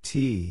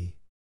 T,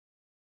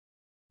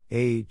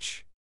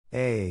 H,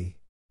 A,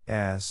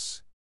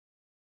 S,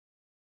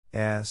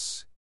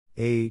 S,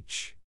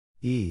 H,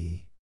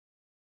 E,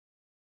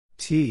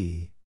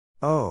 T,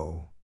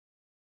 O,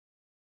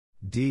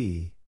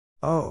 D,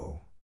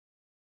 O,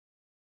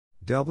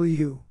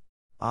 W,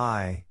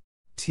 I,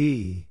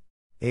 T,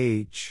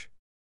 H,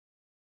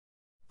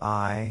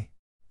 I,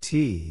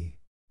 T,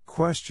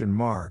 question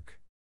mark.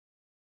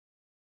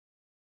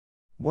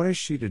 What is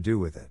she to do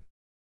with it?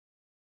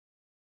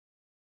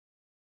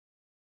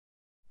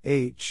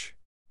 H,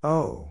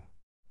 O,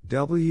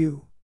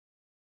 W,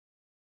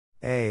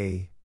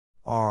 A,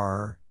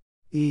 R,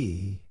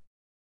 E,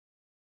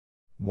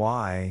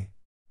 Y,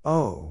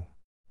 O,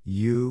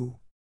 U,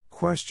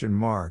 question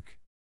mark.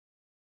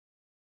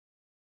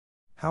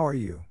 How are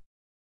you?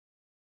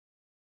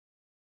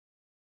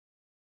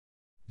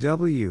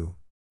 W,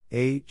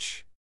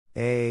 H,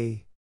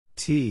 A,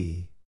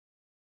 T,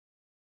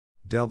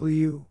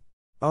 W,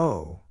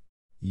 O,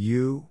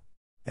 U,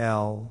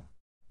 L,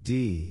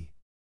 D,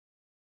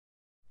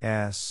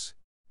 S,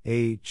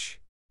 H,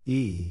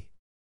 E,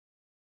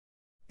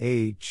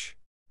 H,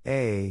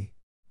 A,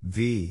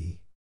 V,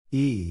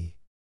 E,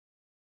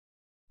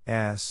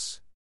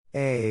 S,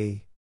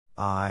 A,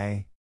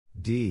 I,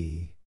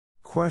 D,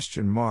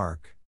 question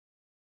mark.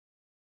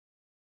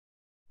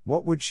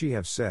 What would she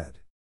have said?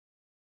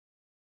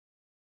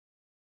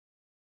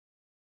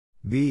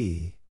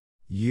 B,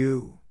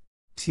 U,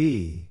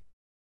 T,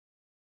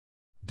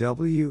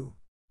 W,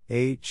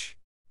 H,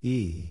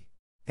 E,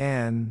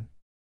 N,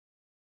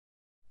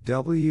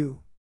 W,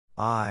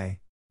 I,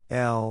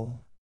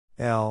 L,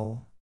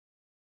 L,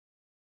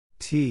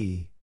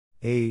 T,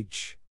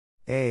 H,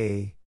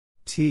 A,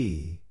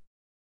 T,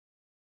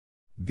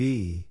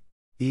 B,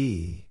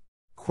 E,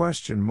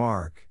 question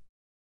mark.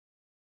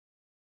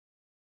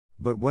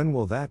 But when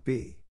will that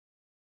be?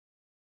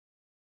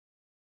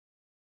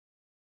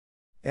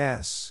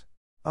 S,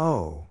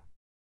 O,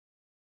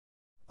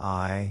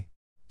 I,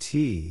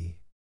 T,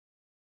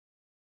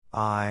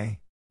 I,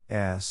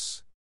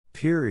 S,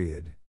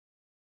 period.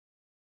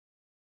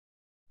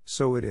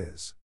 So it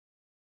is.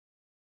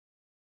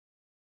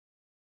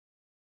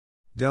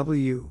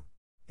 W,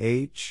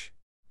 H,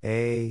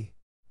 A,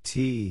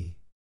 T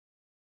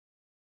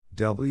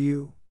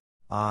W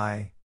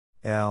I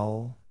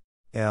L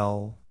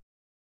L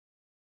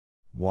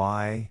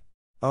Y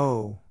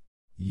O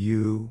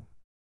U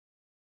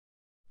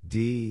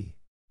D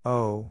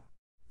O,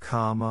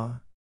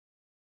 comma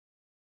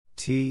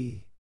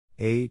T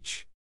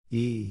H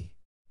E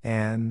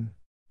N,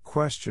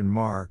 question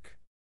mark.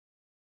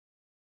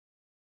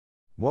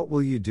 What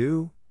will you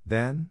do,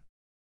 then?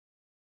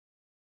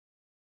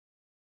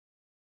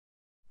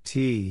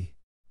 T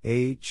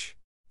H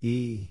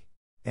E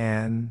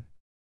N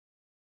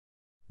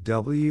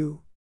W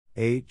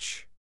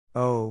H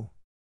O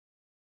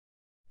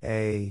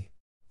A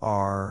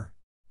R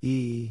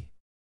E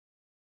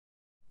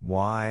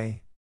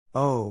Y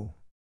O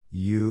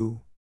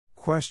U,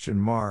 question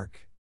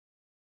mark.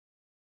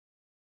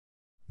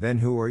 Then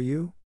who are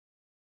you?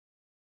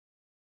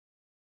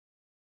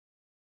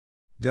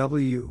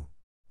 W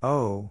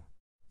O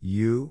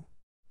U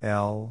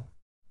L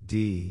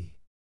D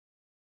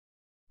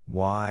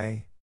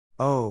Y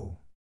O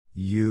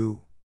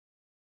U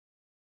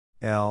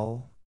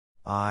L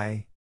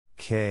I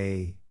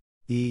K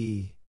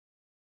E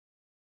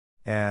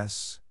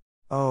S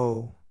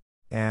O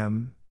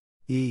M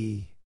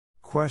E,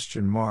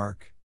 question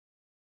mark.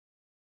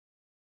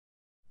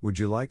 Would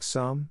you like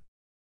some?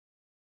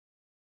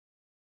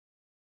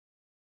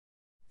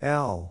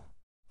 L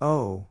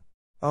O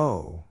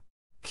O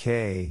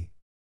K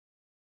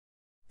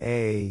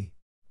A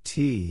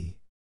T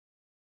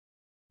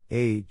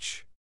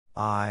H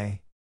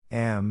I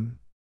M,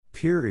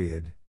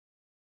 period.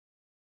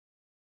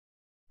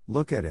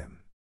 Look at him.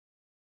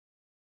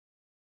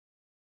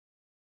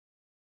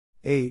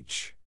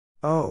 H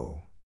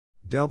O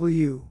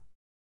W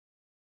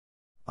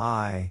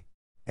I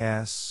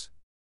S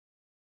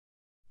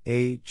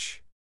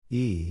H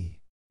E,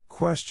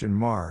 question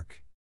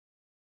mark.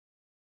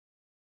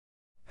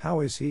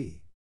 How is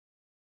he?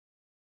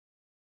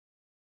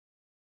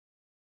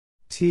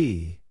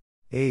 T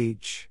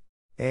H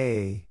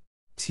A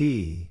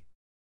T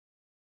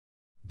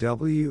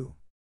W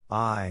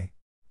I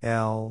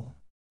L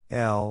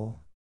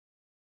L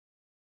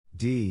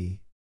D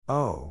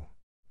O,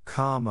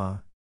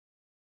 comma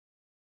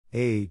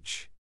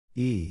H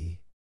E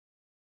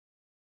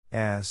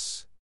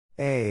S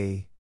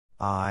A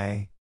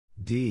I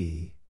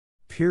D,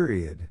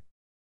 period.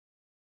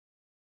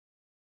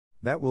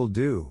 That will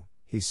do,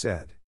 he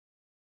said.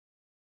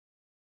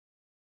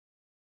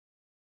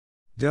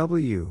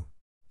 W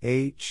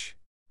H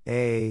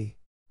A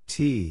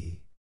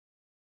T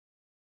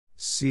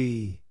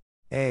C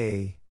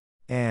A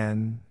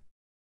N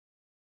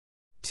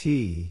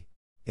T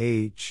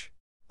H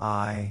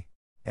I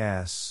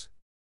S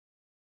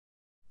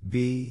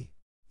B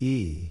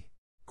E,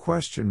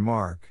 question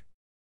mark.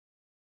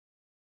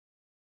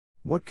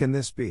 What can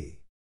this be?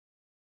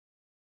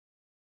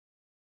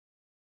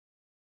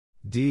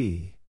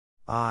 D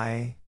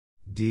I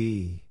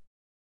D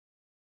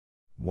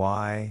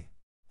Y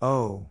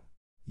O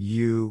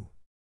U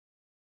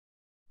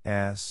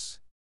S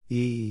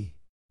E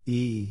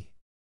E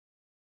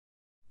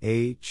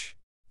H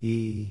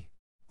E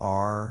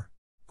R,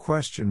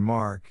 question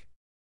mark.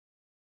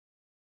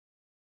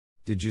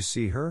 Did you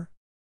see her?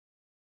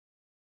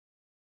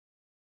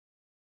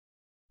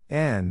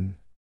 N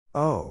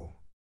O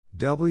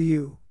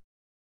W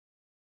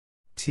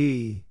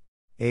T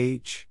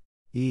H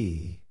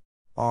E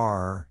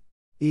R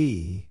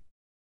E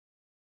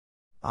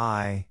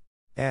I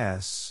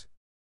S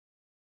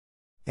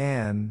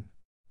N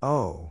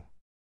O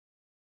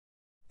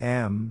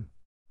M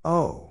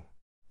O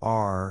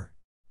R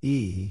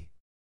E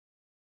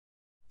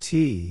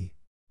T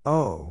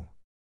O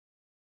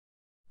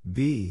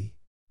B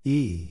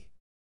E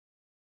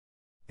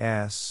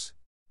S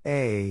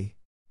A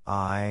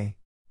I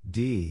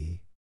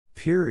D,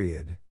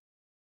 period.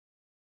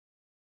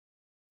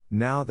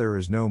 Now there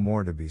is no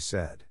more to be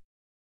said.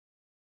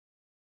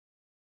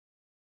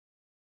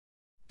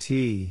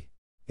 T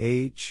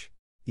H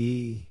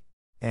E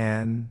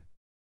N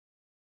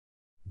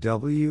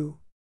W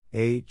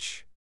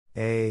H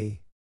A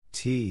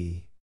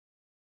T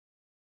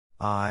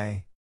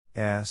I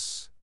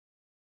S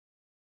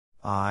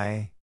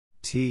I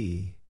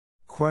T,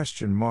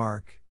 question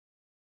mark.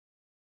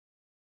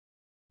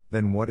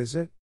 Then what is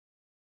it?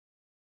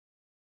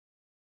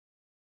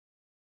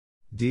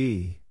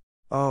 D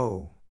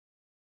O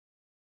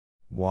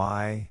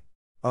Y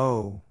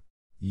O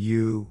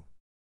U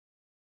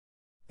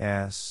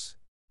S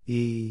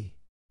E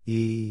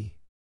E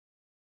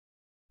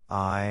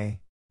I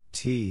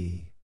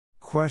T,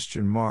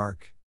 question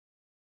mark.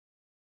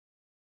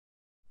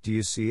 Do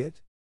you see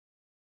it?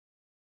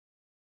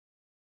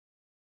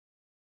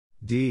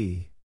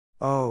 D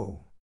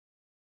O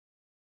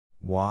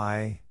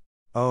Y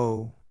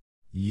O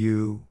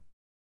U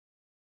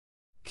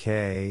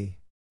K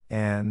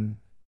N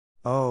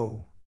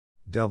O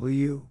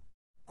W,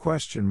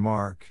 question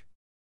mark.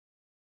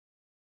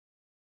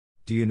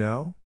 Do you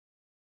know?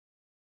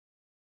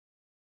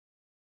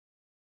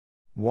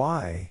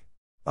 Y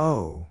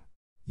O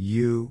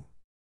U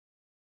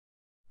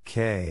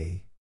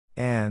K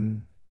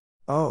N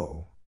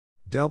O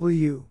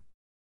W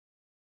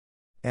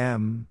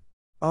M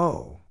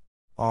O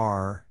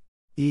R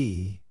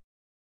E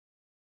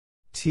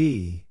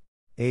T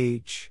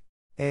H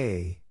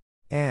A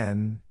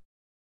N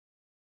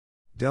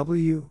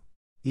W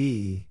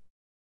E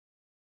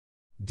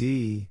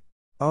D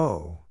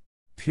O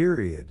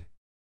period.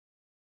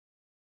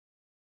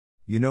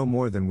 You know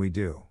more than we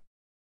do.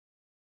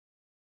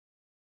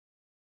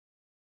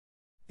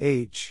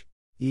 H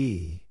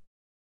E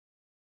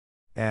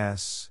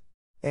S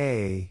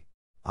A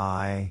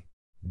I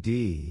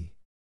D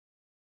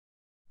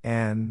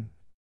N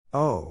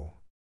O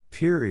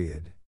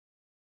period.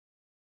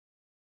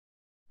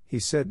 He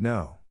said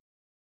no.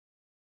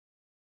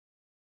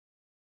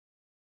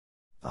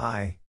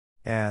 I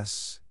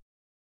S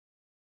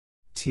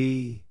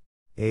T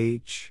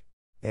H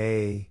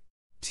A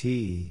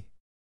T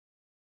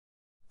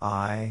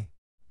I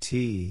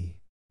T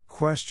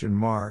question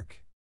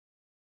mark.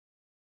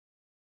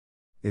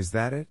 Is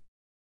that it?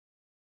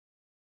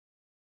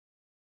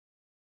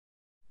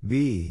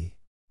 B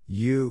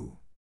U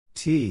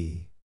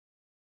T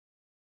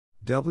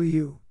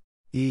W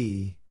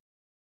E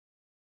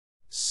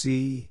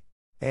C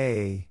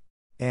A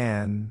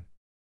N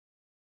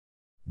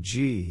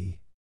G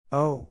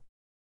O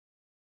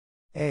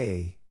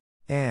A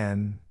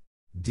N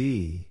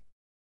D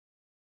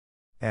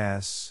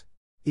S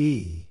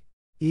E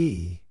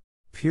E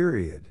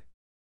period.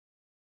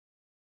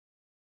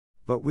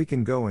 But we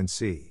can go and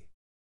see.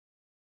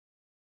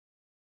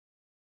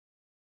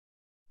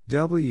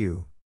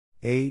 W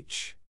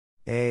H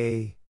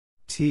A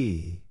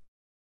T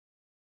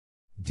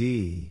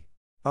D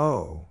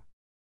O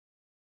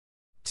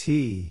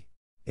T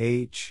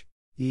H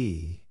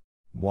E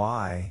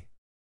Y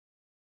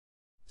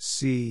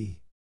C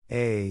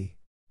A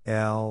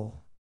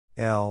L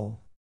L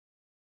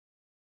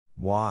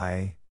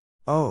Y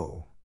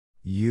O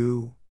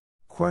U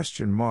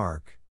question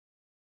mark.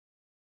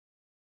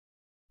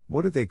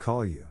 What do they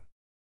call you?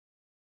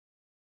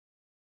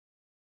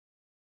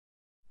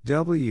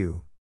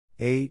 W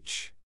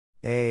H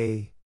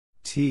A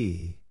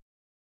T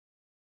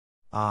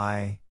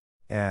I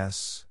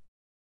S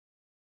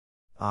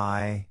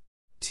I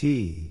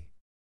T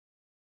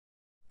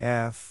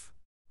F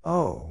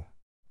O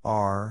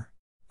R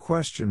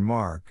question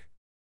mark.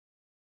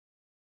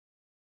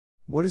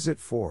 What is it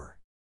for?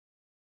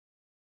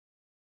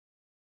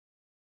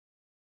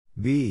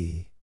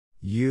 B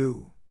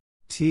U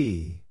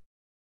T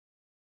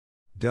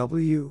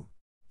W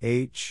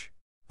H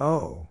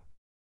O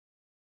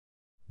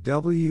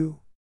W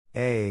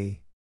A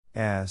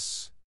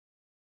S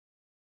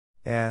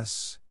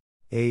S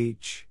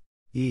H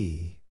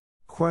E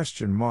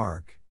question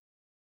mark.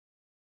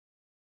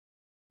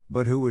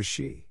 But who was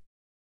she?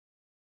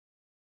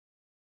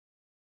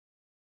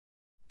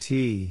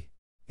 T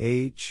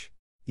H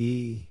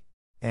E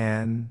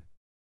N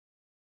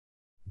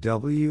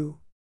W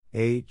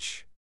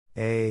H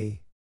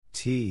A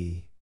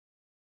T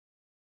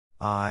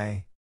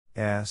I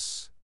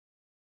S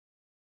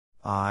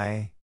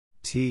I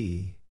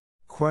T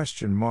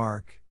question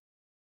mark.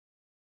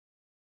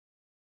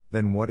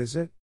 Then what is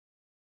it?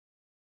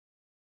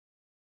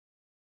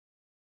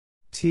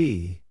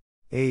 T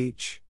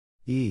H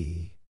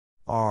E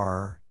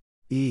R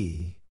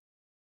E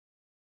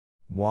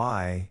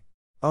Y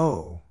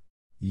O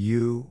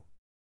U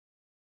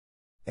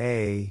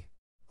A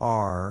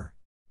R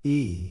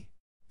E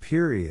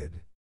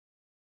period.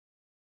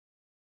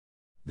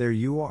 There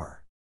you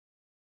are.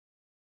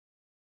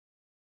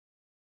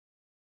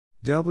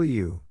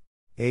 W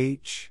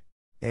H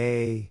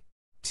A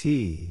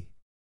T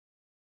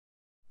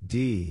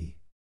D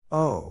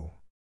O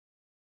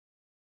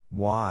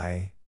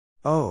Y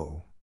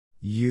O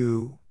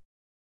U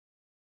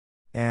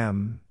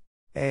M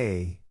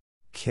A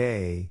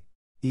K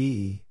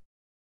E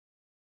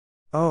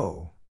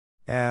O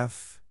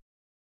F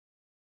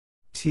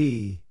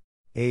T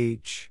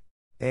H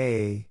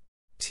A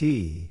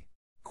T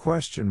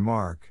question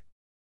mark.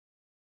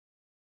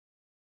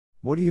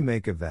 What do you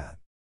make of that?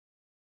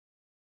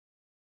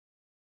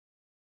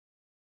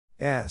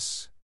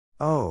 S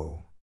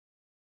O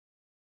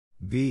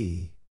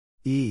B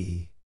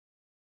E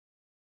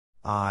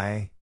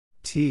I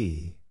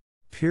T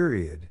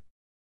period.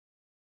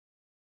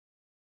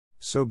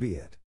 So be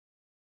it.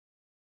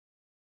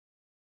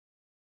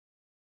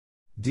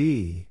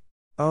 D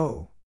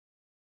O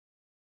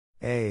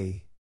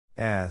A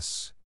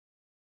S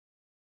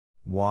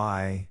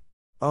Y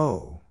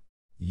O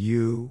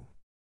U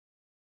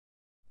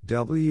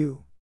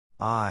W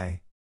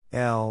I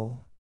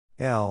L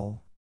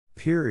L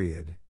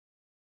period.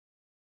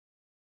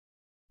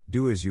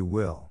 Do as you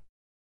will.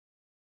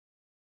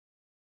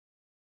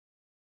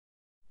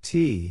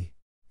 T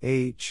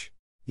H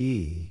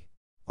E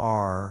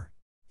R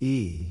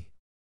E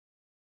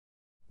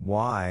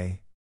Y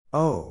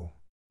O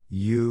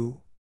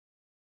U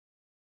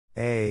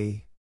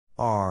A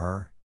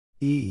R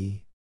E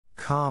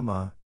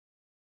comma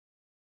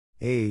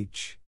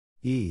H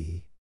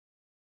E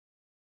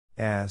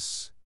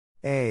S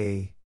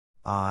A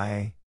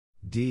I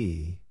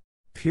D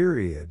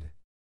Period.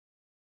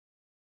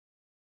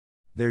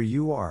 There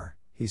you are,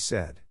 he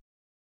said.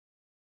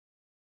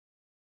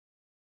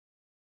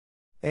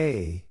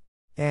 A.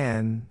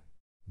 N.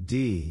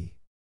 D.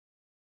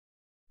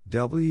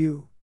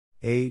 W.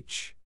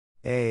 H.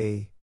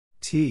 A.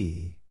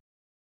 T.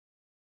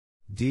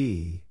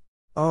 D.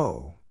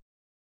 O.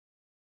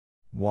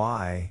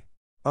 Y.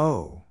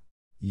 O.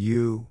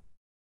 U.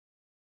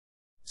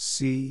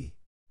 C.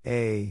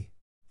 A.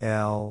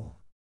 L.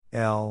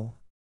 L.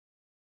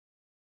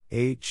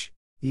 H.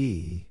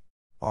 E.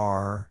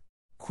 R.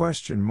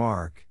 Question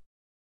mark.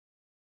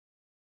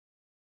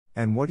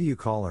 And what do you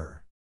call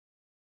her?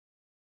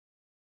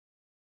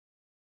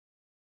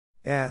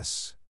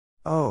 S.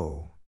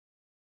 O.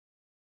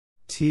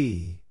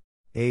 T.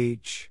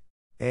 H.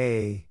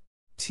 A.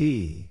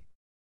 T.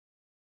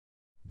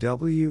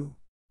 W.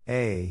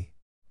 A.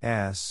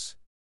 S.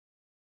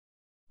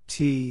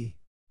 T.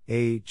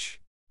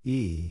 H.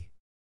 E.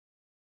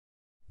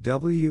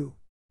 W.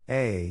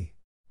 A.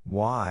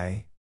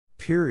 Y.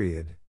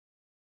 Period.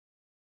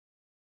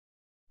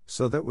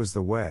 So that was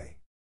the way.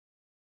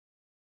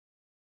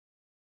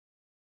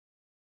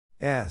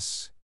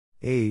 S.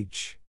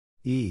 H.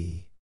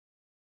 E.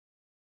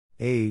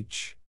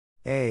 H.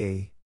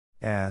 A.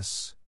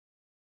 S.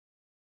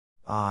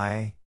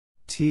 I.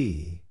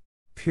 T.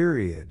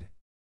 Period.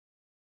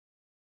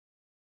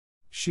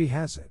 She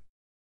has it.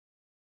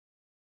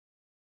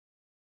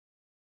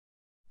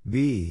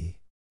 B.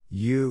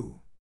 U.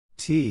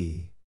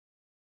 T.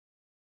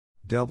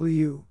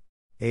 W.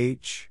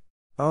 H.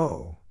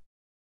 O.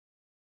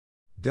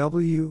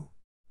 W.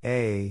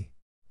 A.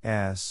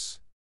 S.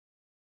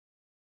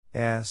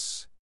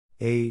 S.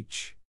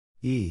 H.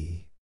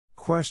 E.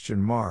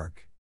 Question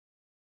mark.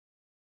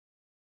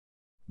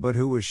 But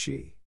who was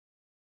she?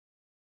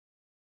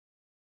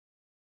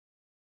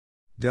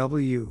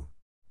 W.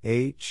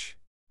 H.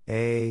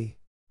 A.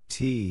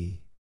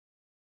 T.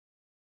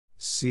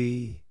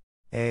 C.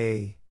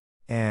 A.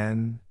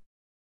 N.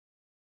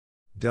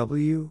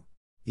 W.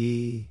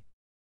 E.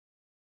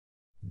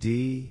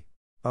 D.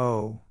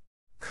 O.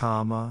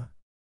 Comma.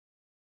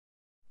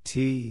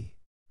 T.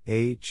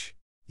 H.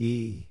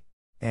 E.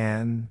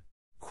 N.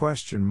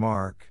 Question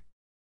mark.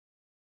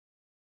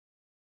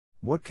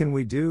 What can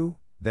we do,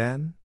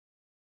 then?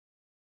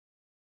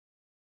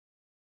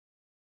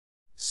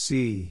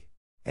 C.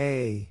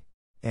 A.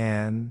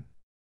 N.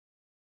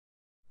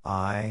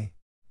 I.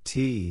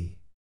 T.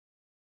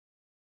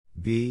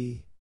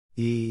 B.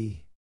 E.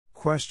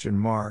 Question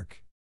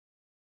mark.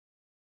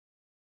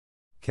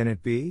 Can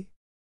it be?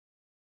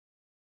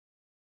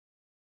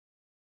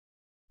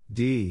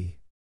 D.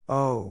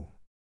 O.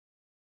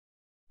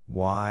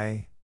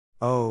 Y.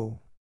 O.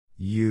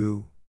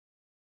 U.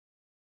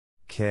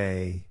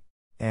 K.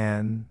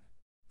 N.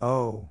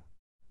 O.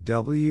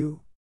 W.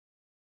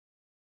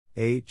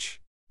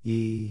 H.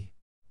 E.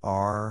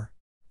 R.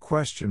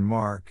 Question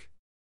mark.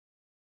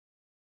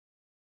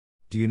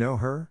 Do you know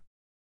her?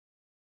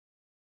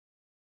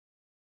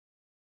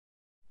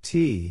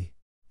 T.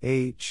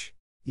 H.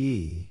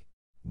 E.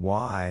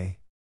 Y.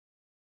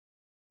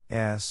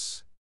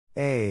 S.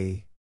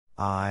 A.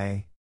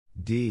 I.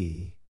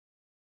 D.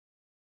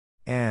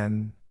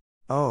 N.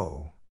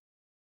 O.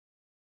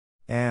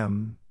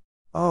 M.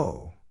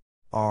 O.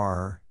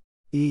 R.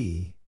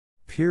 E.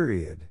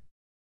 Period.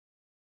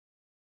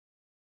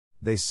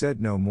 They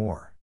said no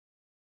more.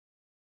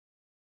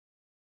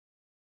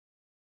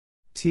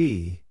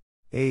 T.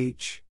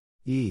 H.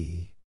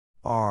 E.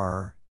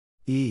 R.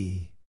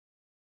 E.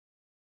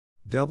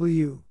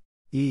 W.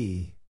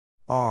 E.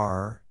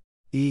 R.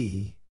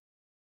 E.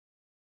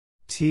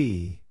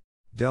 T.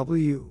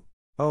 W.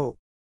 O.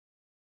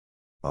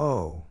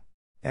 O.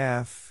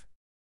 F.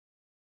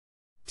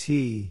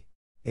 T.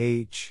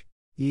 H.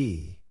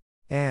 E.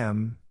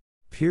 M.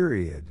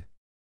 Period.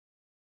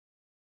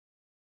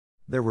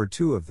 There were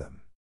two of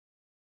them.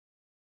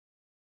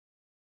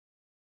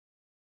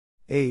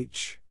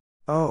 H.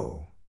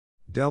 O.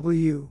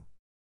 W.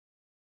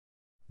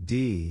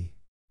 D.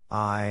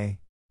 I.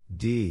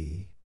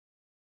 D.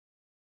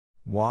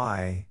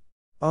 Y.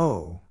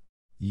 O.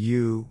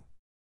 U.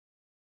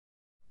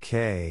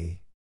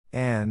 K.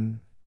 N.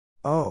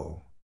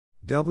 O.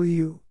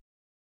 W.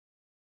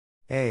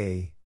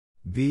 A.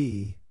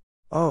 B.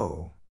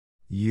 O.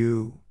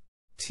 U.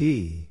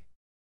 T.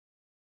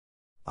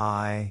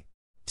 I.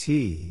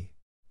 T.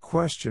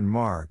 Question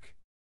mark.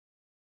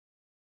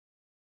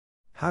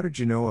 How did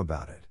you know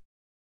about it?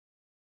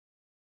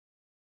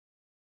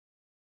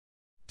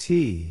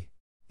 T.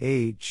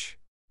 H.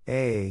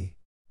 A.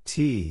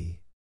 T.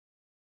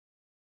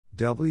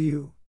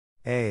 W.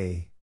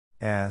 A.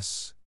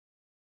 S.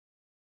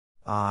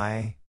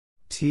 I.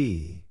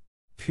 T.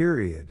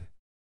 Period.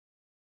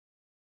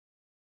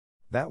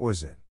 That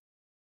was it.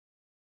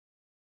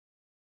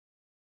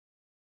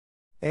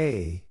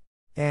 A.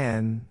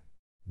 N.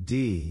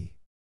 D.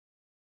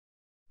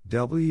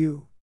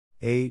 W.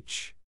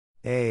 H.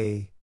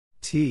 A.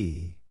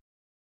 T.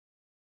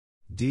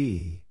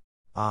 D.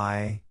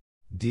 I.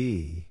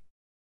 D.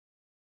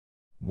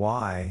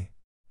 Y.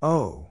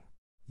 O.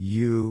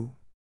 U.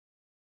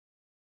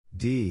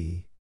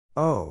 D,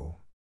 O,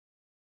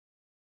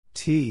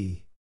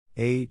 T,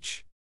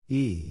 H,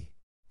 E,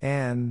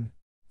 N,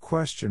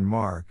 question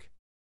mark.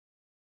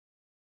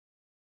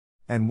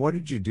 And what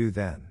did you do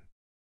then?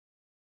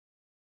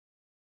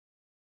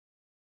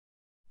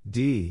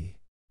 D,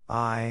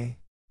 I,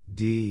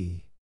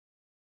 D,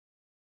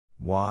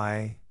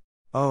 Y,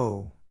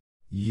 O,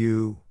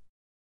 U,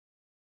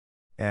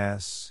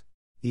 S,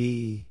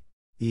 E,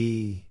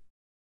 E,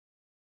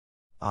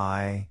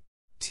 I,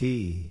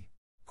 T,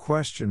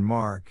 question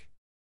mark.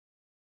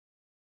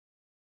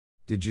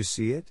 Did you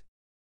see it?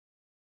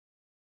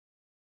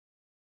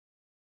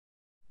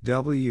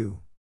 W,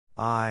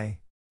 I,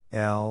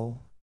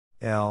 L,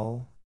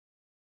 L,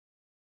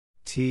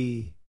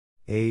 T,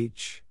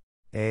 H,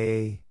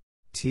 A,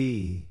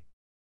 T,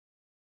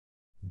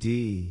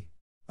 D,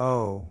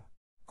 O,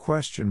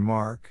 question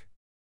mark.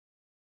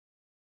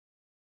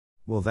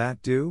 Will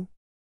that do?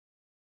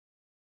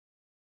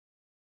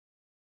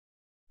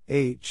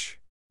 H,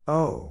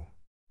 O,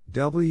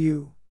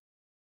 W,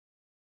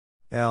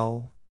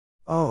 L,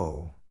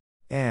 O,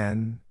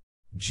 N,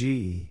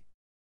 G,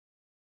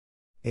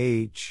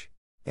 H,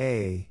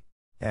 A,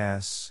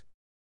 S,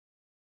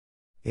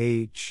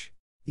 H,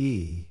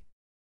 E,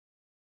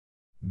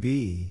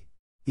 B,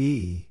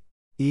 E,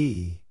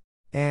 E,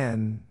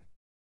 N,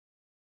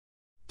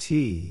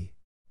 T,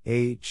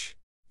 H,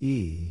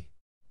 E,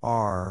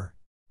 R,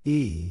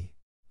 E,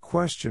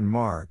 question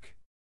mark.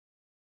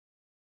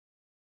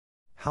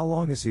 How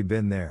long has he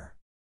been there?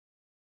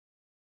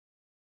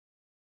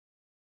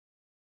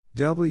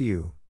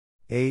 W,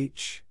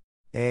 H,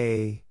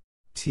 A,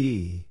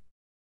 T,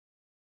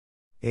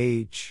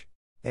 H,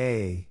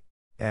 A,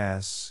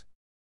 S,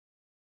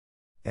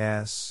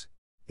 S,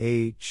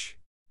 H,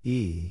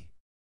 E,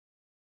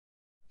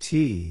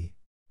 T,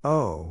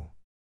 O,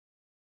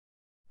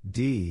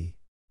 D,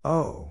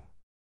 O,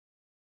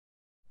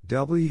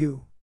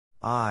 W,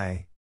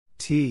 I,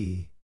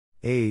 T,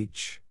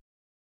 H,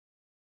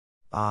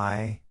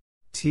 I,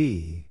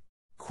 T,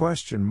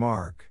 question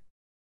mark.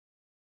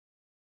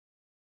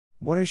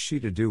 What is she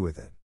to do with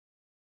it?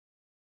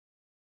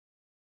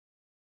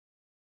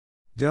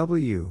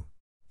 W,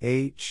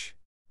 H,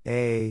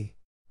 A,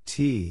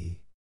 T,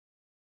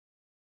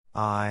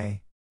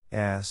 I,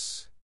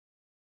 S,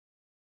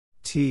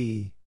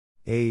 T,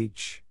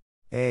 H,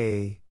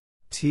 A,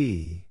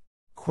 T,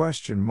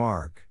 question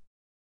mark.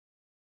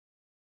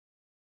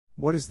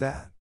 What is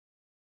that?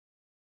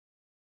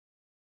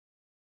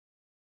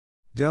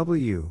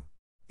 W,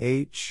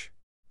 H,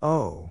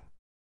 O,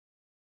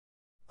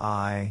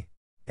 I,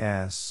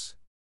 S,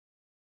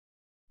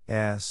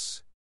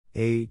 S,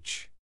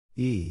 H,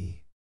 E,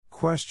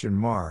 question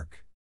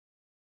mark.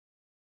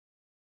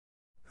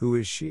 Who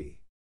is she?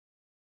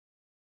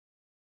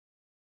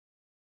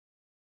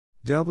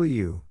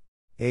 W,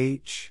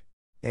 H,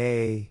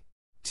 A,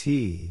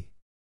 T,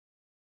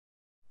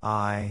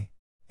 I,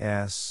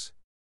 S,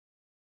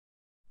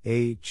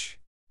 H,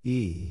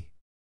 E,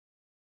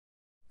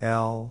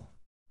 L,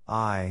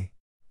 I,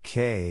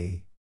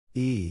 K,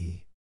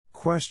 E,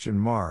 question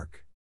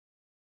mark.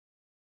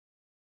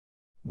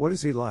 What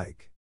is he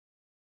like?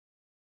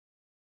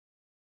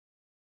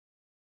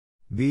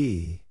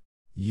 B,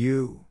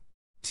 U,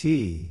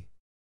 T,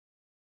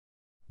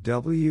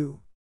 W,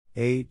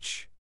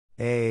 H,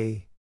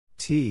 A,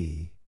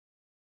 T,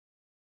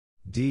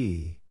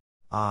 D,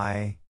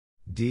 I,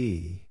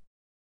 D,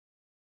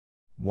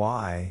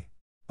 Y,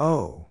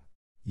 O,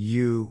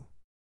 U,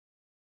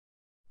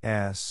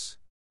 S,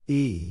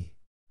 E,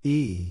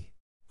 E,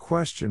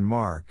 question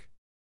mark.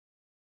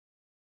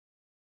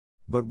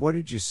 But what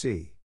did you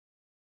see?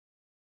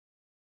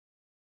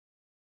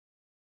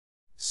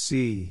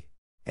 C,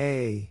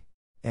 A,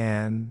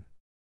 N,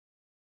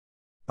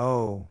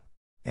 O,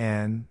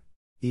 N,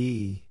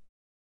 E,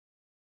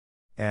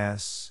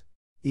 S,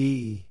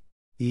 E,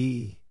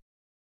 E,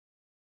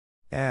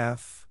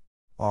 F,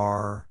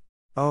 R,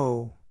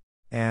 O,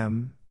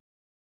 M,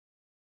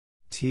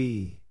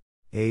 T,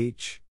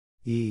 H,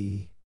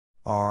 E,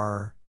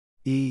 R,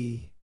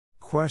 E,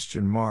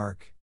 question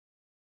mark.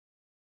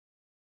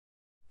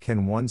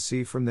 Can one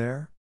see from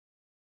there?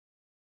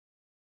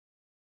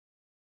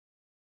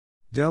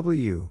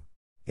 W,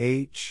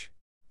 H,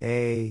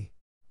 A,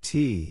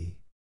 T,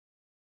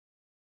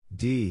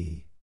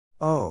 D,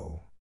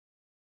 O,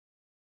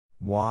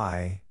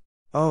 Y,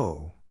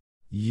 O,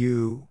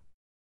 U,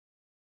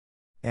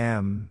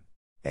 M,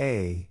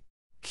 A,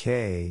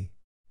 K,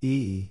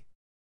 E,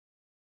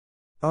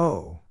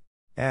 O,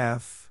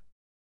 F,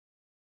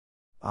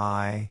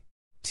 I,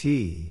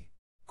 T,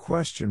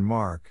 question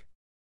mark.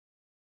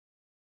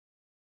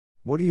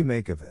 What do you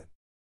make of it?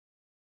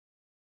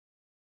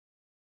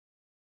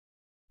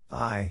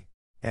 I,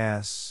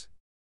 S,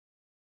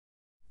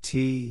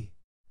 T,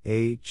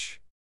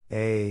 H,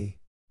 A,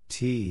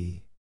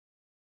 T,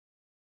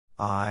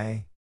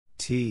 I,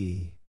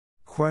 T,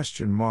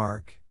 question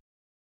mark.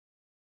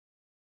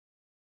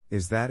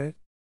 Is that it?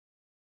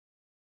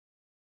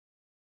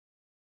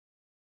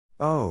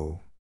 O,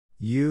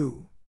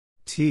 U,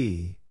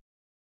 T,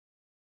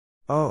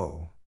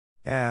 O,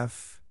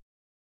 F,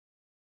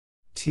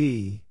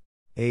 T,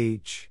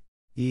 H,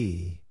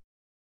 E,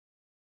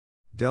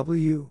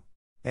 W,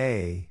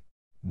 A,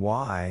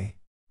 Y,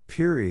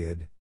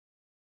 period.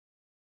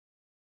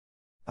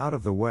 Out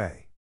of the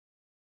way.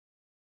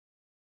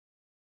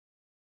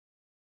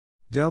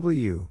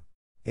 W,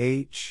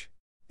 H,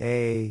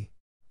 A,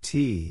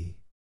 T,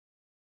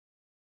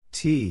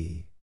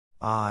 T,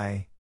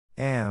 I,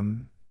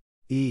 M,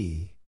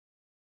 E,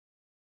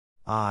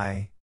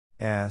 I,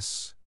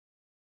 S,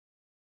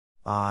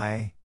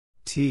 I,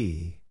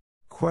 T,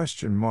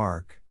 question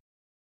mark.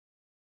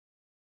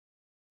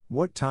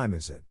 What time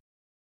is it?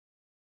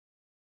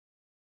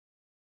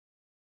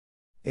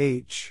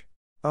 H,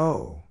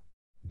 O,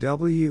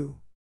 W,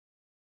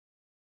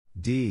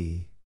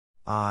 D,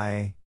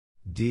 I,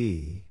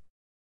 D,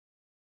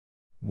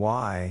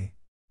 Y,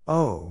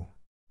 O,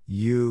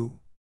 U,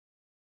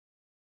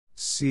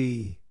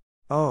 C,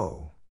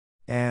 O,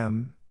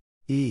 M,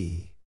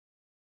 E,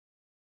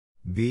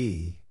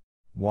 B,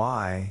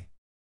 Y,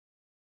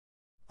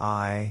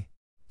 I,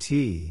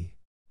 T,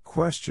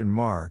 question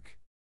mark.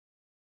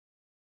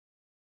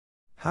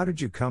 How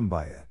did you come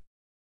by it?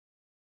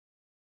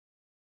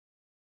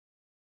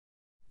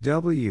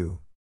 W,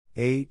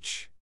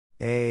 H,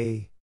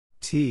 A,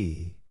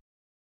 T,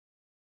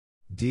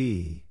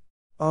 D,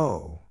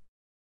 O,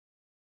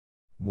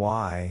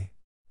 Y,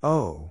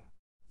 O,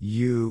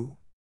 U,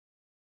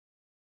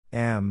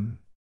 M,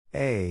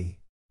 A,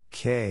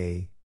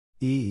 K,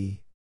 E,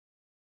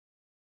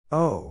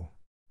 O,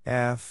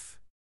 F,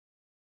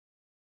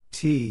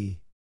 T,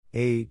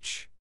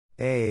 H,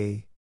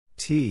 A,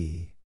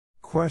 T,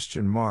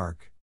 question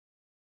mark.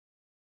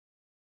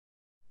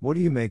 What do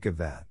you make of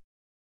that?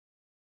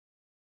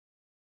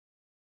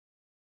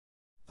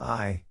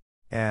 I,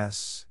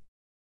 S,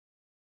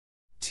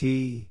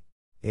 T,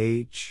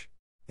 H,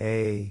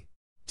 A,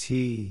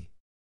 T,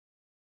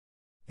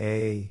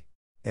 A,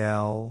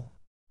 L,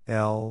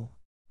 L,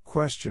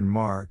 question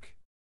mark.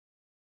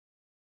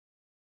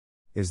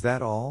 Is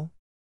that all?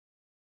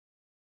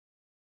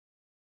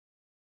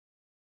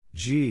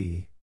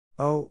 G,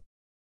 O,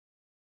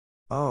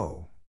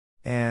 O,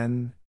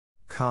 N,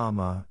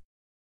 comma,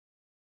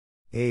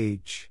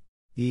 H,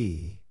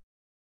 E,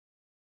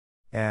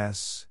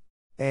 S,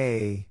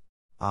 A,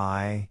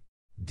 I,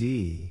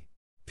 D,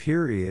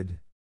 period.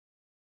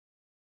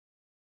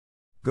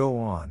 Go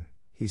on,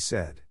 he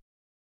said.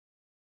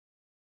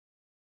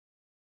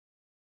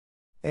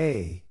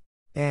 A,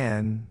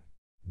 N,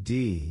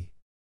 D,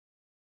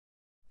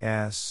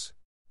 S,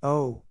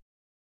 O,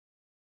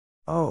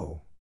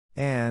 O,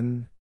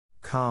 N,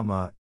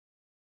 comma,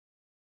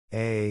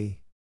 A,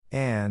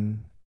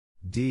 N,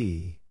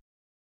 D,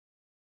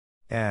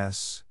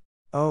 S,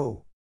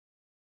 O,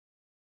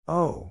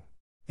 O,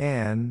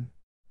 N,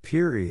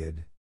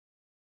 period.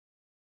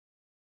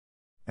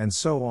 And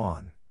so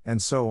on,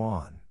 and so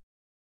on.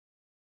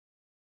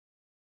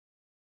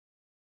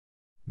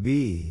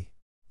 B,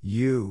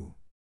 U,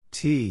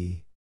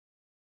 T,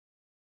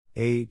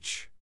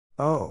 H,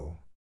 O,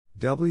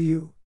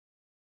 W,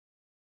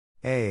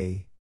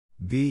 A,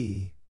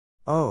 B,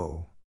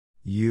 O,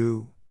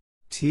 U,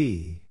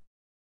 T,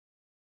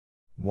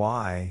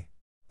 Y,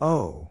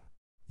 O,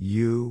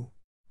 U,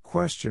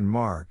 question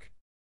mark.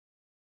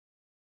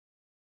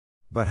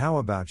 But how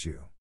about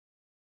you?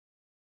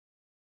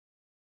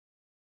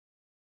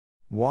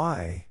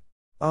 Y,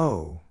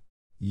 O,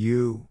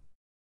 U,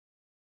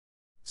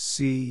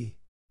 C,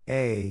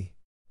 A,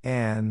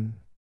 N,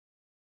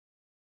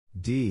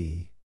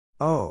 D,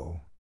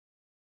 O,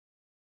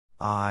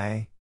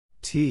 I,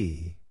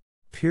 T,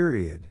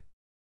 period.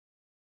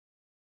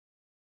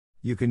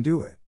 You can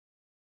do it.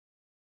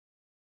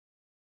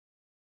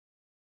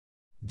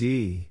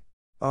 D,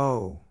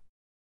 O,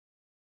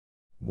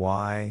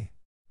 Y,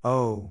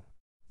 O,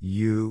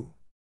 U,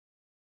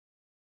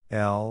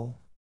 L,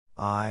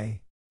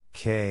 I,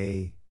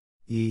 K,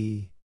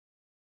 E,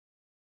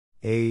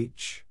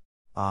 H,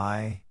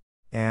 I,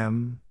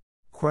 M,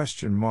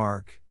 question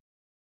mark.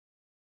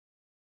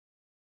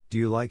 Do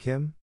you like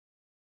him?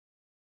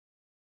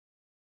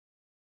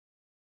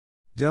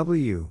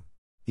 W,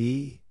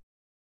 E,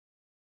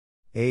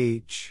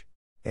 H,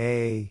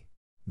 A,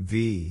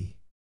 V,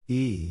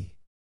 E,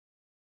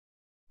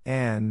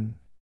 N,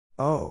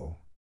 O,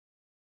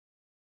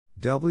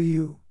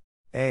 W,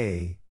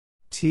 A,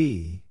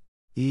 T,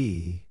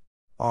 E,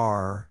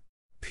 R,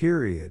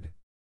 period.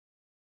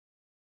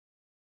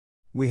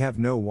 We have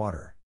no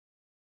water.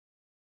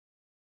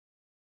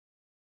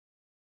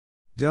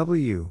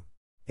 W,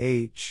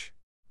 H,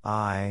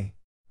 I,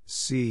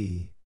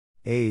 C,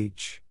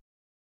 H,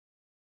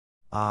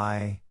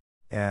 I,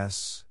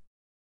 S,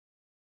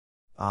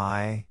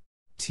 I,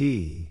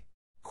 T,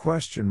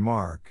 question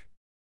mark.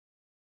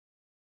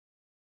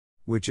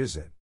 Which is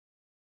it?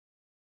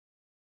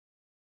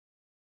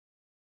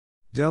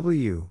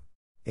 W,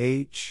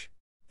 H,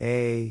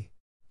 A,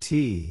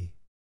 T,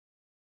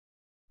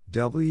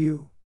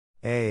 W,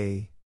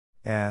 A,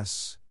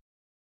 S,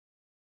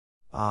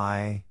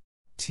 I,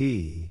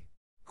 T,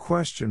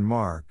 question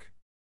mark.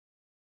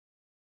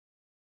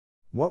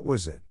 What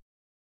was it?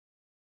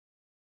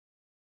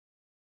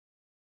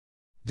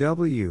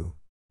 W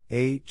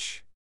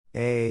H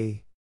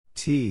A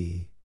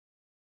T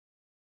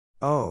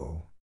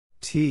O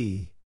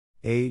T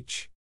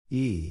H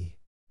E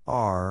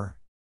R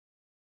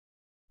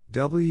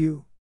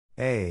W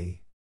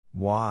A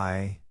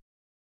Y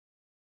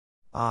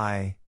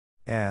I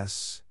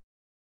S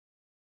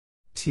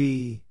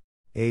T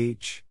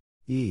H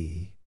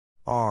E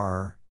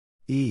R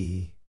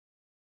E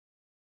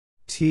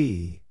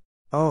T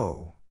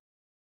O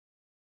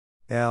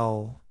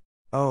L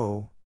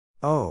O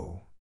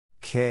O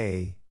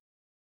K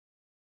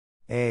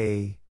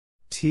A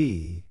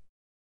T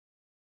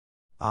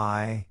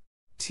I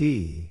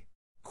T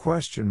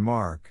question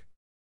mark.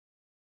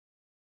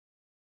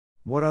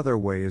 What other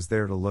way is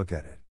there to look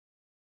at it?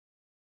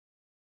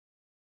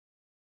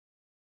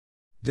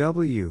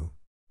 W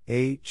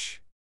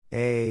H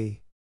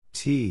A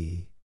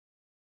T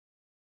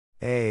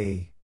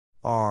A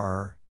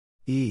R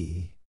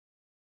E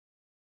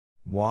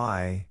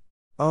Y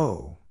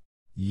O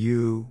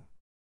U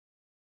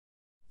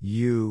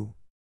U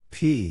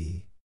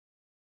P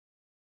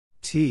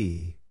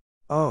T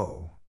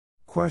O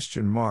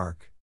question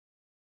mark.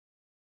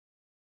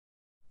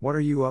 What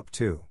are you up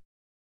to?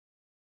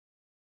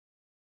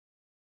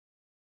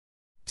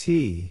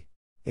 T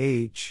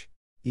H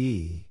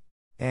E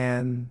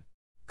N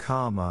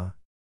comma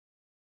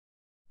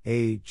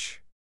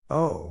H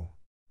O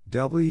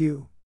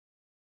W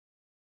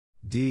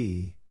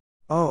D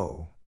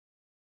O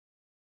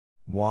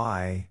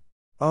Y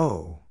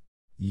O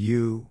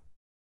U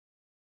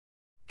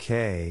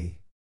K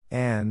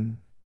N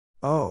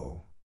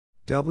O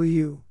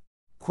W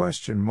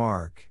question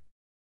mark.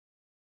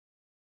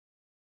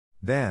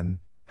 Then,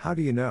 how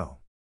do you know?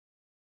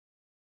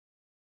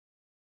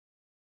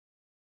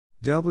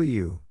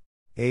 W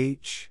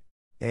H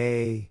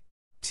A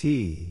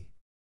T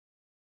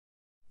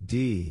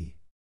D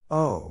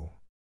O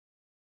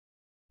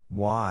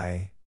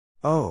Y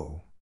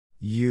O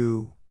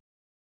U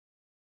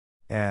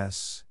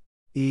S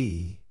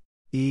E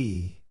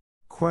E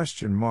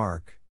question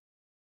mark.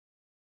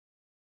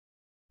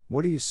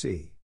 What do you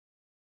see?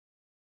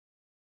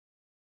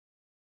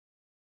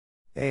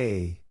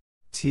 A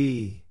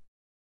T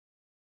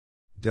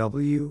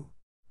W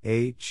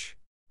H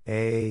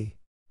A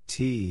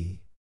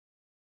T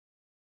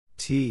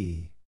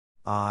T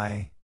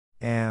I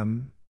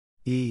M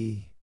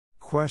E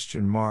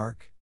question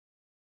mark.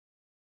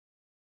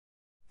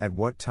 At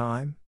what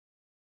time?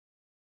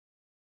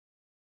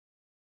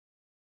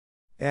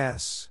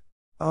 S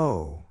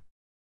O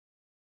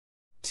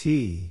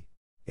T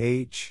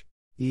H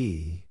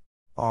E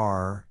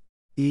R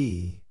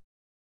E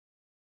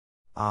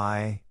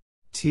I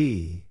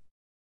T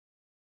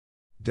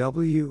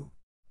W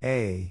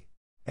A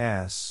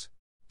S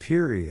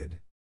period.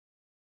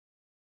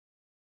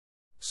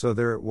 So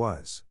there it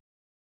was.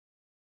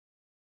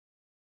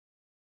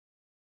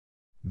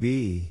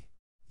 B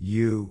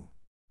U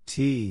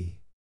T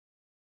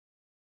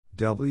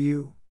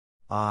W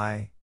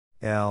I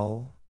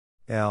L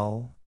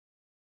L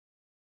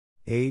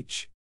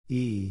H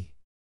E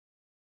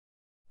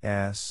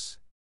S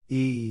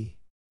E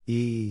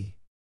E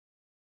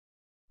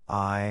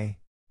I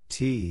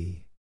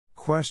T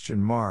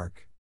question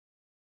mark.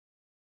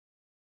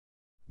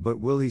 But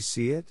will he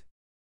see it?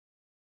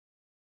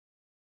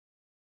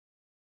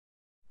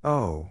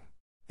 O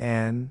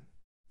N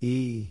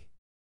E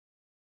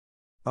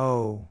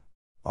O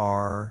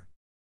R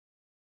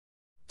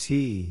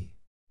T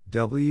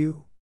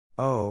W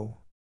O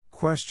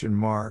question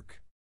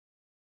mark.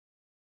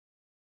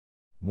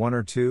 One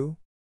or two?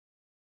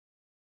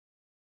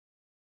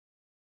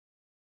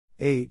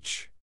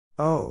 H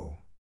O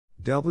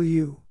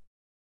W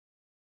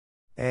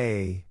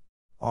A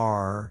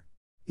R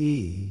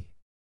E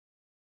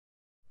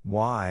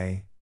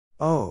Y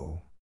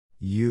O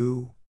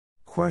U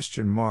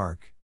question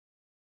mark.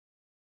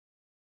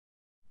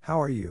 How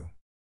are you?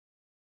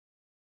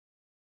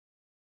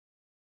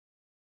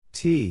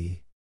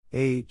 T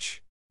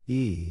H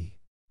E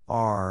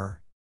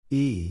R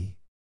E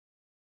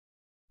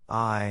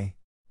I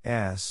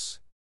S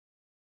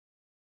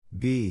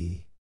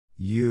B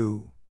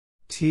U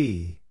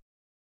T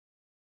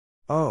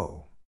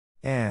O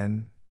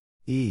N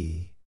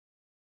E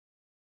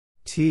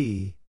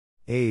T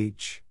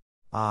H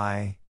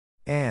I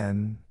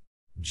N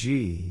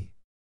G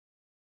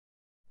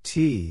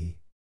T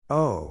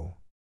O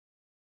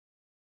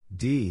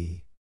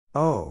D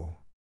O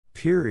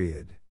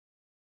period.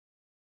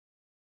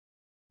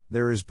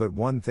 There is but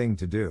one thing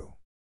to do.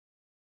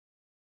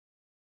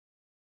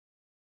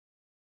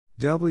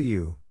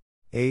 W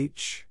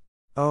H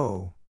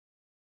O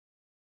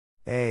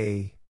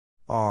A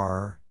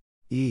R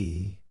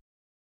E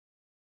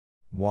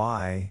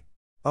Y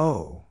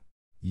O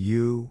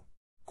U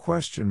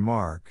question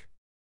mark.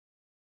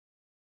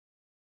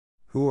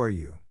 Who are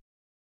you?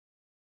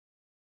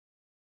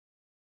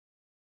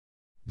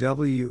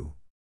 W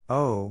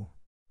O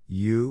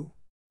U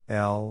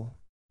L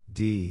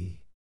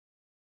D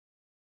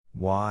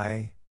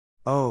Y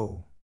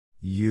O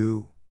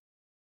U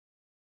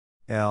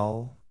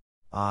L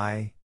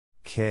I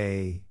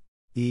K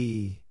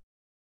E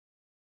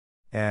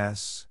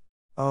S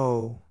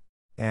O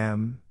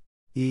M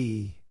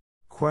E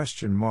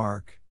question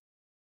mark.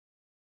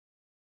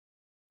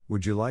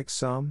 Would you like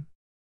some?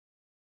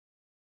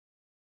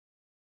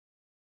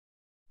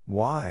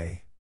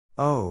 Y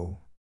O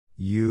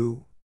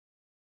U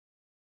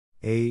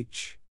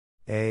H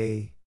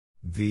A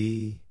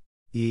V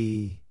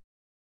E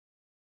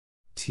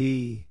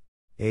T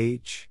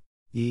H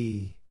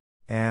E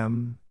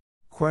M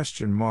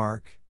question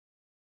mark.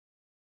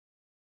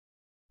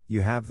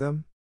 You have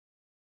them?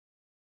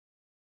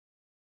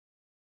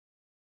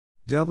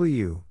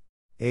 W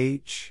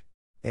H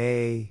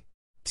A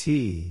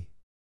T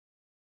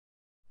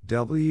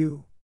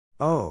W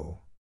O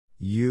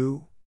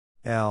U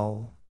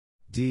L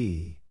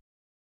D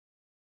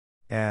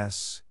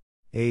S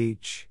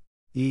H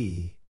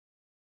E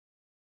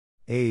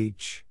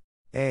H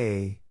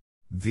A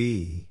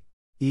V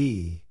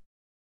E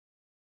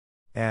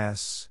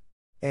S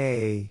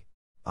A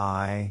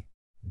I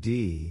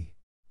D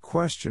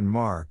question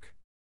mark.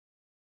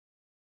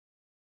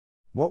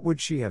 What would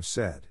she have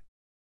said?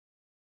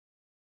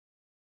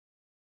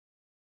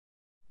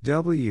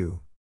 W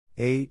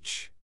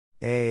H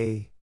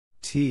A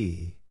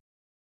T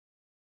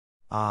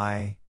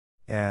I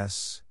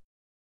S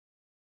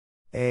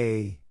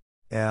A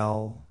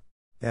L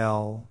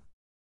L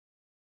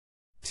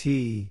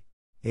T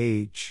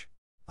H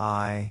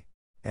I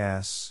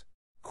S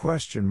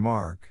question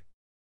mark.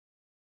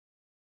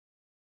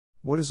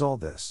 What is all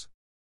this?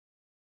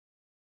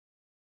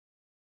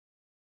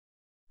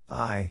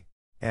 I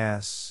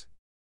S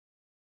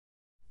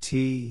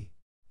T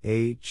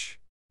H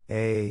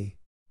A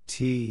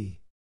T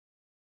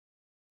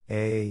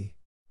A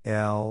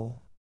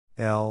L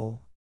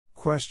L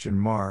question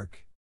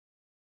mark.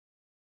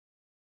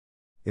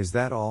 Is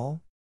that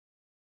all?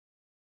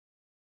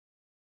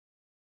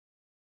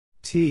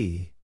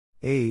 T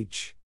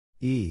H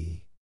E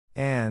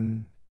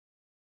N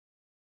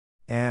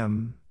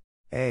M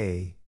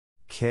A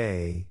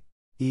K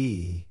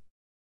E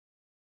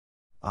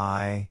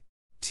I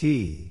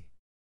T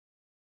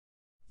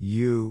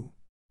U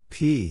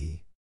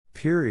P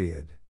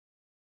period.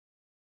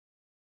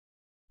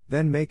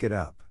 Then make it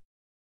up.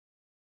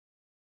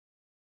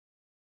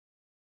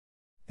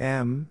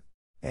 M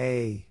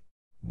A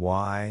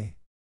Y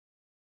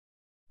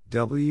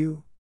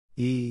W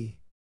E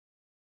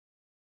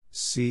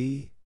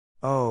C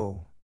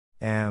O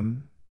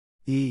M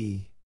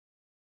E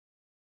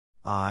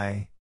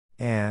I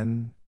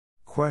N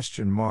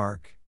question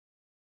mark.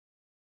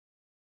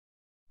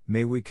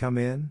 May we come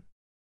in?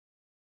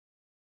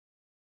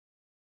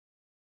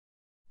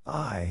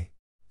 I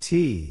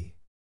T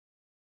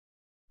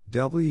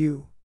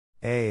W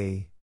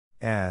A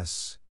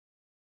S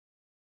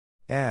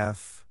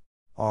F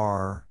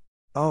R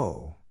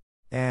O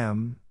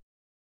M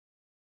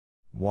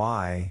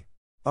Y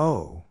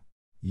O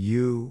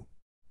U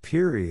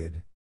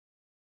period.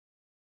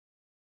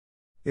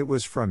 It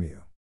was from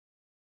you.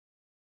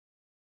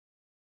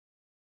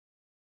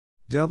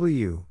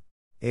 W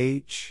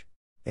H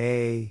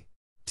A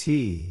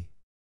T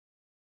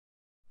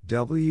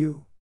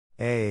W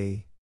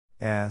A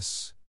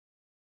S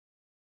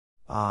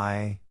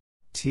I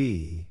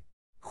T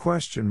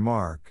question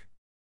mark.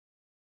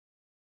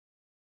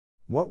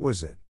 What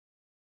was it?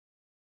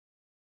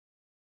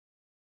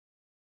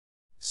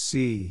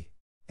 C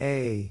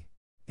A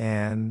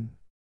N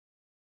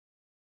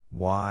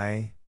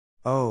Y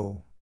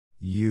O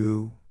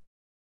U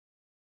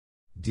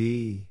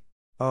D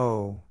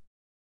O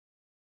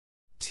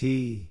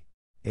T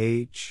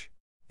H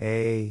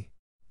A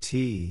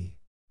T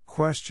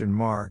question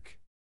mark.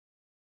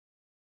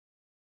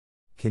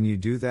 Can you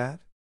do that?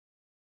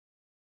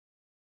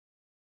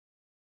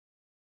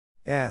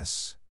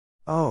 S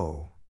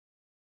O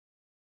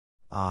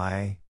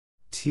I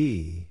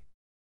T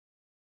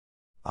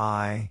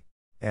I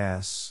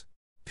S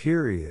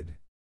period.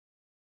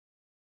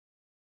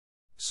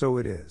 So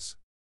it is.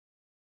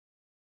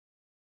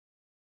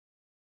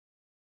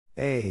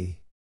 A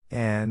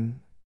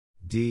N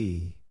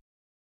D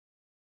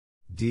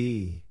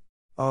D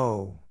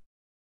O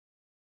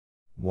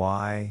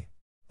Y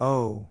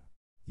O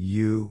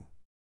U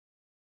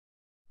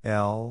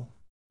L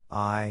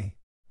I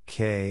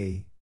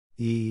K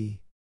E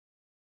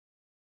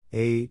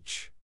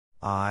H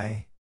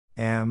I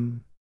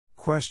M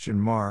question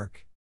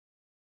mark.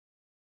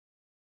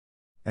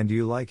 And do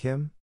you like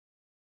him?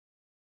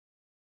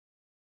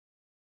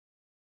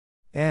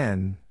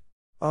 N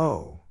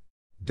O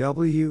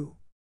W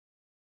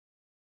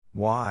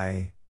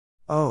Y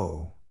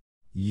O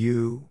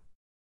U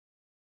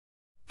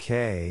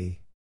K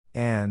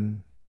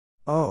N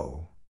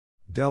O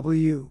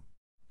W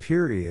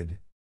period.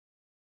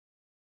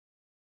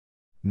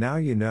 Now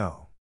you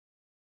know.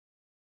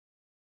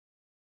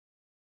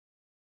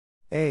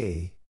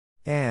 A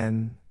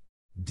N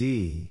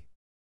D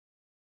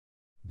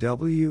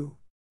W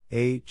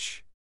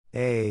H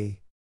A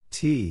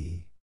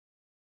T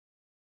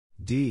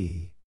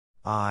D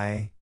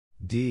I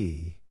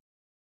D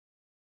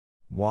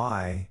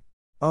Y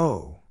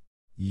O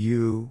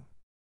U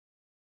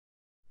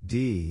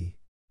D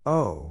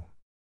O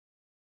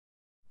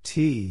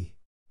T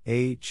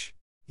H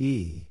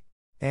E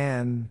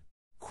N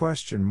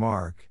question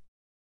mark.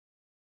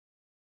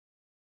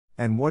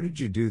 And what did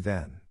you do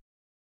then?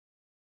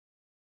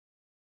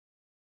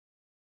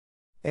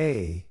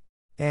 A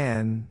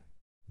N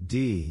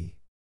D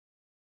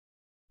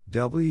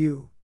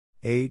W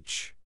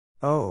H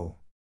O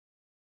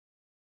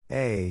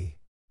A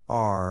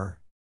R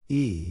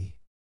E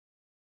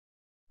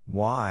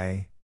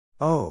Y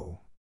O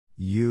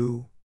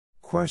U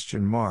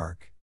question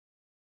mark.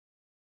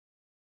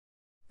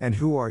 And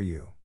who are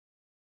you?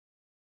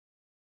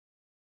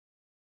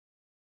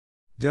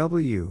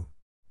 W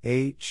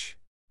H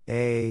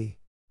A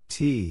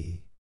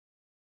T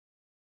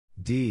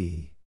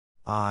D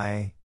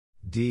I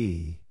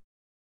D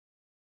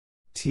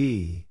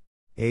T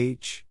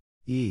H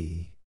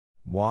E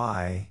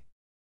Y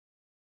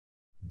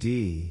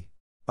D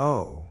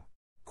O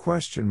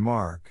question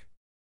mark.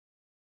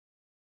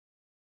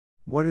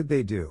 What did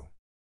they do?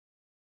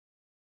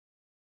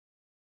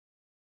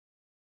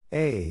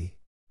 A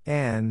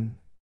N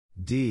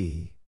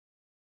D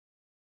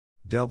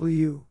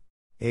W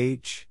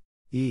H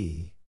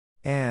E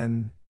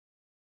N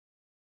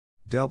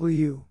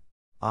W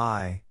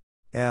I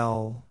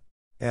L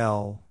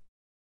L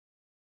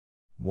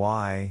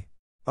Y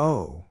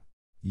O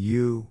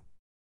U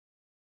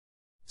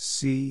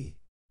C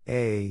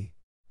A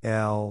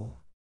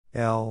L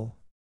L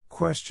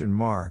question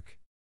mark.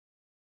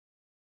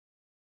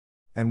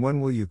 And when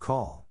will you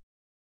call?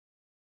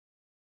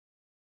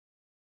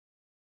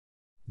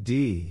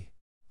 D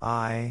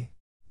I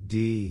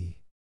D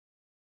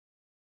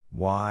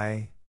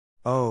Y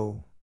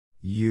O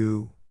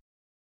U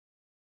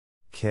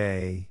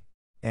K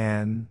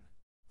N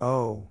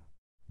O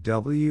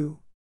W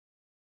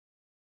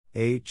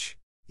H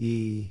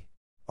E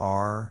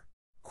R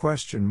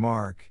question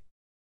mark.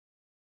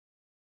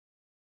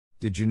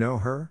 Did you know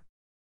her?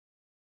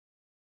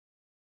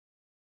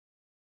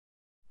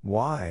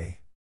 Y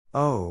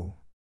O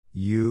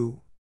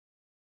U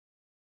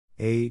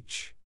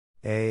H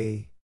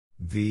A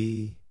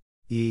V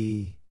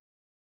E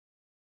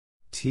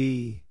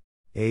T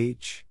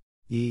H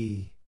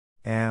E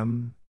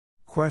M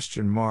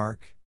question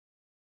mark.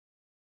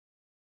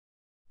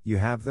 You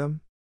have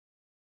them?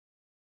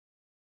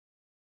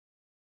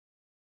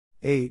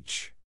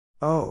 H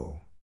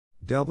O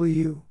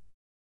W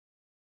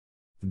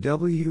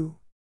W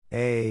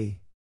A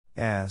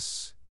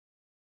S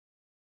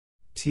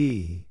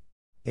T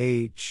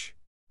H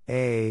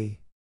A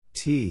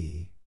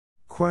T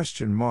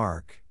question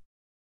mark.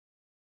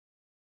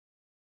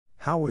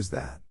 How was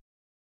that?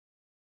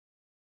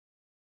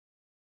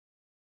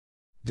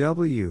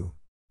 W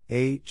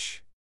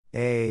H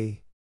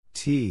A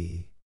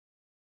T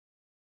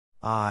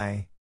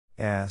I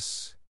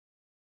S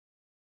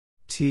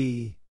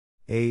T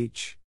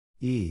H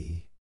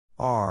E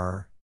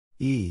R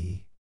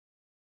E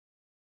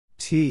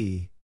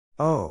T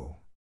O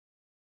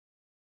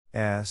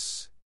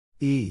S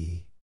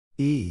E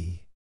E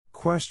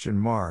question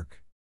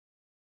mark.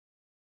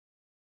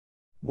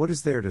 What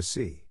is there to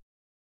see?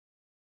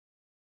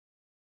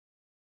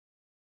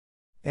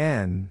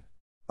 N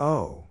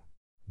O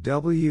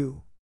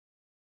W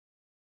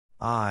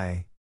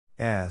I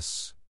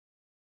S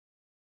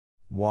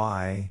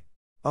Y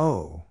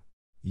O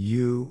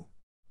U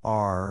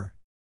R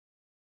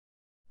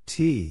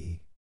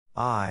T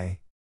I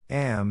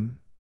M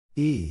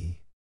E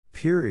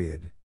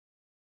period.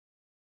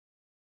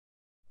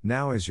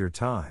 Now is your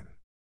time.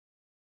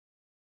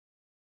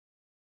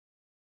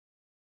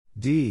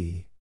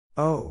 D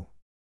O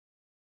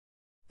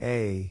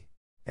A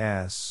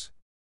S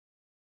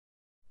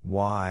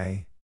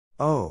Y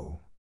O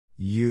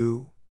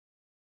U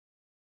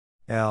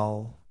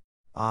L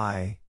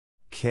I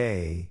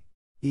K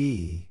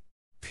E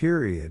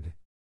period.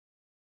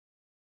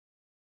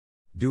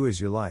 Do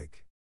as you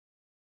like.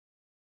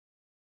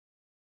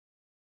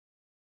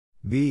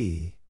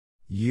 B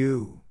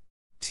U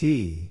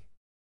T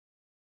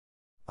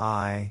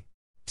I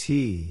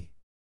T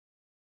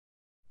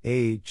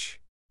H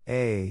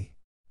A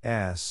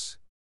S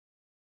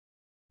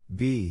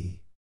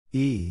B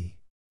E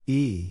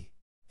E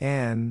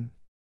N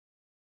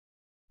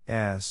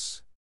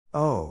S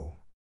O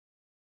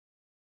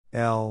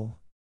L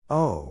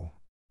O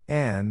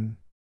N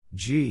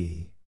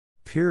G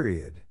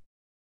period.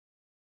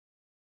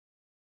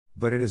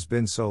 But it has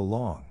been so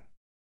long.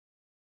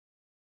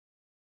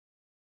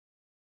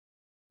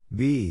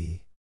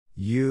 B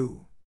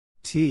U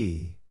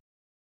T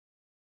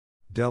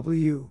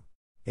W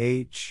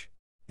H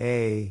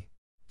A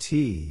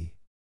T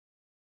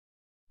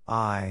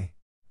I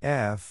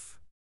F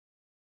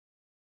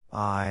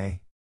I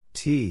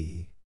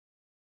T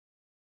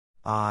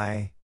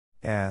I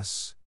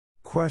S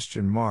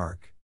question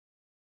mark.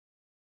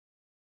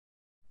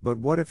 But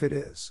what if it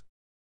is?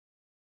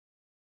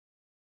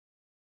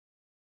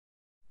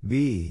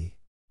 B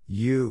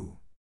U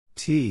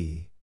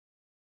T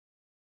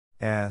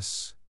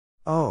S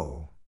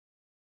O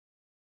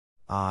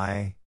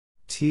I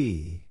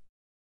T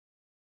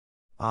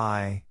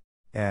I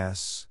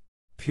S,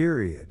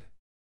 period.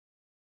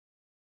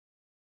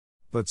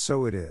 But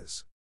so it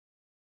is.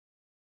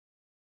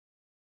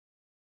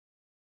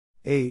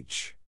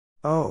 H,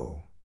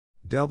 O,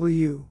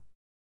 W,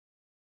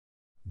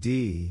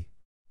 D,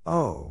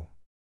 O,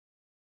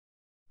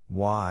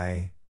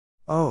 Y,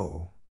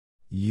 O,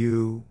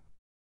 U,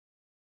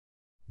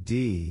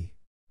 D,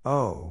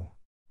 O,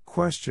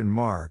 question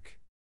mark.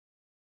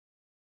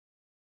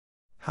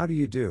 How do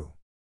you do?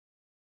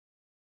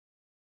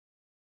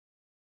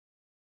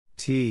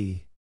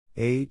 T,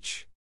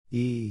 H,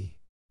 E,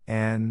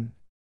 N,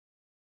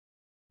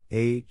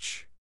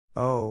 H,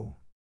 O,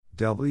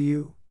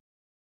 W,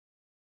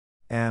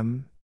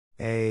 M,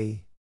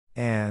 A,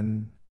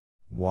 N,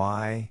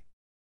 Y,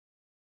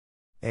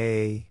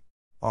 A,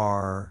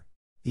 R,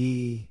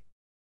 E,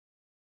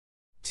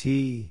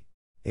 T,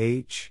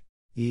 H,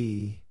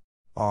 E,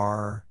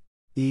 R,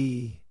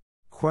 E,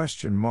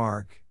 question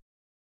mark.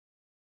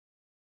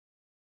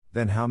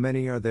 Then how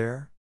many are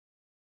there?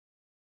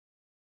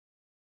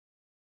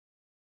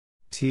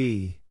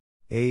 T,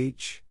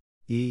 H,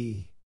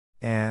 E,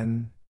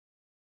 N,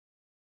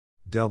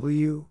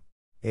 W,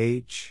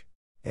 H,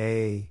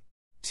 A,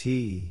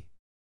 T,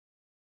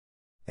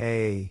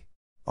 A,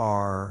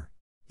 R,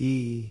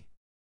 E,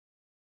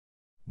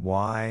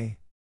 Y,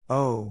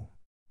 O,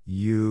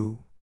 U,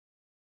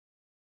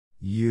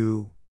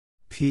 U,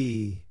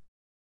 P,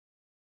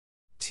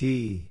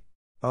 T,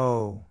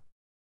 O,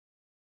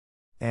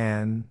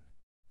 N,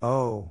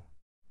 O,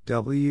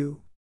 W,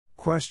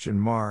 question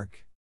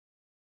mark.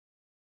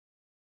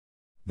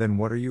 Then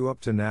what are you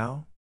up to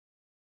now?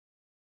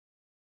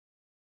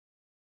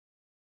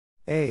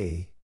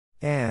 A,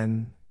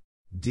 N,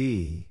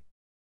 D,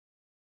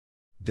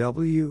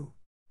 W,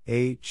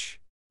 H,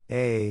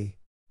 A,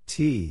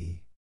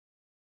 T,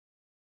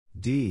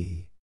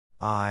 D,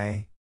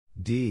 I,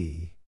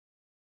 D,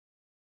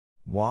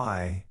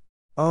 Y,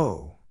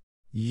 O,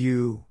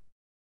 U,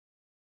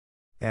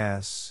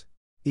 S,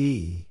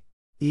 E,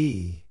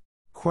 E,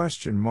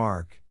 question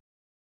mark.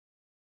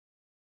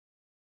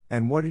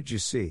 And what did you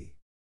see?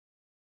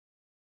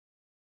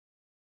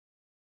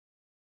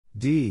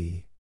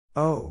 D,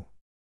 O,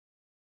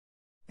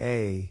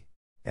 A,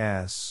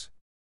 S,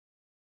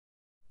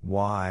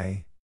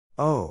 Y,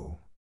 O,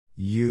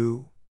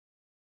 U,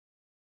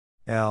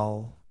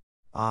 L,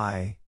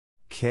 I,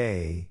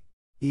 K,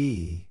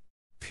 E,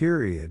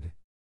 period.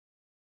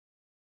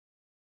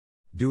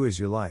 Do as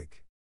you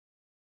like.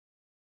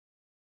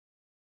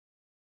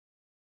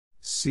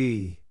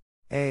 C,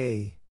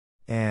 A,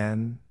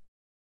 N,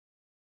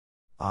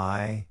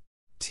 I,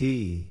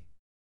 T,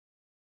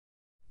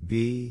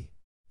 B,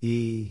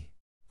 E,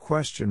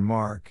 question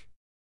mark.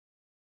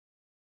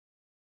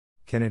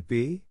 Can it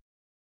be?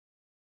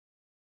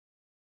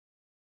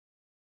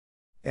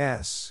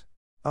 S,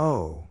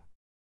 O,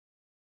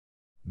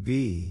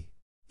 B,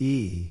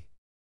 E,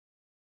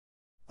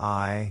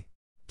 I,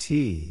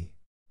 T,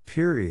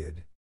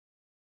 period.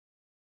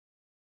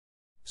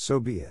 So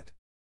be it.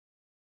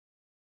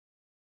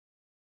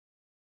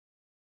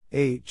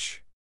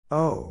 H,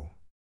 O,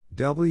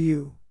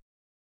 W,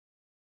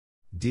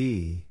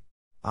 D,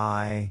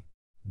 I,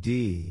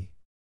 D,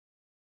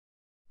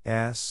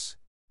 S,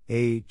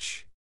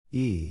 H,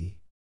 E,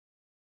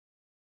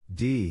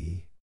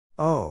 D,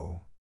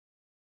 O,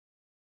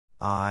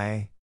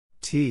 I,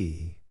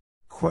 T,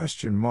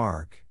 question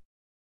mark.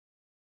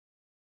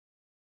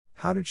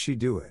 How did she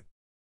do it?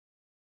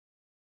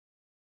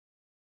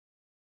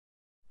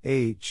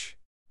 H,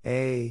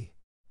 A,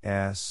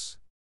 S,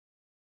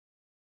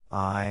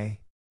 I,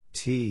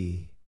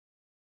 T,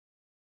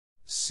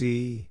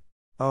 C,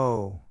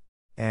 O,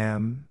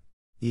 M,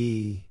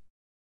 E,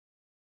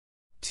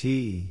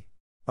 T,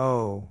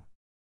 O,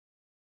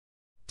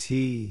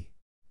 T,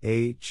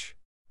 H,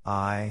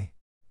 I,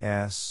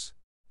 S,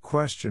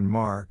 question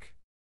mark.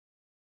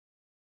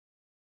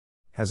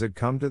 Has it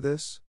come to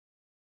this?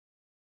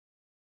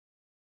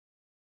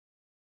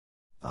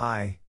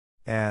 I,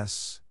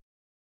 S,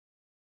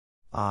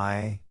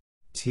 I,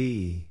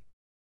 T,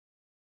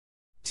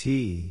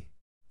 T,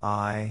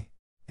 I,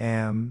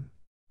 M,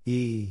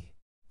 E,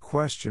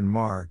 question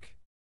mark.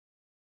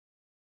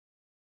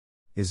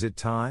 Is it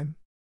time?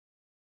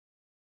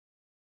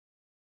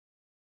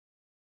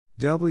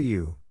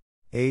 W,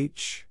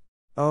 H,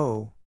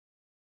 O,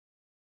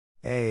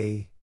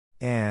 A,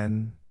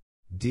 N,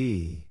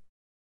 D,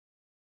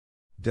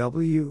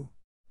 W,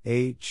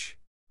 H,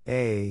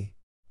 A,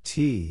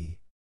 T,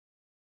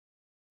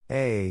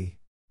 A,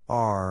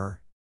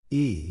 R,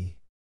 E,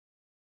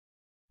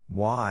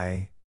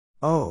 Y,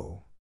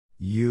 O,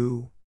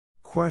 U,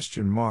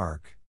 question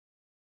mark.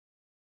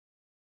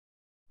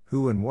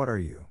 Who and what are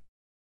you?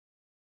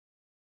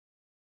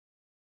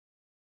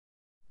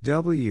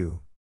 W,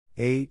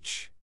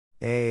 H,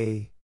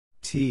 A,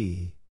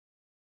 T,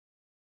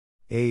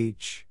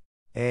 H,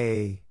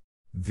 A,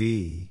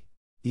 V,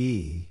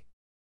 E,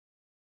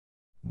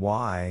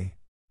 Y,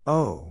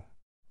 O,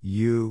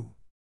 U,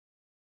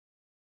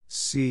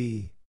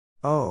 C,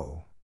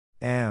 O,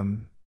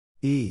 M,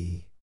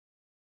 E,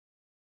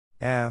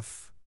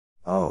 F,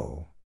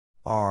 O,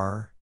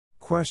 R,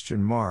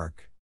 question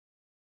mark.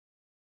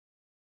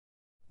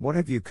 What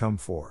have you come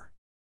for?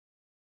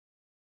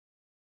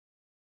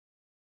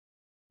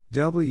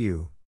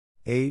 W,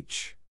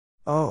 H,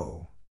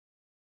 O.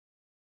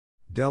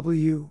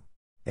 W,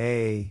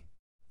 A,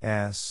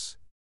 S,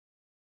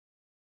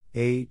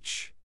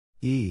 H,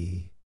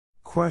 E,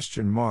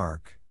 question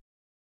mark.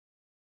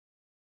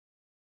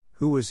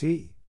 Who was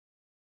he?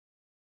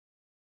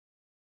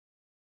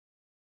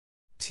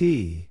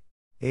 T,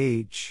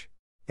 H,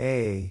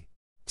 A,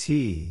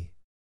 T,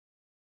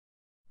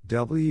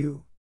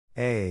 W,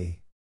 A,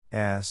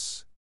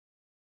 S,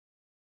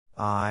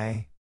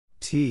 I,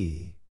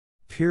 T,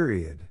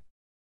 period.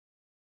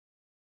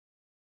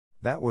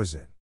 That was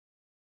it.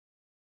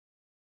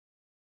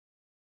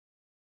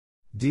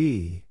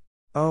 D,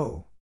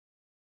 O,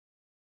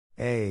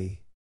 A,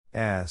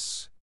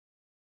 S,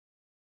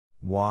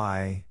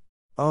 Y,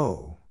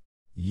 O,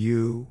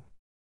 U,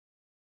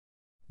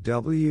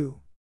 W,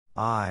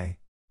 I,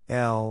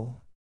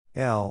 L,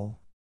 L,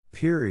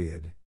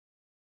 period.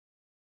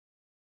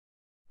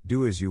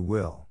 Do as you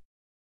will.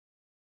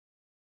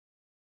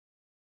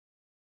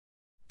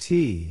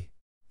 T,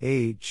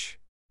 H,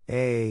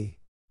 A,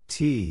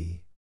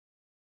 T,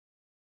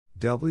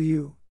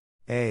 W,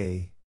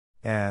 A,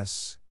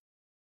 S,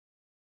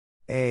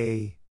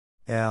 A,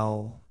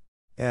 L,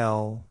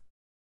 L,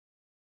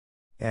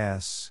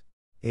 S,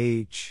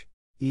 H,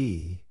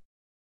 E,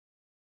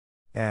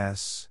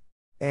 S,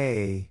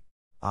 A,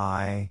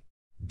 I,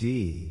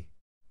 D,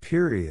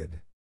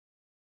 period.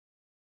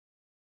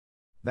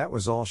 That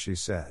was all she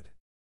said.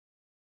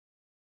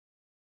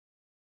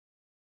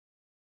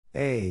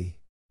 A,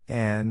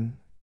 N,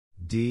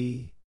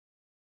 D,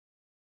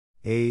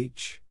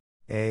 H,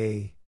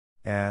 A,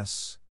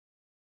 S,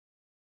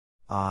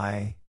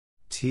 I,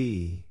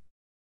 T,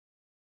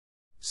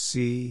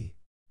 C,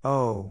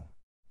 O,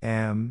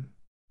 M,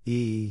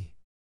 E,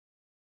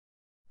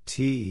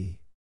 T,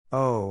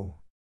 O,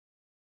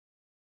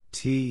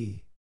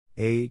 T,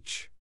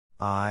 H,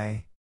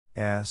 I,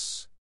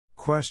 S,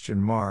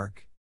 question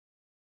mark.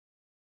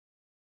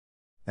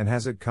 And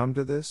has it come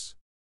to this?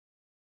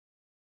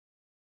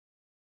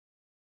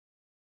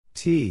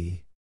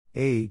 T,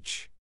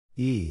 H,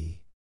 E,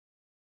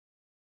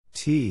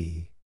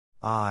 T,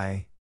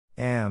 I,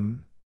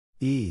 M,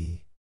 E,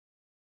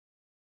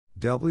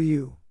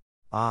 W,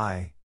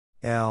 I,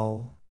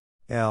 L,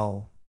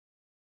 L,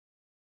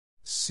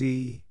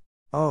 C,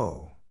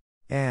 O,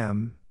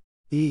 M,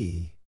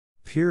 E,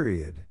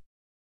 period.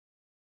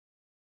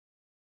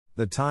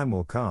 The time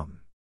will come.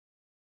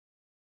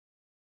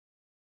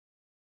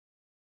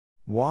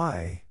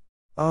 Y,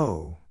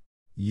 O,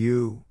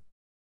 U,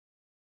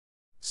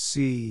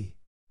 C,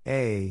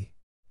 A,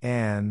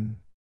 N,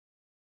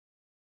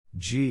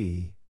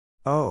 G,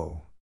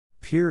 O,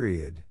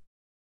 period.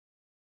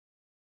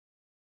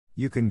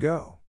 You can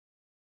go.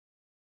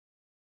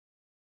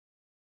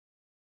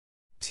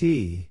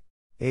 T,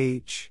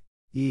 H,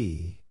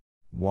 E,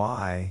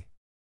 Y,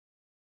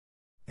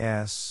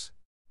 S,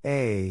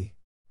 A,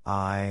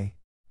 I,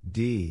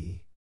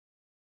 D,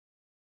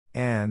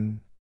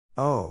 N,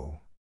 O,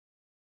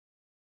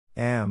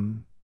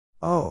 M,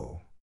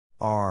 O,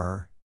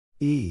 R,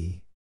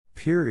 E,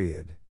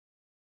 period.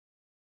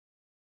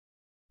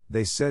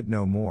 They said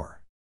no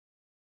more.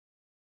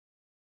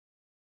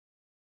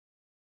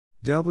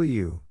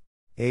 W,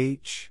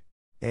 H,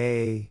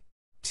 A,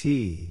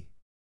 T,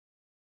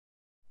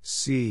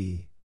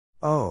 C,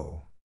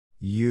 O,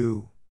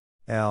 U,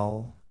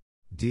 L,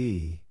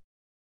 D,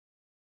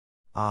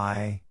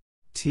 I,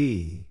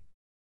 T,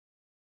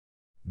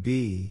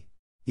 B,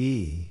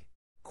 E,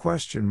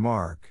 question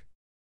mark.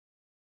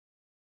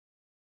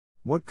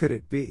 What could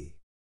it be?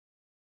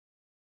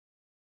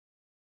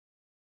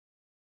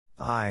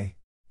 I,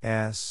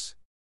 S,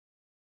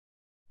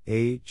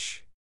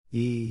 H,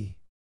 E,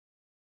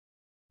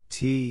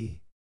 T,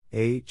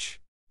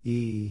 H,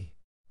 E,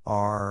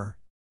 R,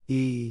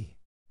 E,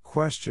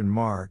 question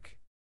mark.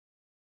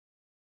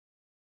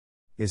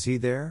 Is he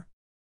there?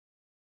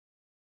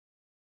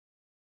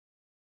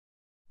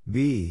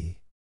 B,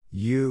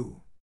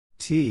 U,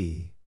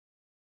 T,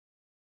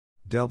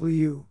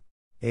 W,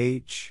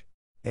 H,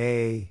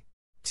 A,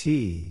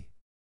 T,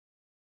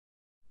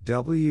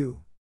 W,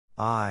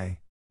 I,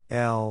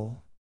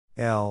 L,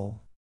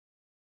 L,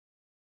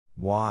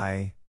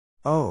 Y,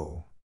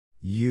 O,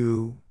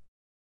 U,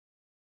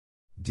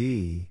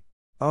 D,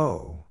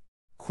 O,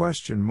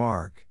 question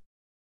mark.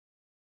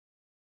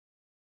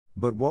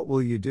 But what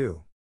will you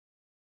do?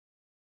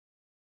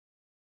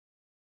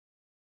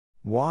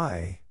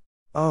 Y,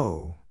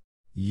 O,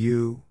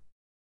 U,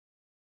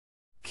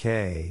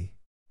 K,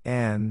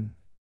 N,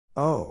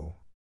 O,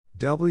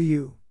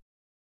 W,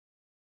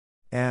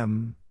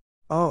 M,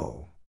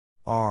 O,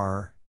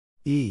 R,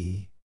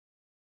 E,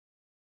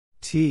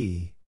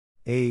 T,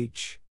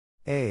 H,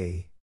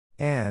 A,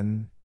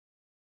 N,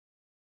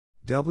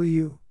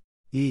 W,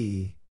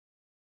 E,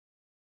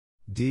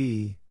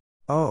 D,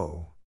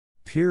 O,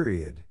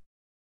 period.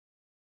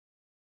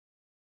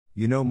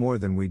 You know more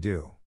than we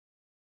do.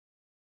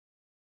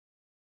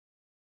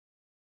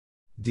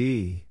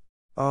 D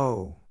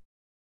O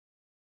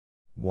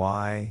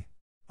Y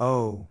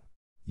O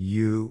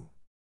U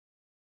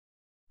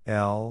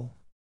L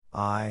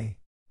I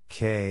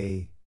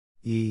K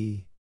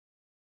E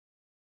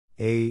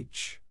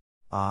H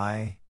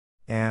I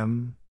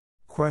M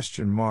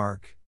question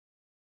mark.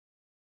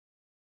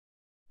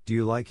 Do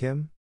you like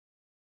him?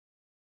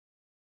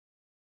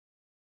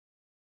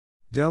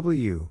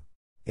 W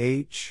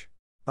H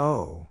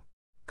O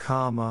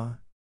comma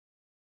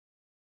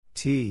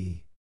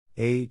T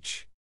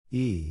H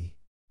E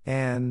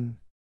N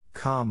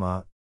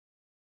comma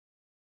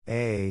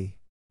A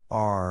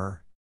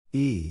R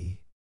E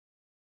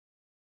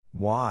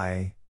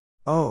Y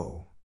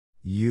O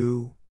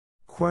U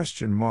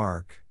question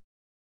mark.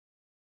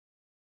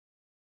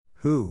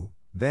 Who,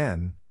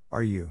 then,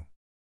 are you?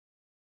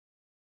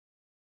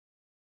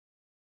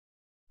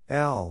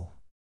 L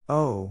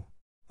O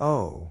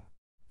O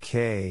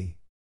K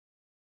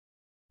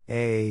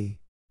A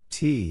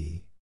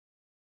T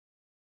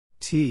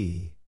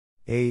T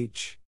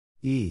H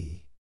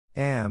E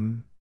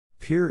M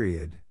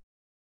period.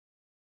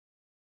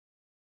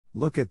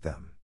 Look at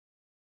them.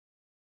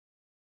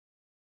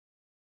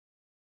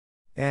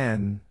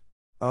 N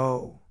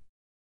O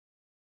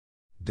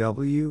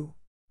W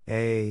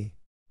A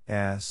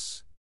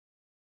S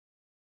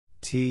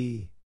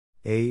T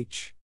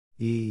H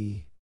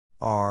E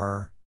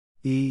R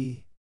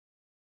E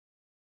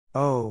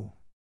O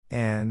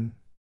N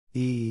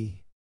E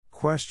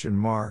question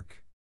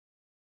mark.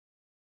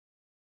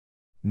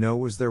 No,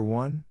 was there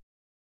one?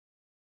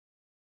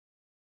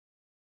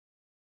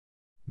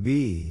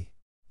 B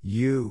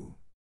U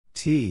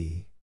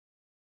T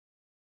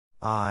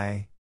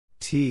I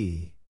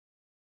T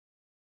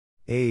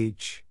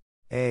H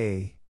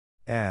A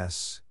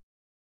S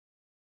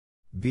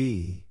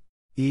B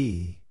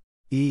E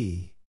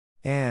E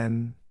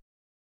N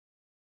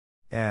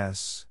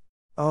S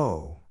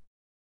O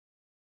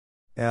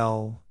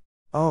L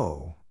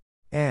O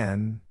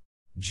N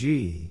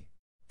G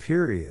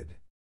period.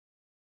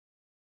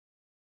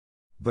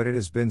 But it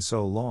has been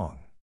so long.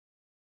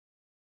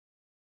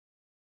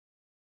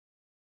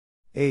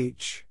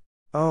 H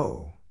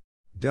O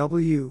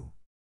W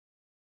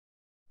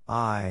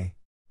I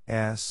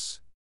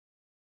S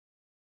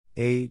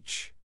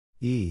H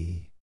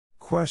E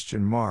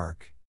question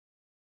mark.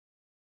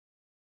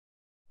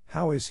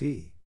 How is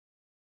he?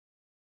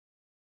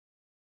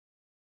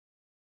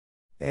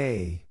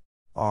 A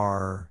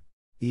R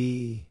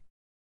E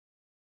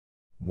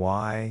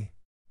Y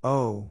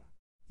O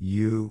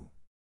U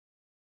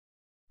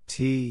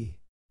T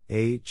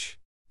H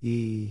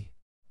E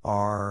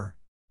R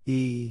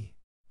E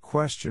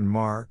question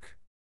mark.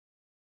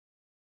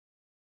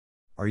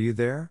 Are you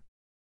there?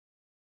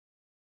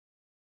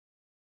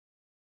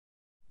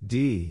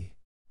 D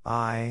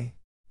I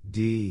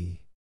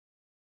D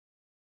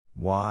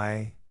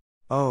Y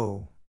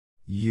O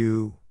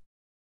U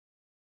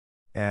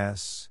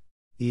S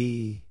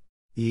E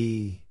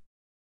E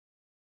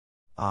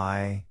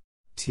I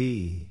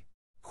T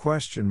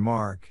question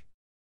mark.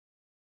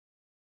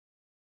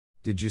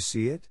 Did you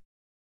see it?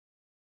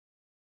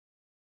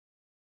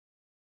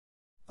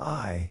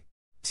 I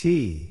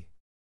T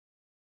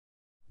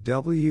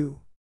W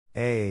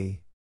A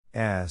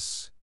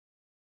S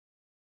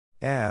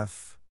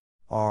F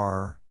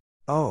R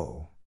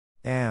O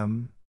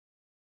M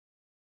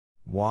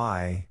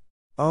Y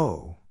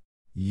O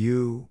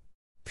U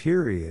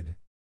period.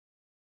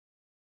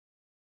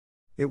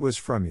 It was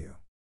from you.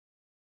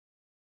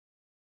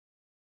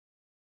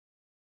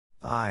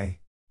 I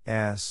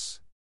S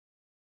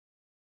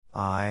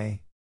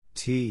I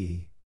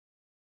T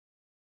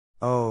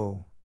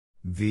O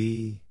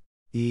V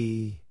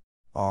E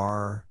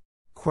R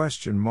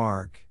question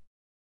mark.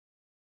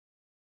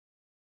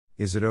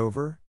 Is it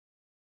over?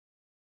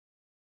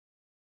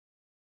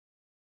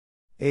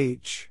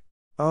 H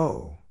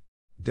O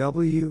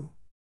W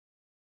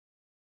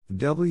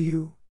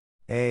W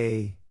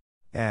A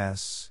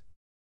S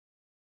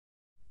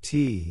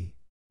T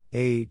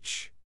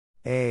H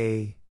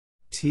A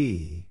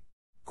T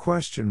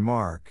question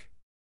mark.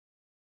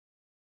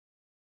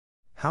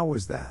 How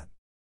was that?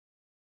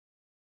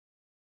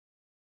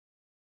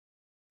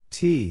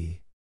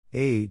 T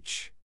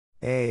H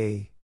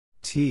A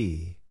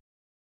T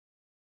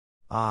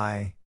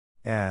I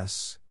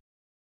S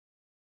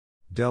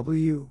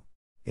W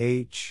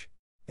H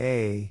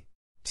A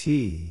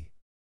T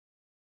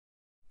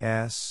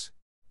S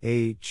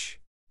H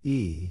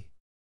E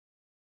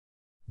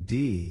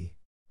D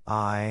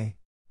I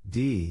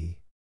D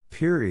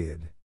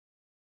period.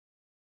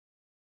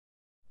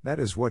 That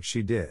is what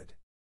she did.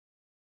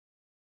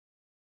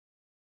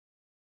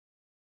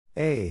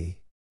 A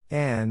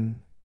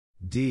N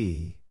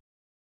D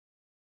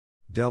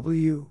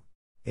W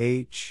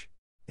H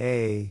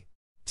A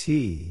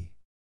T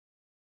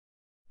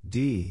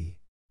D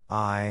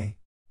I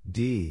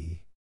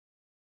D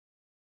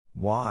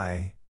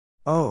Y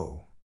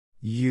O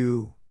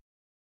U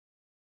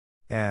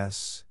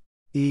S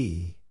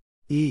E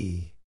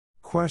E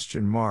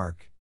question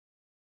mark.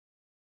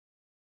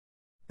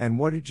 And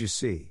what did you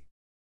see?